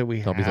pack that we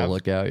have. Help people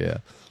look out. Yeah.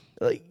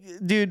 Like,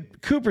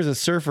 dude, Cooper's a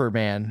surfer,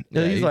 man.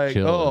 Yeah, he's like,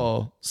 chilling.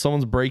 oh,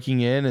 someone's breaking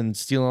in and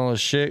stealing all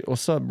his shit.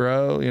 What's up,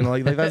 bro? You know,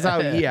 like that's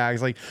how he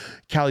acts. Like,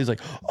 Callie's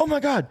like, oh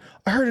my God,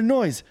 I heard a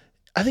noise.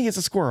 I think it's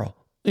a squirrel.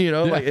 You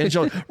know, like, and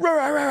she'll like, rah,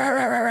 rah, rah,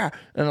 rah, rah, rah.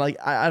 And like,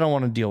 I don't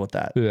want to deal with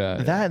that. Yeah.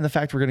 That and the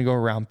fact we're going to go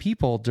around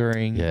people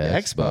during the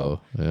expo.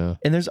 Yeah.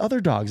 And there's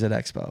other dogs at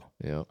expo.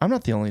 Yeah. I'm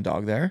not the only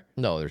dog there.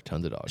 No, there's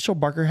tons of dogs. She'll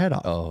bark her head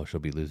off. Oh, she'll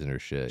be losing her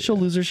shit. She'll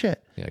lose her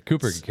shit. Yeah.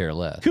 Cooper could care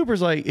less.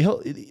 Cooper's like,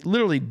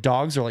 literally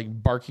dogs are like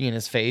barking in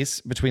his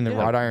face between the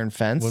wrought iron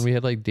fence. When we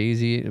had like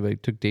Daisy, we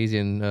took Daisy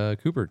and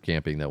Cooper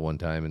camping that one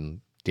time,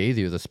 and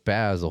Daisy was a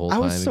spaz the whole time.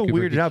 I was so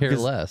weirded out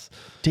because less.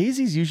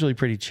 Daisy's usually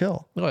pretty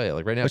chill. Oh yeah,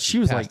 like right now, but she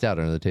was passed out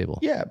under the table.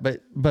 Yeah,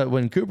 but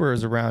when Cooper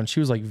was around,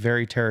 she was like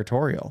very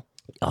territorial.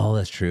 Oh,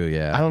 that's true.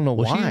 Yeah, I don't know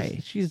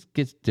why. She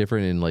gets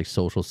different in like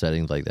social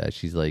settings like that.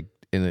 She's like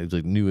in a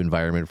like, new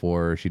environment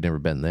for her. She'd never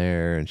been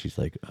there, and she's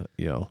like,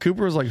 you know,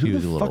 Cooper was like, "Who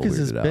the fuck is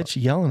this bitch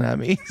yelling at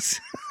me?"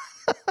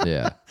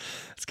 Yeah,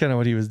 that's kind of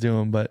what he was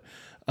doing, but.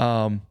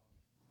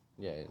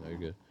 Yeah, no, you're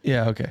good.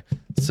 Yeah, okay.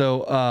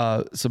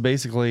 So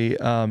basically,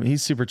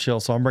 he's super chill.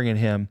 So I'm bringing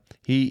him.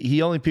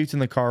 He only puked in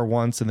the car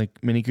once in the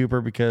Mini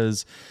Cooper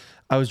because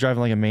I was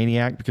driving like a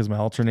maniac because my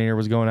alternator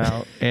was going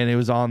out and it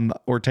was on the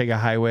Ortega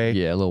Highway.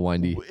 Yeah, a little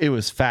windy. It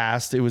was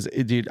fast.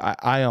 Dude,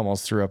 I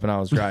almost threw up when I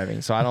was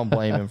driving, so I don't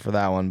blame him for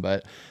that one.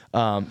 But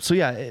so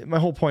yeah, my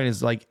whole point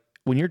is like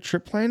when you're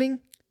trip planning,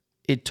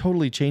 it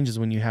totally changes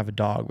when you have a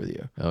dog with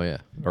you. Oh yeah,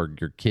 or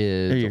your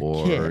kid,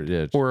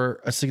 or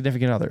a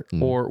significant other,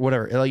 or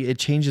whatever. Like it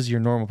changes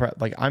your normal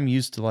prep. Like I'm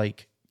used to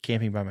like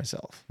camping by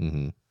myself.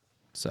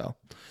 So,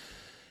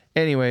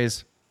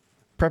 anyways,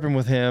 prepping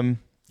with him,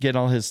 getting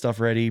all his stuff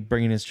ready,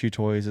 bringing his chew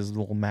toys, his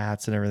little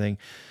mats, and everything.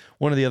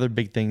 One of the other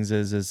big things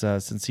is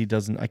since he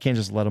doesn't, I can't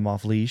just let him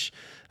off leash.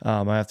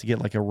 I have to get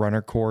like a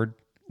runner cord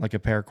like a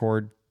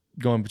paracord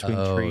going between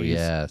trees,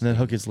 yeah. and then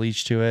hook his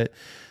leash to it.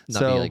 Not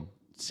be like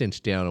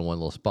cinched down in one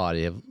little spot.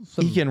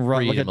 He can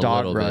run like a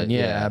dog run,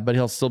 but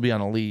he'll still be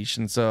on a leash.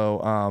 And so,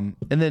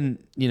 and then,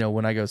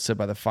 when I go sit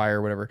by the fire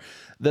or whatever,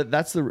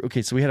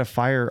 so we had a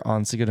fire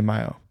on Cinco de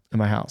Mayo in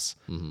my house.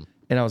 Mm-hmm.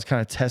 And I was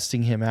kind of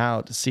testing him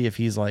out to see if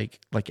he's like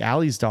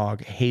Allie's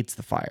dog hates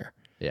the fire.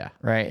 Yeah.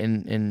 Right.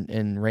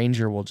 And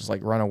Ranger will just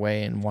like run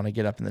away and want to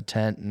get up in the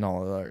tent and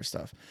all the other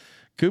stuff.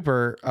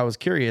 Cooper, I was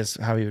curious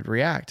how he would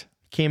react.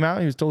 Came out,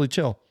 he was totally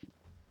chill.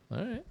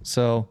 All right.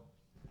 So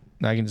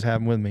now I can just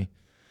have him with me.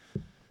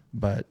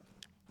 But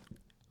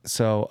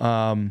so,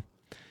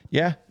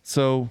 yeah.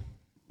 So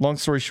long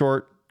story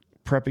short,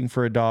 prepping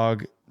for a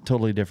dog,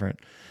 totally different.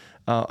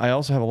 I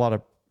also have a lot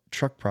of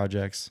truck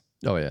projects.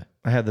 Oh yeah.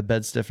 I had the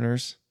bed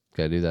stiffeners.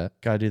 Gotta do that.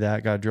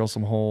 Gotta drill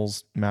some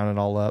holes, mount it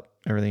all up,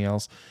 everything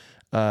else.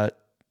 Gotta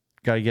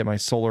get my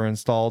solar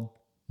installed.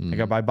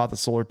 I bought the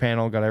solar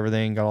panel, got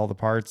everything, got all the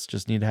parts,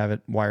 just need to have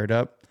it wired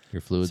up.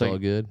 Your fluids all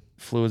good?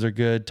 Fluids are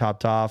good,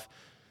 topped off.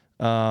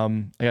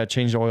 I gotta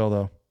change the oil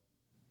though.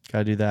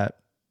 Gotta do that.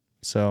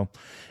 So,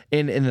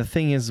 and the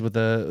thing is with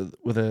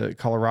a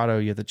Colorado,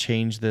 you have to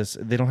change this.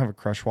 They don't have a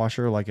crush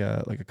washer like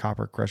a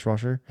copper crush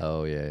washer.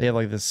 Oh yeah. They have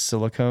like this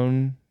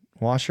silicone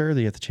washer that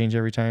you have to change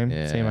every time.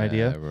 Yeah, same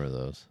idea. I remember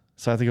those.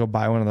 So I have to go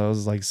buy one of those.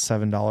 It's like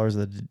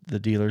 $7 at the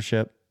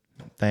dealership.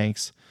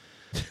 Thanks.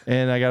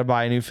 And I got to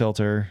buy a new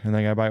filter, and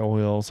then I got to buy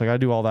oil. So I got to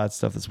do all that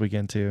stuff this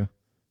weekend too.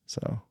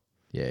 So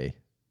yay.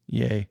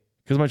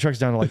 Because my truck's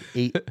down to like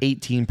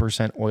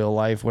 18% oil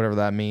life, whatever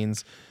that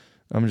means.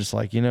 I'm just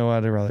like, you know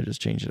what? I'd rather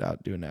just change it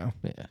out, do it now.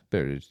 Yeah.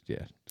 Better just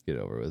get it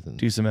over with and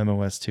do some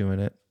MOS2 in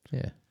it.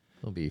 Yeah.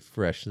 It'll be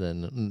fresh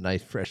then.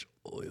 Nice fresh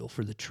oil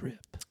for the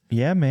trip.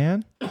 Yeah,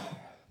 man.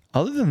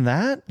 Other than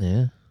that,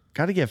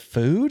 got to get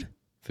food.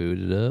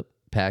 Food it up.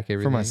 Pack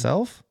everything. For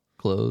myself?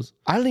 Clothes.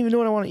 I don't even know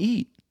what I want to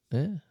eat.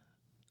 Yeah.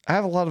 I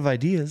have a lot of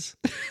ideas.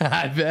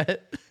 I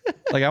bet.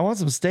 Like, I want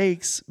some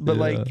steaks, but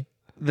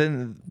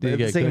then at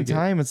the same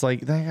time, it's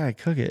like, then I got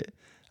to cook it.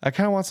 I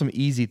kind of want some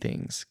easy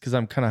things because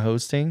I'm kind of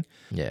hosting.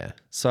 Yeah.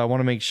 So I want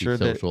to make sure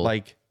that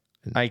like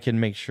I can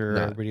make sure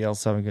everybody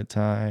else having a good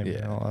time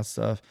and all that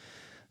stuff.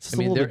 I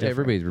mean,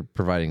 everybody's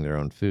providing their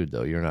own food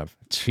though. You're not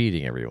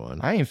feeding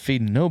everyone. I ain't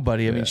feeding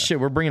nobody. I mean, shit,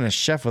 we're bringing a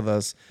chef with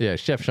us. Yeah,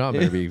 Chef Sean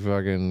better be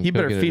fucking. He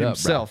better feed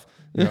himself.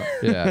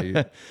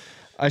 Yeah.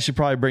 I should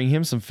probably bring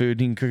him some food.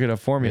 He can cook it up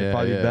for me. It'd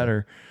probably be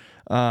better.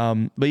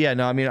 But yeah,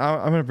 no, I mean,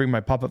 I'm going to bring my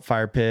pop-up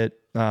fire pit,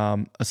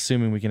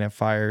 assuming we can have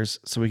fires,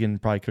 so we can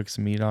probably cook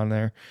some meat on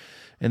there.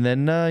 And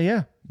then,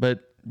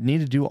 but need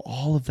to do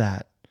all of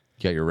that.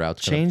 You got your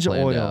routes change the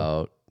oil.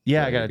 Out.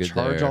 Yeah, I got to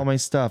charge all my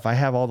stuff. I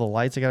have all the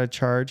lights I got to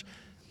charge,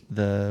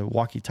 the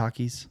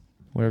walkie-talkies,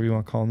 whatever you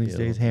want to call them these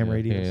days, ham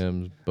radios.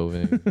 Hams,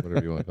 bovine,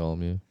 whatever you want to call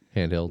them,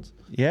 handhelds.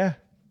 Yeah.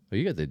 Oh,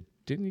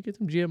 didn't you get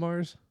some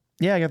GMRs?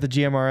 Yeah, I got the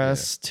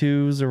GMRS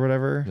 2s or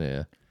whatever.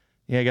 Yeah.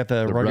 Yeah, I got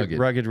the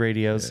rugged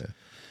radios. Yeah.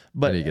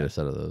 But you get a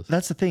set of those.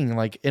 That's the thing.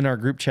 Like in our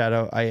group chat,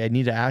 I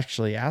need to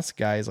actually ask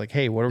guys, like,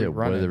 hey, what are we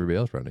running? What is everybody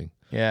else running?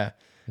 Yeah.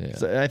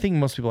 So I think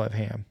most people have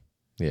ham.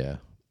 Yeah.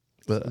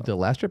 But the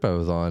last trip I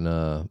was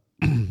on,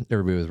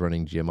 everybody was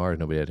running GMRs.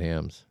 Nobody had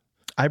hams.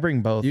 I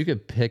bring both. You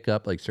could pick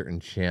up like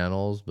certain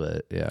channels,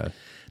 but yeah.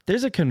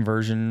 There's a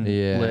conversion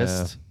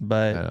list,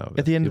 but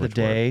at the end of the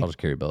day, I'll just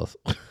carry both.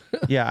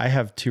 Yeah, I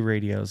have 2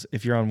 radios.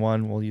 If you're on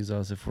one, we'll use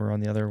those. If we're on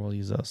the other, we'll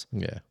use those.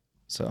 Yeah.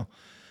 So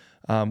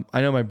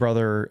I know my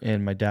brother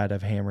and my dad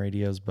have ham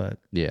radios, but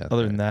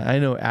other than that, I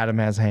know Adam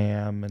has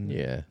ham, and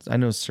I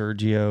know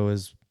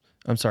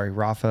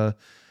Rafa.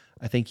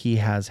 I think he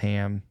has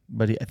ham,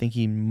 but I think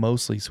he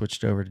mostly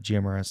switched over to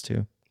GMRS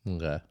too.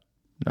 Okay.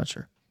 Not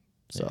sure.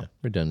 So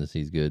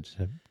redundancy is good.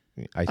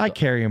 I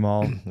carry them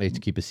all. I used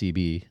to keep a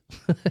CB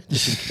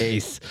just in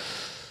case.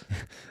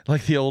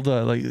 Like the old,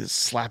 like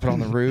slap it on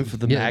the roof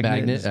with the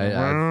magnet.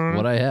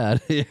 What I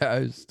had. Yeah, I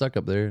was stuck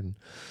up there. And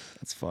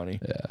that's funny.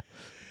 Yeah.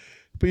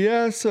 But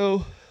yeah,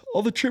 so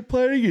all the trip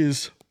planning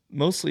is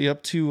mostly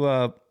up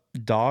to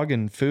dog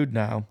and food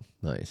now.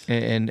 Nice.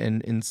 And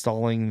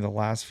installing the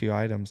last few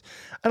items.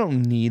 I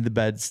don't need the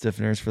bed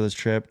stiffeners for this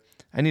trip.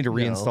 I need to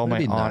reinstall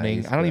my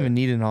awning. I don't even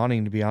need an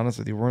awning, to be honest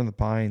with you. We're in the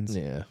Pines.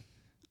 Yeah.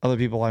 Other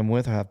people I'm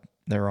with have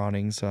their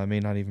awnings, so I may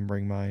not even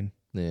bring mine.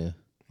 Yeah.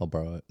 I'll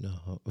borrow it.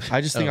 No.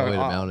 I just think I'll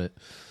mount it.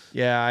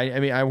 Yeah, I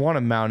mean, I want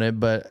to mount it,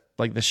 but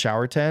like the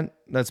shower tent,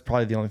 that's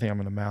probably the only thing I'm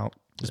going to mount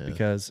just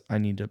because I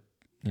need to,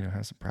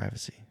 have some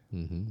privacy.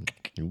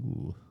 Mm-hmm.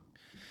 Ooh.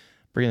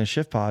 Bring in the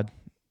shift pod.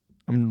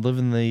 I'm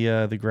living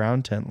the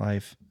ground tent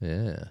life.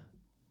 Yeah.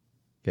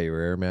 Got your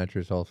air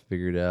mattress all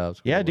figured out.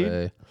 Yeah,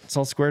 dude. It's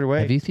all squared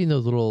away. Have you seen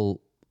those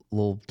little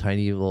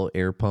tiny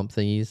air pump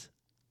thingies?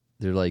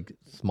 They're like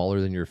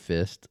smaller than your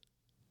fist.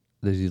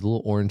 There's these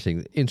little orange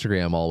things.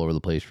 Instagram all over the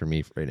place for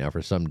me right now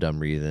for some dumb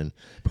reason.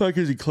 Probably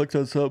because you clicked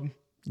on something.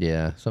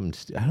 Yeah,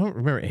 something. I don't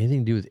remember anything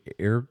to do with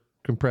air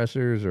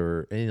compressors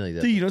or anything like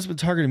that. Dude, you know what's been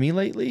targeting me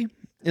lately?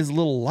 Is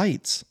little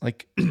lights,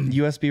 like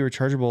USB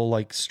rechargeable,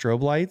 like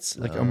strobe lights,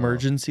 like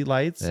emergency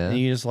lights. Yeah. And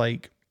you just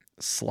like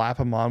slap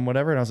them on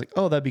whatever. And I was like,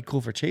 oh, that'd be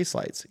cool for chase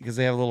lights because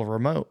they have a little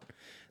remote.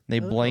 And they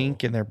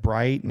blink and they're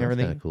bright and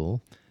everything. That's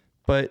cool.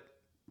 But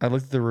I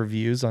looked at the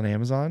reviews on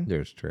Amazon.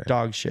 There's trash.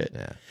 Dog shit.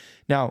 Yeah.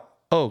 Now,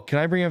 can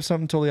I bring up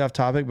something totally off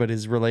topic, but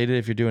is related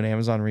if you're doing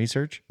Amazon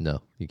research?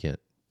 No, you can't.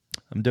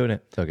 I'm doing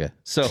it. It's okay.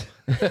 So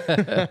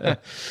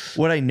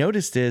what I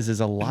noticed is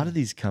a lot of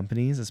these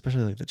companies,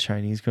 especially like the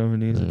Chinese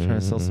companies that are trying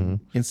to sell some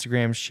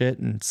Instagram shit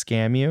and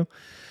scam you,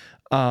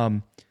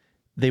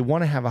 they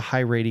want to have a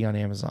high rating on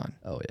Amazon.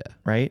 Oh, yeah.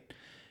 Right?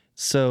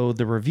 So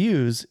the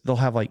reviews, they'll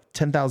have like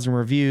 10,000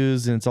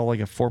 reviews and it's all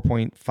like a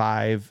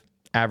 4.5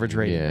 average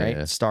rating, right?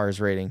 Yeah. Stars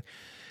rating. And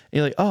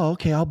you're like, oh,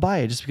 okay, I'll buy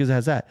it just because it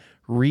has that.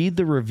 Read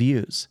the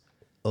reviews.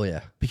 Oh,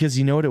 yeah. Because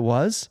you know what it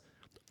was?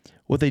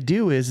 What they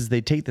do is they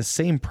take the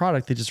same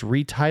product, they just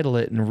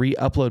retitle it and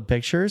re-upload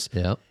pictures.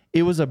 Yeah.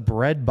 It was a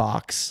bread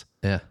box.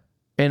 Yeah.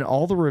 And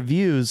all the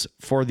reviews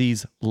for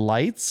these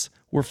lights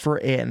were for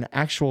an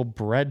actual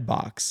bread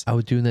box. I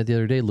was doing that the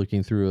other day,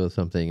 looking through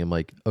something. I'm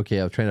like, okay,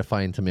 I was trying to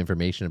find some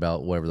information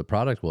about whatever the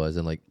product was.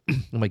 And like,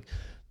 I'm like,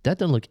 that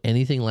doesn't look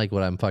anything like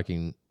what I'm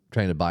fucking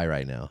trying to buy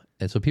right now.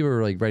 And so people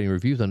are like writing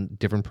reviews on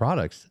different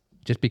products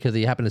just because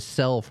they happen to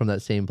sell from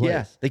that same place.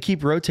 Yeah, they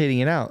keep rotating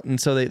it out. And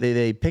so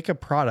they pick a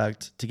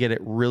product to get it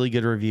really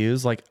good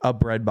reviews, like a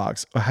bread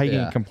box. How are you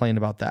going to complain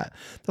about that?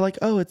 They're like,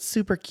 oh, it's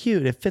super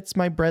cute. It fits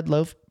my bread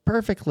loaf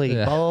perfectly,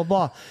 blah, blah,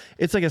 blah.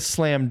 It's like a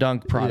slam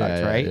dunk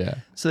product, right? Yeah.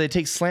 So they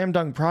take slam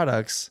dunk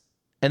products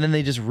and then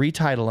they just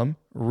retitle them,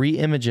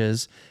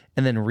 re-images,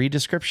 and then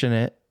re-description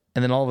it.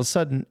 And then all of a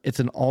sudden, it's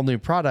an all new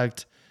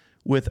product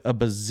with a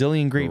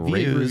bazillion great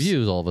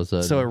reviews all of a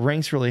sudden. So it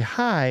ranks really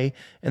high.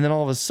 And then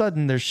all of a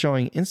sudden, they're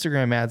showing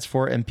Instagram ads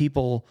for it. And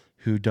people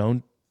who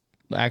don't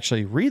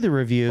actually read the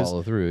reviews,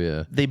 follow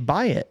through, they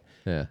buy it.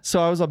 Yeah. So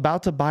I was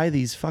about to buy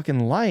these fucking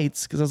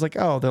lights because I was like,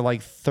 oh, they're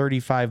like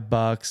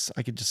 $35.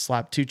 I could just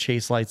slap 2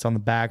 chase lights on the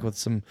back with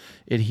some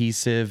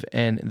adhesive,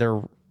 and they're,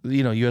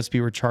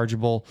 USB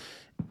rechargeable,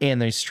 and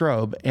they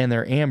strobe, and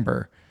they're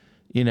amber.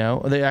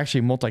 They're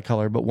actually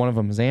multicolor, but one of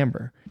them is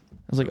amber.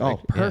 I was like, oh,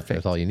 perfect. Yeah,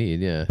 that's all you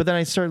need, yeah. But then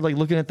I started like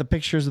looking at the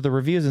pictures of the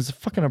reviews, and it's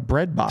fucking a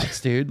bread box,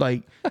 dude.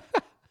 Like, I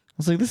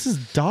was like, this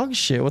is dog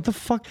shit. What the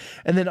fuck?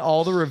 And then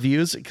all the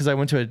reviews, because I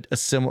went to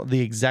the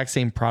exact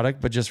same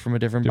product, but just from a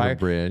different buyer.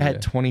 Brand, it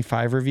had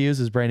 25 reviews.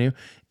 It was brand new.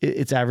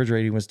 Its average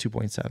rating was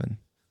 2.7.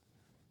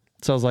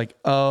 So I was like,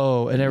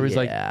 oh, and everybody's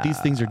like, these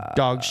things are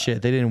dog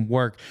shit. They didn't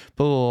work.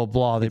 Blah,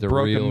 blah, blah. They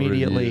broke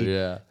immediately.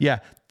 Review, yeah.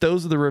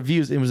 Those are the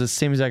reviews. It was the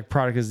same exact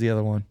product as the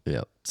other one.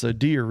 Yep. So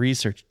do your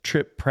research.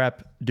 Trip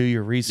prep, do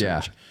your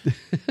research.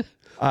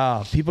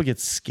 Yeah. People get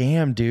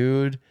scammed,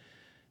 dude.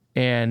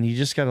 And you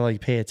just got to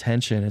like pay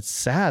attention. It's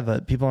sad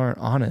that people aren't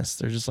honest.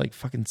 They're just like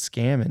fucking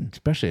scamming.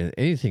 Especially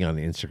anything on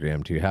the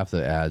Instagram too. Half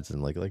the ads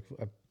and like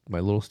my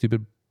little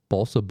stupid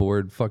balsa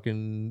board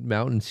fucking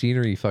mountain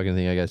scenery fucking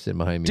thing I got sitting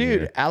behind me.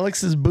 Dude, here.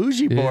 Alex's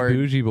bougie board.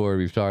 Bougie board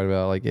we've talked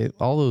about. Like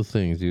all those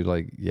things, dude.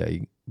 Like, yeah,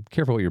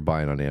 careful what you're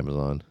buying on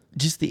Amazon.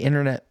 Just the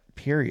internet,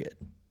 period.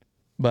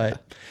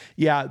 But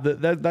yeah,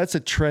 that's a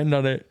trend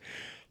on it.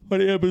 On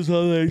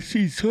Amazon, I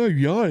see. So I'm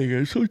yawning.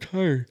 I'm so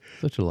tired.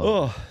 Such a lot.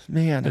 Oh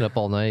man, been up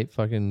all night,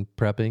 fucking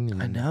prepping.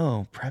 And I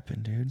know,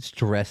 prepping, dude.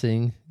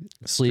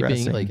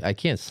 Sleeping. Like I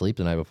can't sleep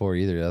the night before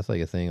either. That's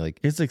like a thing. Like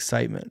it's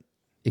excitement,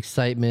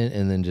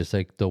 and then just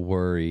like the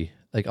worry.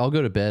 Like I'll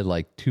go to bed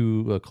like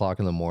 2:00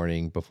 in the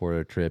morning before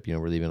a trip.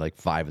 We're leaving like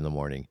 5 in the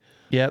morning.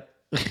 Yep.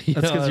 That's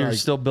because you're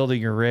still building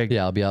your rig.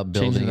 Yeah, I'll be out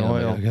building the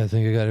oil. Like, I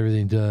think I got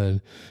everything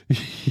done.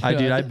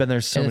 I've been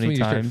there so many times.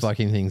 You start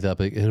fucking things up,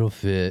 like it'll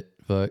fit.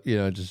 But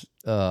just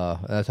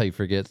that's how you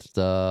forget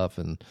stuff,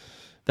 and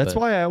that's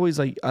why I always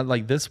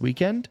like this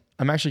weekend.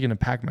 I'm actually gonna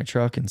pack my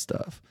truck and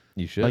stuff.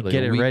 You should like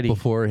get it ready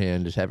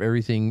beforehand. Just have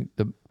everything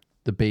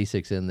the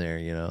basics in there,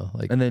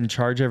 and then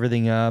charge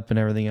everything up and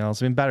everything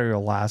else. I mean, battery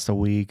will last a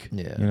week.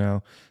 Yeah,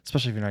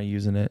 especially if you're not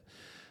using it.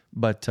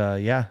 But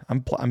yeah,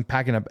 I'm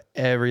packing up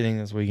everything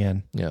this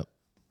weekend. Yeah.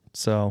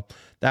 So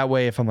that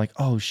way, if I'm like,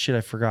 oh shit,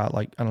 I forgot,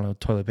 like I don't know,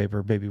 toilet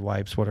paper, baby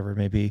wipes, whatever it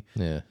may be.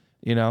 Yeah.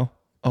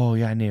 Oh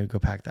yeah, I need to go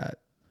pack that.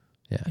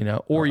 Yeah.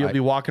 Or you'll be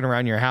walking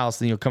around your house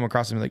and you'll come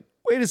across and be like,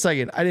 wait a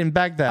second, I didn't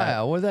pack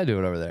that. What is that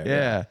doing over there?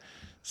 Yeah.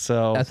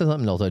 So that's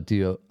something else I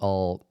do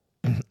all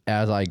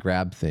as I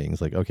grab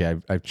things. Like, okay,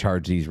 I've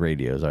charged these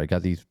radios. I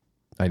got these.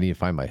 I need to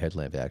find my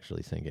headlamp,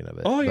 actually, thinking of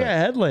it. Oh, yeah,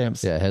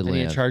 headlamps. Yeah, headlamps.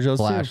 I need to charge those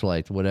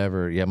flashlights,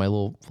 whatever. Yeah, my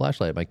little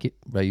flashlight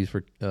I use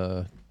for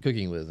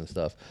cooking with and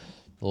stuff.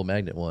 The little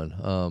magnet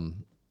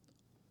one.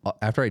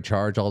 After I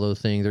charge all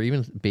those things, or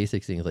even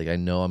basic things like I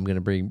know I'm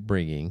going to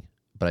bringing,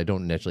 but I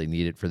don't naturally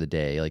need it for the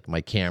day, like my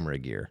camera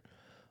gear,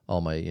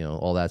 all my,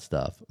 all that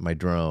stuff, my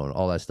drone,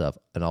 all that stuff.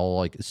 And I'll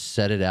like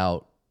set it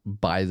out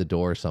by the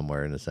door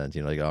somewhere in a sense,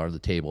 like on the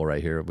table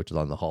right here, which is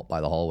on the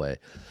by the hallway.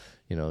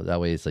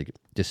 That way it's like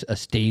just a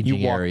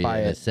staging area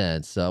in a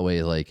sense. So that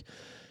way, like,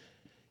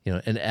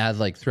 and as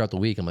like throughout the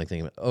week, I'm like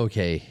thinking,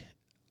 okay,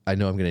 I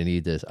know I'm going to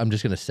need this. I'm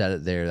just going to set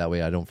it there. That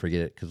way I don't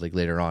forget it. Cause like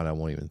later on, I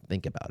won't even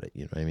think about it.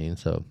 You know what I mean?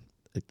 So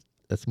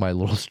that's my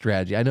little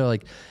strategy. I know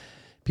like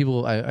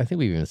people, I think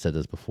we've even said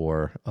this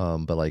before,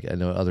 but like I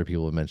know other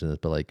people have mentioned this,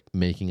 but like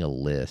making a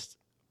list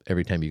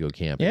every time you go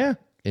camping,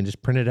 and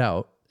just print it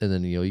out, and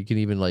then you can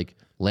even like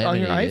laminate on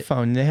your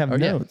iPhone. They have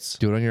notes.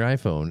 Do it on your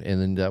iPhone,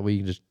 and then that way you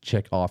can just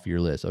check off your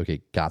list.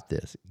 Okay, got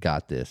this,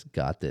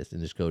 and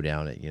just go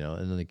down it,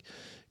 and then like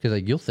because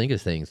like you'll think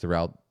of things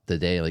throughout the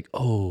day, like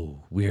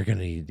we're gonna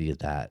need to get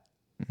that.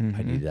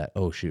 I need that.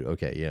 Oh shoot,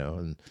 okay,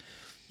 and.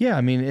 Yeah,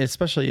 I mean,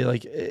 especially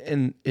like,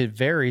 and it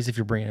varies if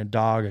you're bringing a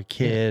dog, a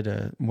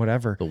kid,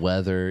 whatever. The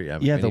weather,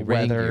 the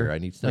weather. Gear, I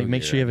need snow like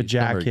make gear, sure you have a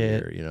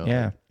jacket.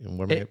 Gear,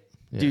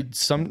 Dude,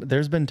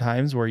 there's been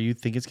times where you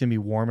think it's gonna be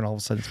warm and all of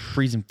a sudden it's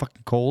freezing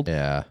fucking cold.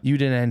 Yeah, you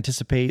didn't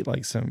anticipate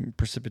like some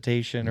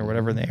precipitation or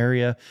whatever in the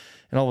area,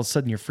 and all of a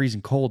sudden you're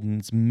freezing cold and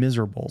it's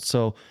miserable.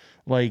 So,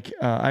 like,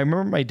 I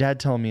remember my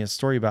dad telling me a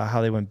story about how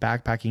they went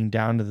backpacking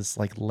down to this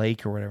like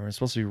lake or whatever. It's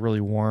supposed to be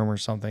really warm or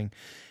something.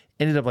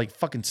 Ended up like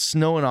fucking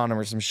snowing on them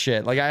or some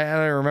shit. Like I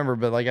don't remember,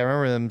 but like I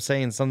remember them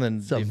saying something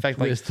to the effect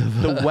like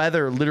the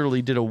weather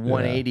literally did a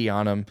 180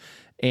 on them,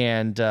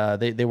 and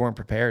they weren't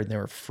prepared. They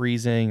were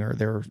freezing or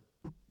they were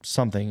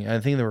something. I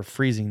think they were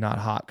freezing, not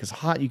hot, because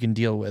hot you can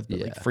deal with,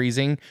 but like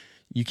freezing,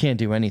 you can't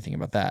do anything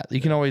about that.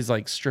 You can always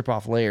like strip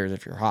off layers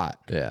if you're hot.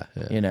 Yeah.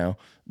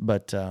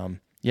 But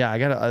I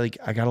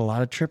got a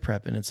lot of trip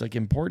prep, and it's like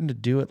important to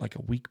do it like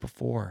a week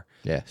before.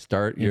 Yeah,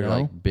 start your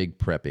like big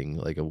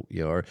prepping, like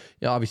or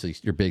obviously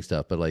your big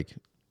stuff, but like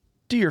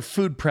do your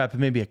food prep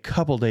maybe a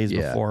couple days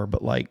before,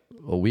 but like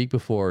a week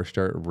before,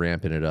 start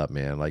ramping it up,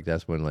 man. Like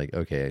that's when like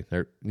okay,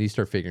 you need to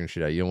start figuring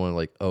shit out. You don't want to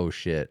like oh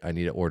shit, I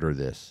need to order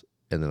this,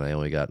 and then I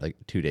only got like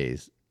 2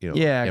 days.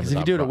 Yeah, because if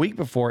you do it a week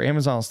before,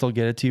 Amazon will still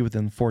get it to you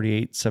within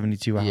 48,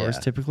 72 hours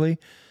typically.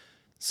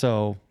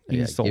 So you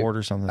can still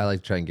order something. I like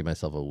to try and give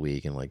myself a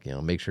week and like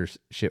make sure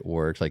shit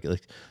works. Like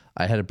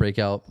I had to break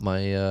out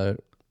my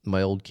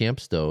my old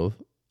camp stove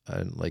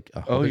and like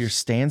your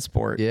Stand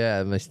Sport.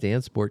 Yeah, my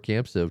Stand Sport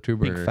camp stove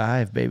 2-burner. Big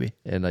 5, baby.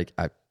 And like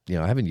I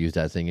haven't used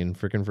that thing in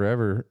freaking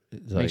forever.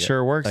 So Make sure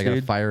it works. I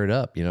gotta fire it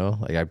up.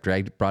 Like I've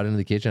brought it into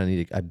the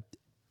kitchen.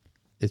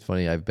 It's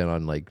funny. I've been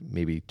on like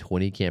maybe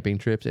 20 camping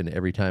trips, and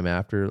every time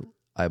after,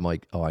 I'm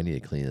like, oh, I need to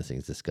clean this thing.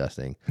 It's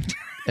disgusting.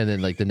 And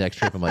then like the next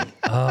trip, I'm like,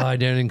 oh, I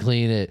didn't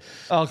clean it.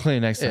 I'll clean it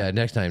next time. Yeah,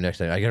 next time.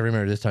 I got to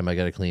remember this time I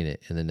got to clean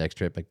it. And the next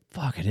trip, like,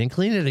 fuck, I didn't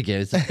clean it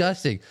again. It's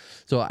disgusting.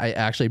 So I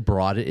actually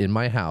brought it in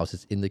my house.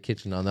 It's in the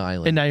kitchen on the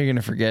island. And now you're going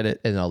to forget it.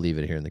 And I'll leave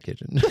it here in the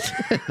kitchen.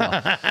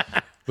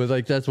 But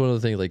like, that's one of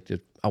the things, like,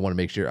 I want to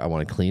make sure, I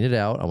want to clean it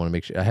out. I want to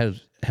make sure,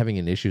 having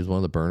an issue with one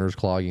of the burners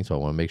clogging. So I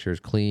want to make sure it's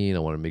clean. I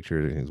want to make sure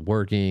everything's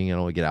working. I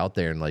don't want to get out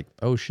there and like,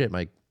 oh shit,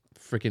 my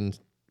freaking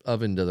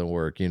oven doesn't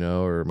work,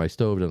 or my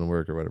stove doesn't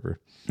work or whatever.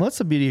 Well, that's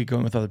the beauty of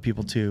going with other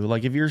people too.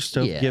 Like if your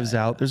stove gives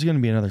out, there's going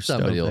to be another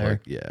Somebody stove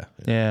there.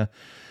 Yeah.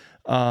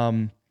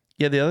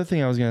 The other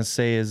thing I was going to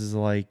say is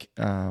like,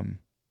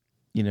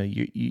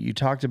 you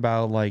talked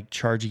about like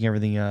charging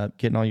everything up,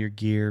 getting all your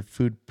gear,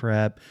 food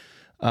prep,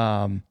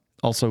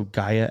 also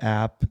Gaia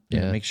app.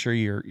 Make sure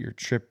your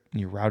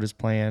route is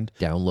planned.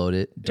 Download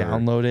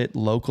it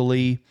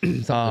locally.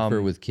 Something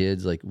for with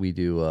kids, like we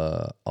do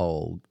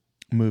all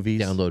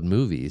movies. Download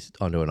movies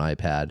onto an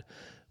iPad,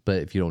 but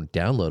if you don't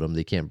download them,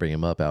 they can't bring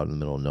them up out in the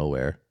middle of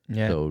nowhere.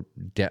 Yeah. So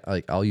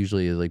like I'll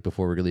usually like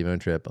before we're leaving on a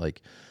trip,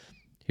 like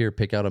here,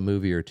 pick out a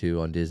movie or two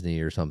on Disney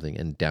or something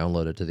and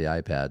download it to the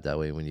iPad. That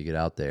way, when you get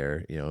out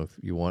there, if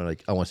you want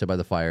like I want to sit by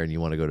the fire and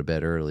you want to go to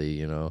bed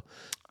early,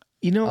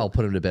 I'll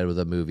put them to bed with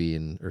a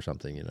movie or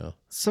something, Not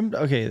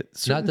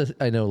that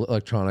I know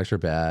electronics are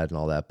bad and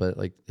all that, but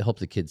like it helps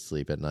the kids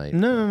sleep at night.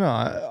 No.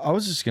 I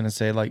was just gonna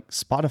say like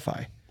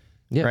Spotify.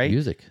 Yeah, right?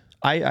 Music.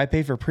 I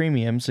pay for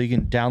premium so you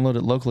can download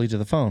it locally to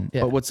the phone.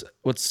 Yeah. But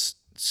what's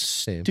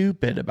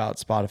stupid about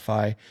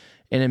Spotify,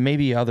 and it may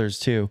be others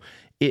too,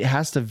 it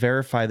has to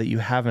verify that you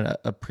have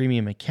a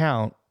premium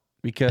account,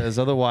 because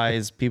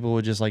otherwise people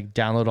would just like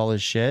download all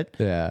this shit.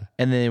 Yeah.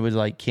 And then it would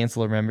like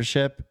cancel a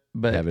membership,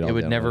 but it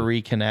would never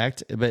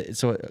reconnect. But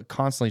so it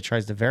constantly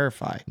tries to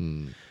verify.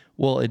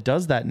 Well, it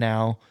does that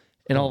now.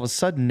 And all of a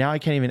sudden, now I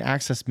can't even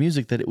access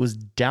music that it was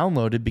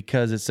downloaded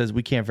because it says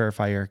we can't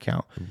verify your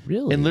account.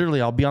 Really? And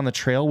literally, I'll be on the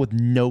trail with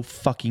no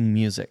fucking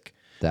music.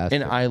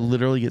 I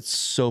literally get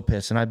so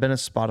pissed. And I've been a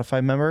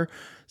Spotify member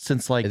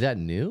since like... Is that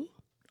new?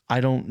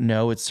 I don't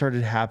know. It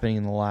started happening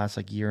in the last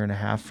like year and a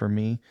half for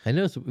me. I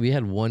noticed we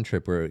had one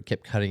trip where it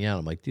kept cutting out.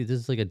 I'm like, dude, this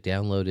is like a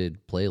downloaded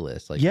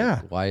playlist. Like,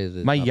 why is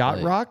it... My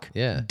Yacht Rock?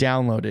 Yeah.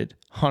 Downloaded.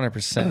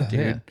 100%, dude.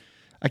 Yeah.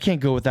 I can't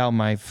go without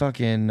my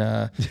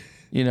fucking...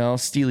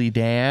 Steely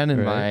Dan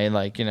and my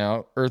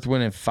Earth,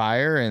 Wind and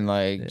Fire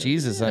and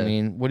Jesus. Yeah. I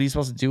mean, what are you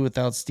supposed to do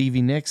without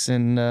Stevie Nicks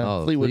and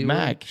Fleetwood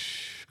Mac?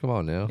 Come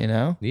on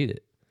now. Need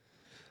it.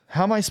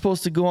 How am I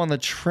supposed to go on the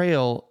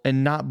trail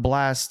and not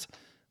blast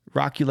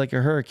Rock You Like a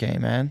Hurricane,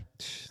 man?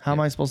 How am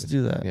I supposed to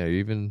do that? Yeah,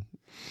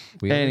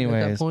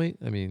 anyways, at that point,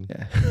 I mean.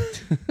 Yeah.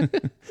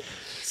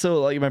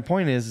 So my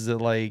point is that a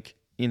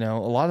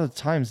lot of the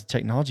times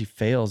technology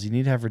fails. You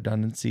need to have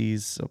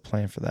redundancies, so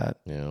plan for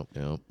that. Yeah.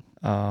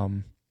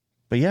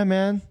 But yeah,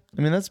 man.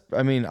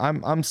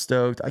 I'm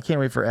stoked. I can't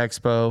wait for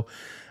Expo.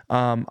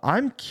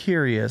 I'm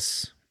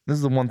curious. This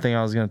is the one thing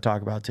I was going to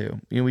talk about too.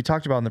 We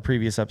talked about in the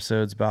previous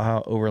episodes about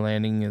how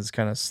overlanding is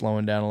kind of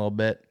slowing down a little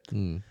bit.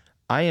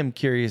 I am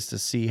curious to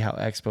see how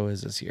Expo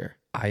is this year.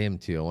 I am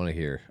too. I want to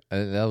hear.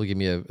 And that'll give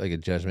me a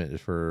judgment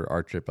for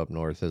our trip up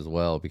north as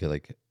well, because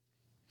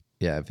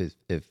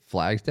if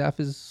Flagstaff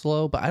is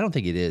slow, but I don't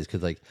think it is,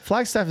 because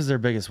Flagstaff is their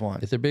biggest one.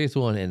 It's their biggest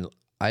one, and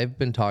I've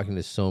been talking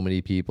to so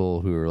many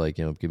people who are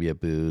give me a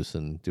boost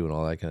and doing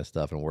all that kind of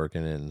stuff and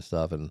working it and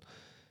stuff, and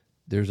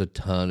there's a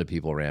ton of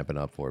people ramping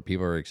up for it.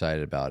 People are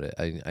excited about it.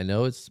 I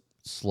know it's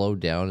slowed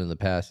down in the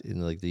past in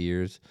the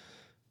years,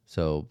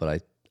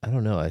 but I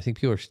don't know. I think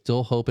people are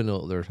still hoping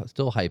they're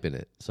still hyping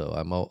it. So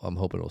I'm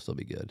hoping it'll still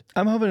be good.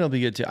 I'm hoping it'll be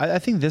good too. I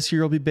think this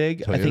year will be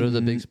big. I think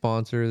the big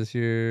sponsor this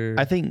year.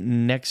 I think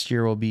next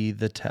year will be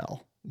the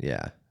Tell.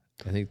 Yeah,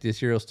 I think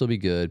this year will still be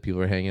good.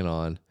 People are hanging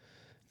on.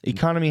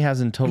 Economy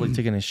hasn't totally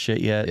taken a shit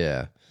yet.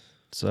 Yeah,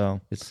 so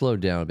it's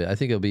slowed down a bit. I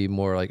think it'll be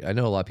more I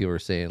know a lot of people are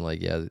saying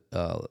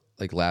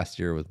last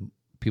year with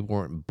people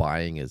weren't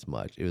buying as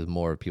much. It was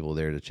more people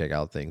there to check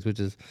out things, which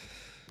is.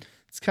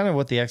 It's kind of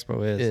what the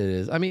expo is. It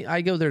is. I mean,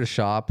 I go there to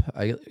shop.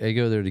 I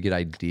go there to get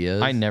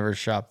ideas. I never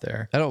shop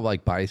there. I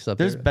don't buy stuff.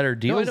 There's better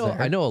deals there.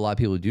 I know a lot of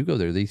people who do go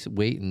there. They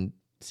wait and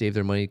save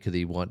their money because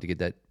they want to get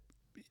that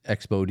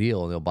expo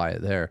deal, and they'll buy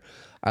it there.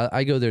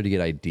 I go there to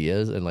get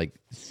ideas and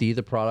see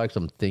the products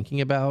I'm thinking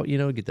about.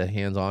 Get the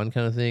hands-on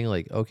kind of thing.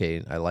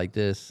 Okay, I like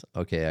this.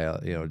 Okay,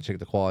 I check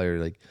the quality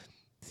or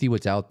see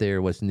what's out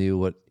there, what's new,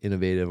 what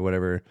innovative,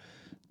 whatever.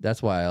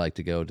 That's why I like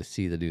to go to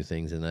see the new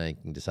things, and then I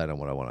can decide on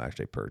what I want to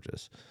actually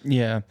purchase.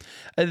 Yeah,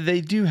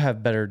 they do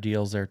have better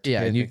deals there too.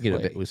 Yeah, and you can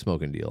get a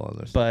smoking deal on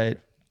this. But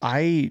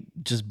I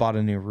just bought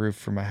a new roof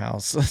for my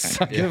house. So it's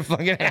not gonna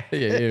fucking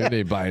happen. Yeah,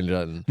 you're buying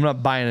nothing. I'm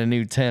not buying a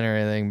new tent or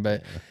anything,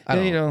 but I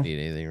don't need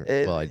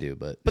anything. Well, I do,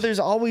 but there's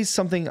always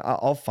something.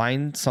 I'll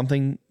find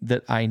something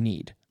that I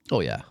need. Oh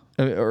yeah,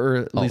 or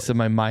at least in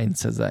my mind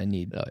says that I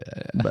need. Oh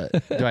yeah.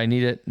 But do I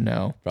need it?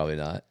 No, probably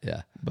not.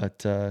 Yeah,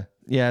 but.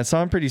 Yeah, so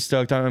I'm pretty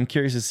stoked. I'm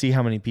curious to see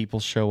how many people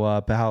show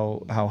up,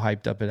 how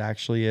hyped up it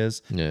actually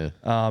is. Yeah.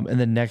 And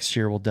then next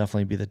year will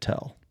definitely be the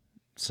Tell.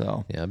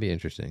 So yeah, it'll be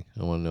interesting.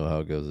 I want to know how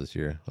it goes this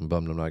year. I'm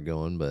bummed I'm not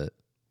going, but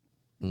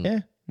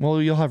yeah.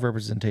 Well, you'll have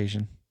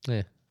representation.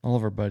 Yeah. All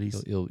of our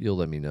buddies. You'll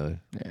let me know.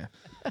 Yeah.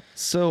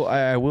 So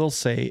I will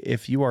say,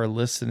 if you are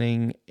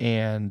listening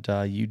and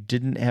you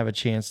didn't have a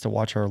chance to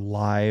watch our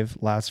live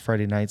last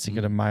Friday night, Cinco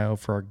de Mayo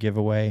for our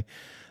giveaway,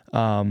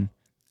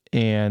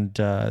 and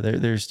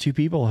there's two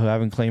people who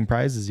haven't claimed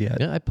prizes yet.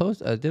 Yeah,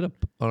 I did on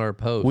our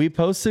post. We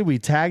posted, we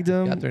tagged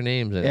them, got their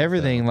names, and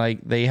everything.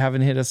 They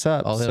haven't hit us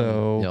up.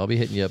 I'll be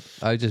hitting you up.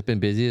 I've just been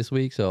busy this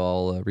week, so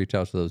I'll reach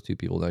out to those two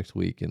people next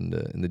week in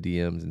the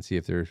DMs and see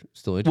if they're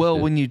still interested. Well,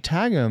 when you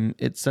tag them,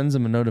 it sends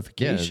them a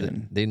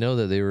notification. Yeah, they know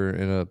that they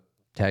were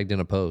tagged in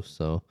a post.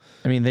 So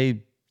I mean,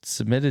 they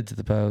submitted to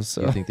the post,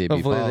 so you think they'd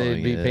be hopefully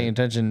they'd be paying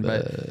attention.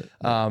 But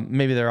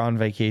maybe they're on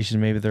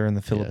vacation, maybe they're in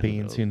the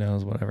Philippines. Who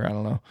knows? Whatever. I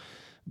don't know.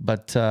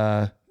 But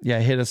yeah,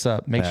 hit us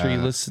up. Make sure you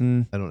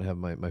listen. I don't have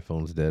my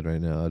phone's dead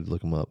right now. I'd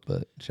look them up,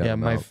 but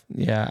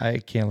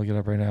I can't look it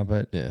up right now.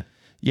 But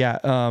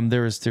yeah,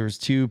 there was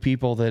two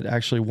people that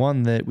actually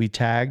won that we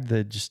tagged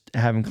that just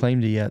haven't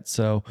claimed it yet.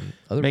 So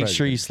make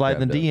sure you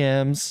slide in the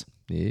DMs.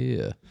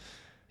 Yeah,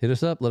 hit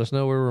us up. Let us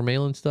know where we're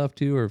mailing stuff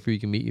to, or if we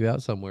can meet you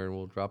out somewhere and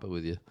we'll drop it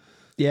with you.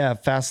 Yeah,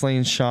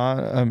 Fastlane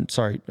Sean.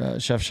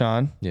 Chef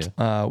Sean.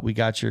 Yeah. We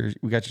got your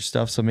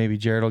stuff. So maybe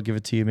Jared will give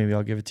it to you. Maybe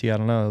I'll give it to you. I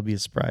don't know. It'll be a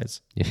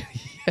surprise. Yeah,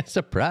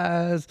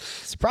 surprise,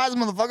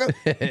 motherfucker.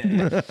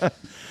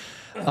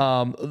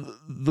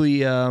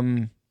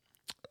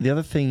 The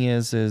other thing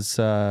is it's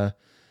our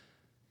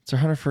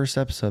 101st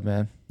episode,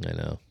 man. I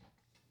know.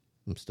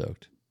 I'm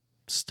stoked.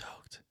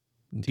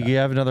 Do you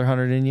have another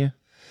 100 in you?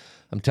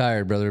 I'm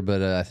tired, brother,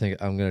 but I think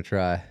I'm gonna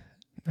try.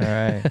 All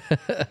right.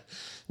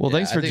 Well,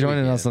 thanks for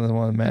joining us on this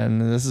one, man.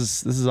 This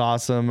is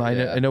awesome.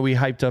 I know we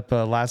hyped up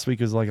last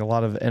week. It was a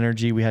lot of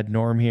energy. We had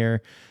Norm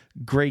here.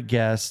 Great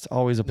guest.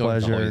 Always a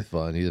pleasure. Always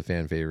fun. He's a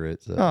fan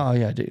favorite. So. Oh,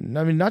 yeah, dude.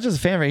 I mean, not just a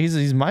fan favorite.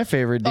 He's my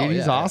favorite, dude.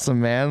 He's awesome,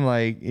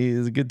 man.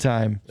 He's a good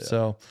time. Yeah.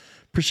 So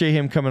appreciate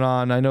him coming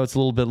on. I know it's a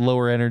little bit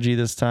lower energy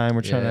this time.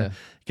 We're trying to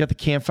get the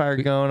campfire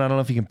going. I don't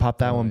know if you can pop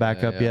that one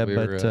back up yet,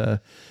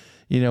 but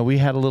we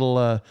had a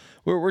little,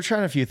 we're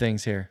trying a few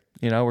things here.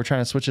 We're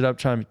trying to switch it up,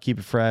 trying to keep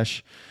it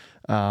fresh.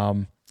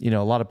 A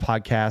lot of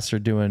podcasts are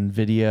doing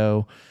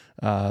video.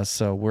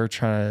 So we're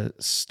trying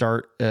to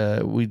start,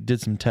 we did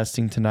some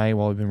testing tonight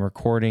while we've been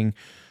recording.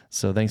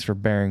 So thanks for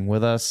bearing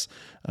with us,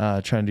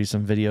 trying to do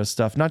some video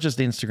stuff, not just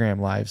Instagram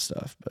live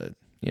stuff, but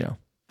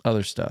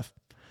other stuff.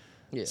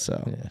 Yeah.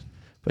 So,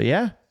 but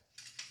yeah.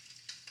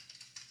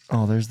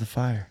 Oh, there's the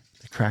fire,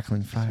 the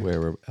crackling fire.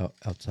 Where we're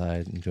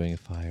outside enjoying a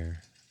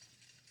fire,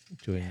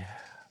 we're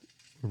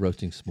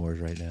roasting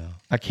s'mores right now.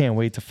 I can't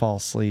wait to fall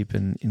asleep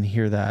and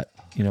hear that,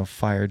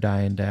 fire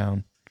dying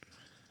down.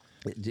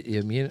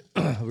 We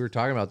were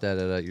talking about that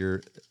at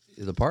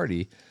the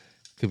party,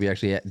 because we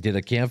actually did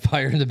a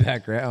campfire in the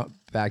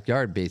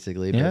backyard,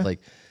 basically. But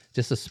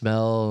just the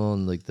smell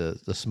and like the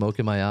smoke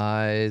in my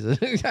eyes.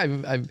 I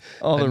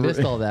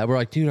missed all that. We're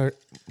like, dude,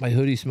 my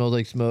hoodie smells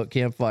like smoke.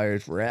 Campfire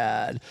is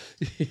rad.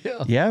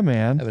 Yeah,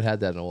 man. I haven't had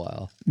that in a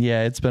while.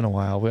 Yeah, it's been a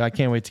while. I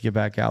can't wait to get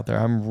back out there.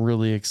 I'm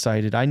really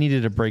excited. I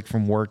needed a break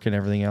from work and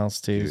everything else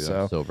too. Dude,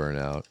 I'm so burnt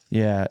out.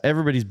 Yeah,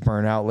 everybody's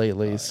burnt out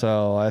lately.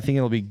 So I think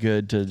it'll be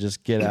good to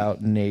just get out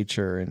in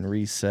nature and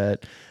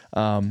reset.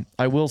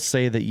 I will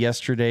say that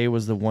yesterday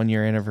was the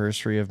 1-year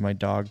anniversary of my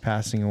dog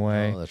passing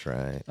away. Oh, that's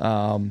right.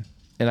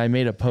 And I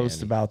made a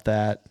post about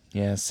that.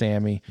 Yeah,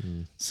 Sammy.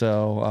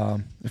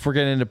 So if we're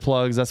getting into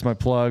plugs, that's my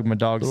plug. My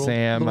dog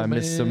Sam. I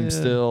miss him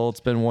still. It's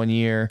been 1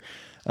 year.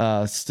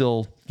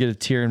 Still get a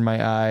tear in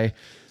my eye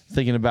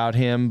thinking about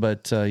him,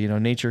 but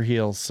nature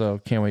heals. So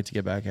can't wait to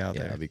get back out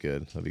there. That'll be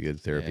good. That'll be good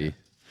therapy.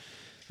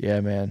 Yeah,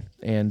 man.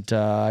 And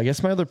I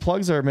guess my other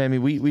plugs are,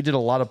 man, we did a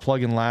lot of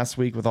plugging last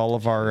week with all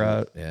of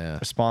our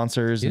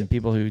sponsors and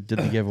people who did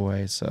the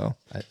giveaway. So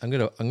I'm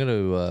gonna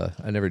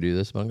I never do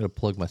this, but I'm gonna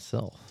plug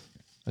myself.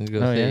 I'm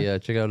gonna go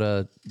check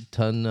out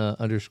ton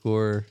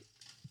underscore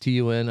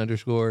TUN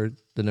underscore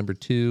the number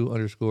 2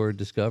 underscore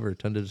discover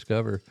ton to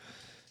discover.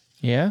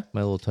 Yeah,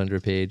 my little Tundra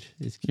page.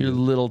 It's cute. Your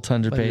little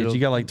Tundra page. You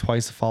got like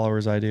twice the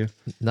followers I do.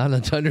 Not on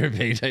a Tundra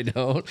page. I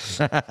don't.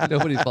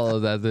 Nobody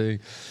follows that thing.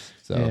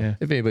 So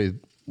if anybody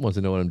wants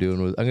to know what I'm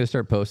doing with, I'm going to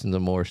start posting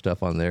some more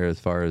stuff on there. As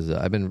far as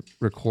I've been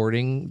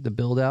recording the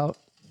build out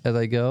as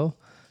I go,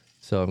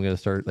 so I'm going to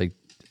start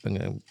I'm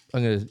going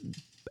to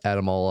add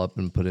them all up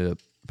and put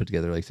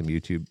together like some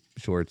YouTube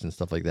shorts and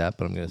stuff like that.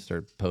 But I'm going to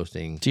start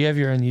posting. Do you have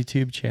your own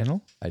YouTube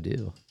channel? I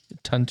do.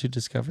 Ton to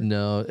Discover?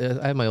 No,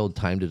 I have my old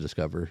Time to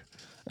Discover.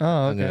 Oh,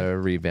 okay. I'm gonna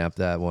revamp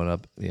that one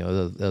up.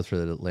 That's for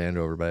the Land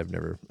Rover, but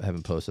I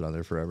haven't posted on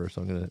there forever,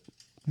 so I'm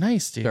gonna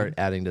start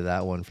adding to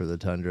that one for the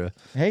Tundra.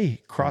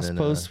 Hey, cross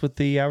post with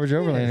the average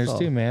Overlanders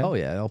too, man. Oh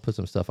yeah, I'll put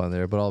some stuff on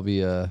there, but I'll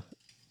be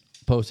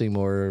posting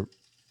more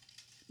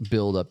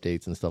build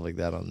updates and stuff like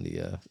that on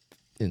the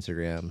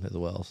Instagram as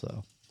well.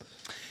 So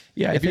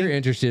yeah, if you're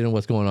interested in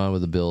what's going on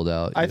with the build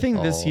out, I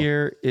think this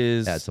year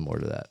is add some more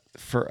to that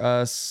for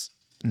us.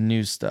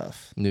 New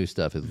stuff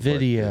is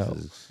video.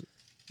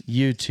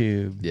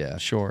 YouTube,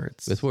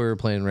 shorts. That's what we're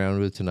playing around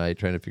with tonight,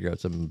 trying to figure out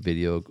some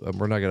video.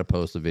 We're not going to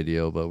post a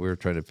video, but we're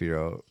trying to figure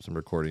out some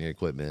recording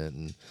equipment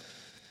and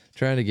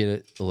trying to get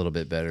it a little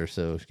bit better,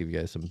 so give you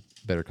guys some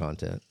better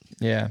content.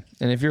 Yeah,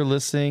 and if you're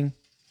listening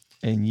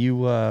and you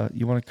want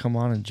to come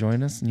on and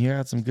join us and you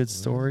got some good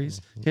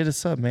stories, hit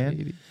us up,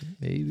 man.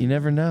 Maybe. You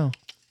never know.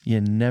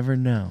 You never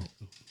know.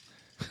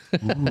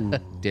 Ooh.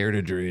 Dare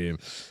to dream.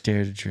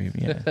 Dare to dream,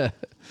 yeah.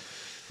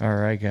 All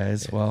right,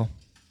 guys. Yeah. Well,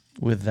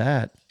 with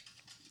that,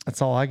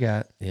 that's all I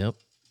got. Yep.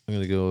 I'm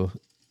going to go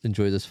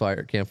enjoy this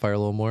campfire a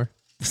little more.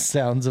 The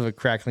sounds of a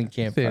crackling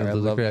campfire. I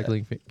love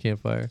crackling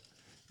campfire.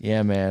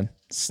 Yeah, man.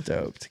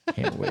 Stoked.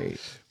 Can't wait.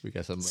 We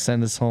got some.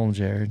 Send us home,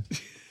 Jared.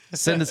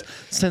 Send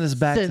us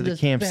back to the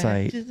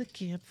campsite. Back to the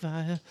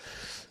campfire.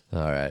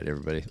 All right,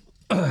 everybody.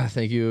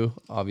 Thank you,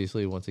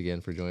 obviously, once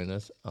again for joining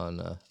us on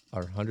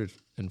our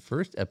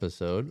 101st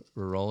episode.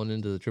 We're rolling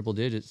into the triple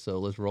digits, so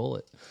let's roll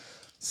it.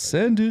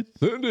 Send it.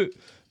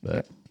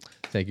 But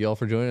thank you all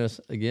for joining us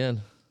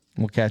again.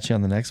 We'll catch you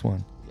on the next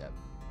one.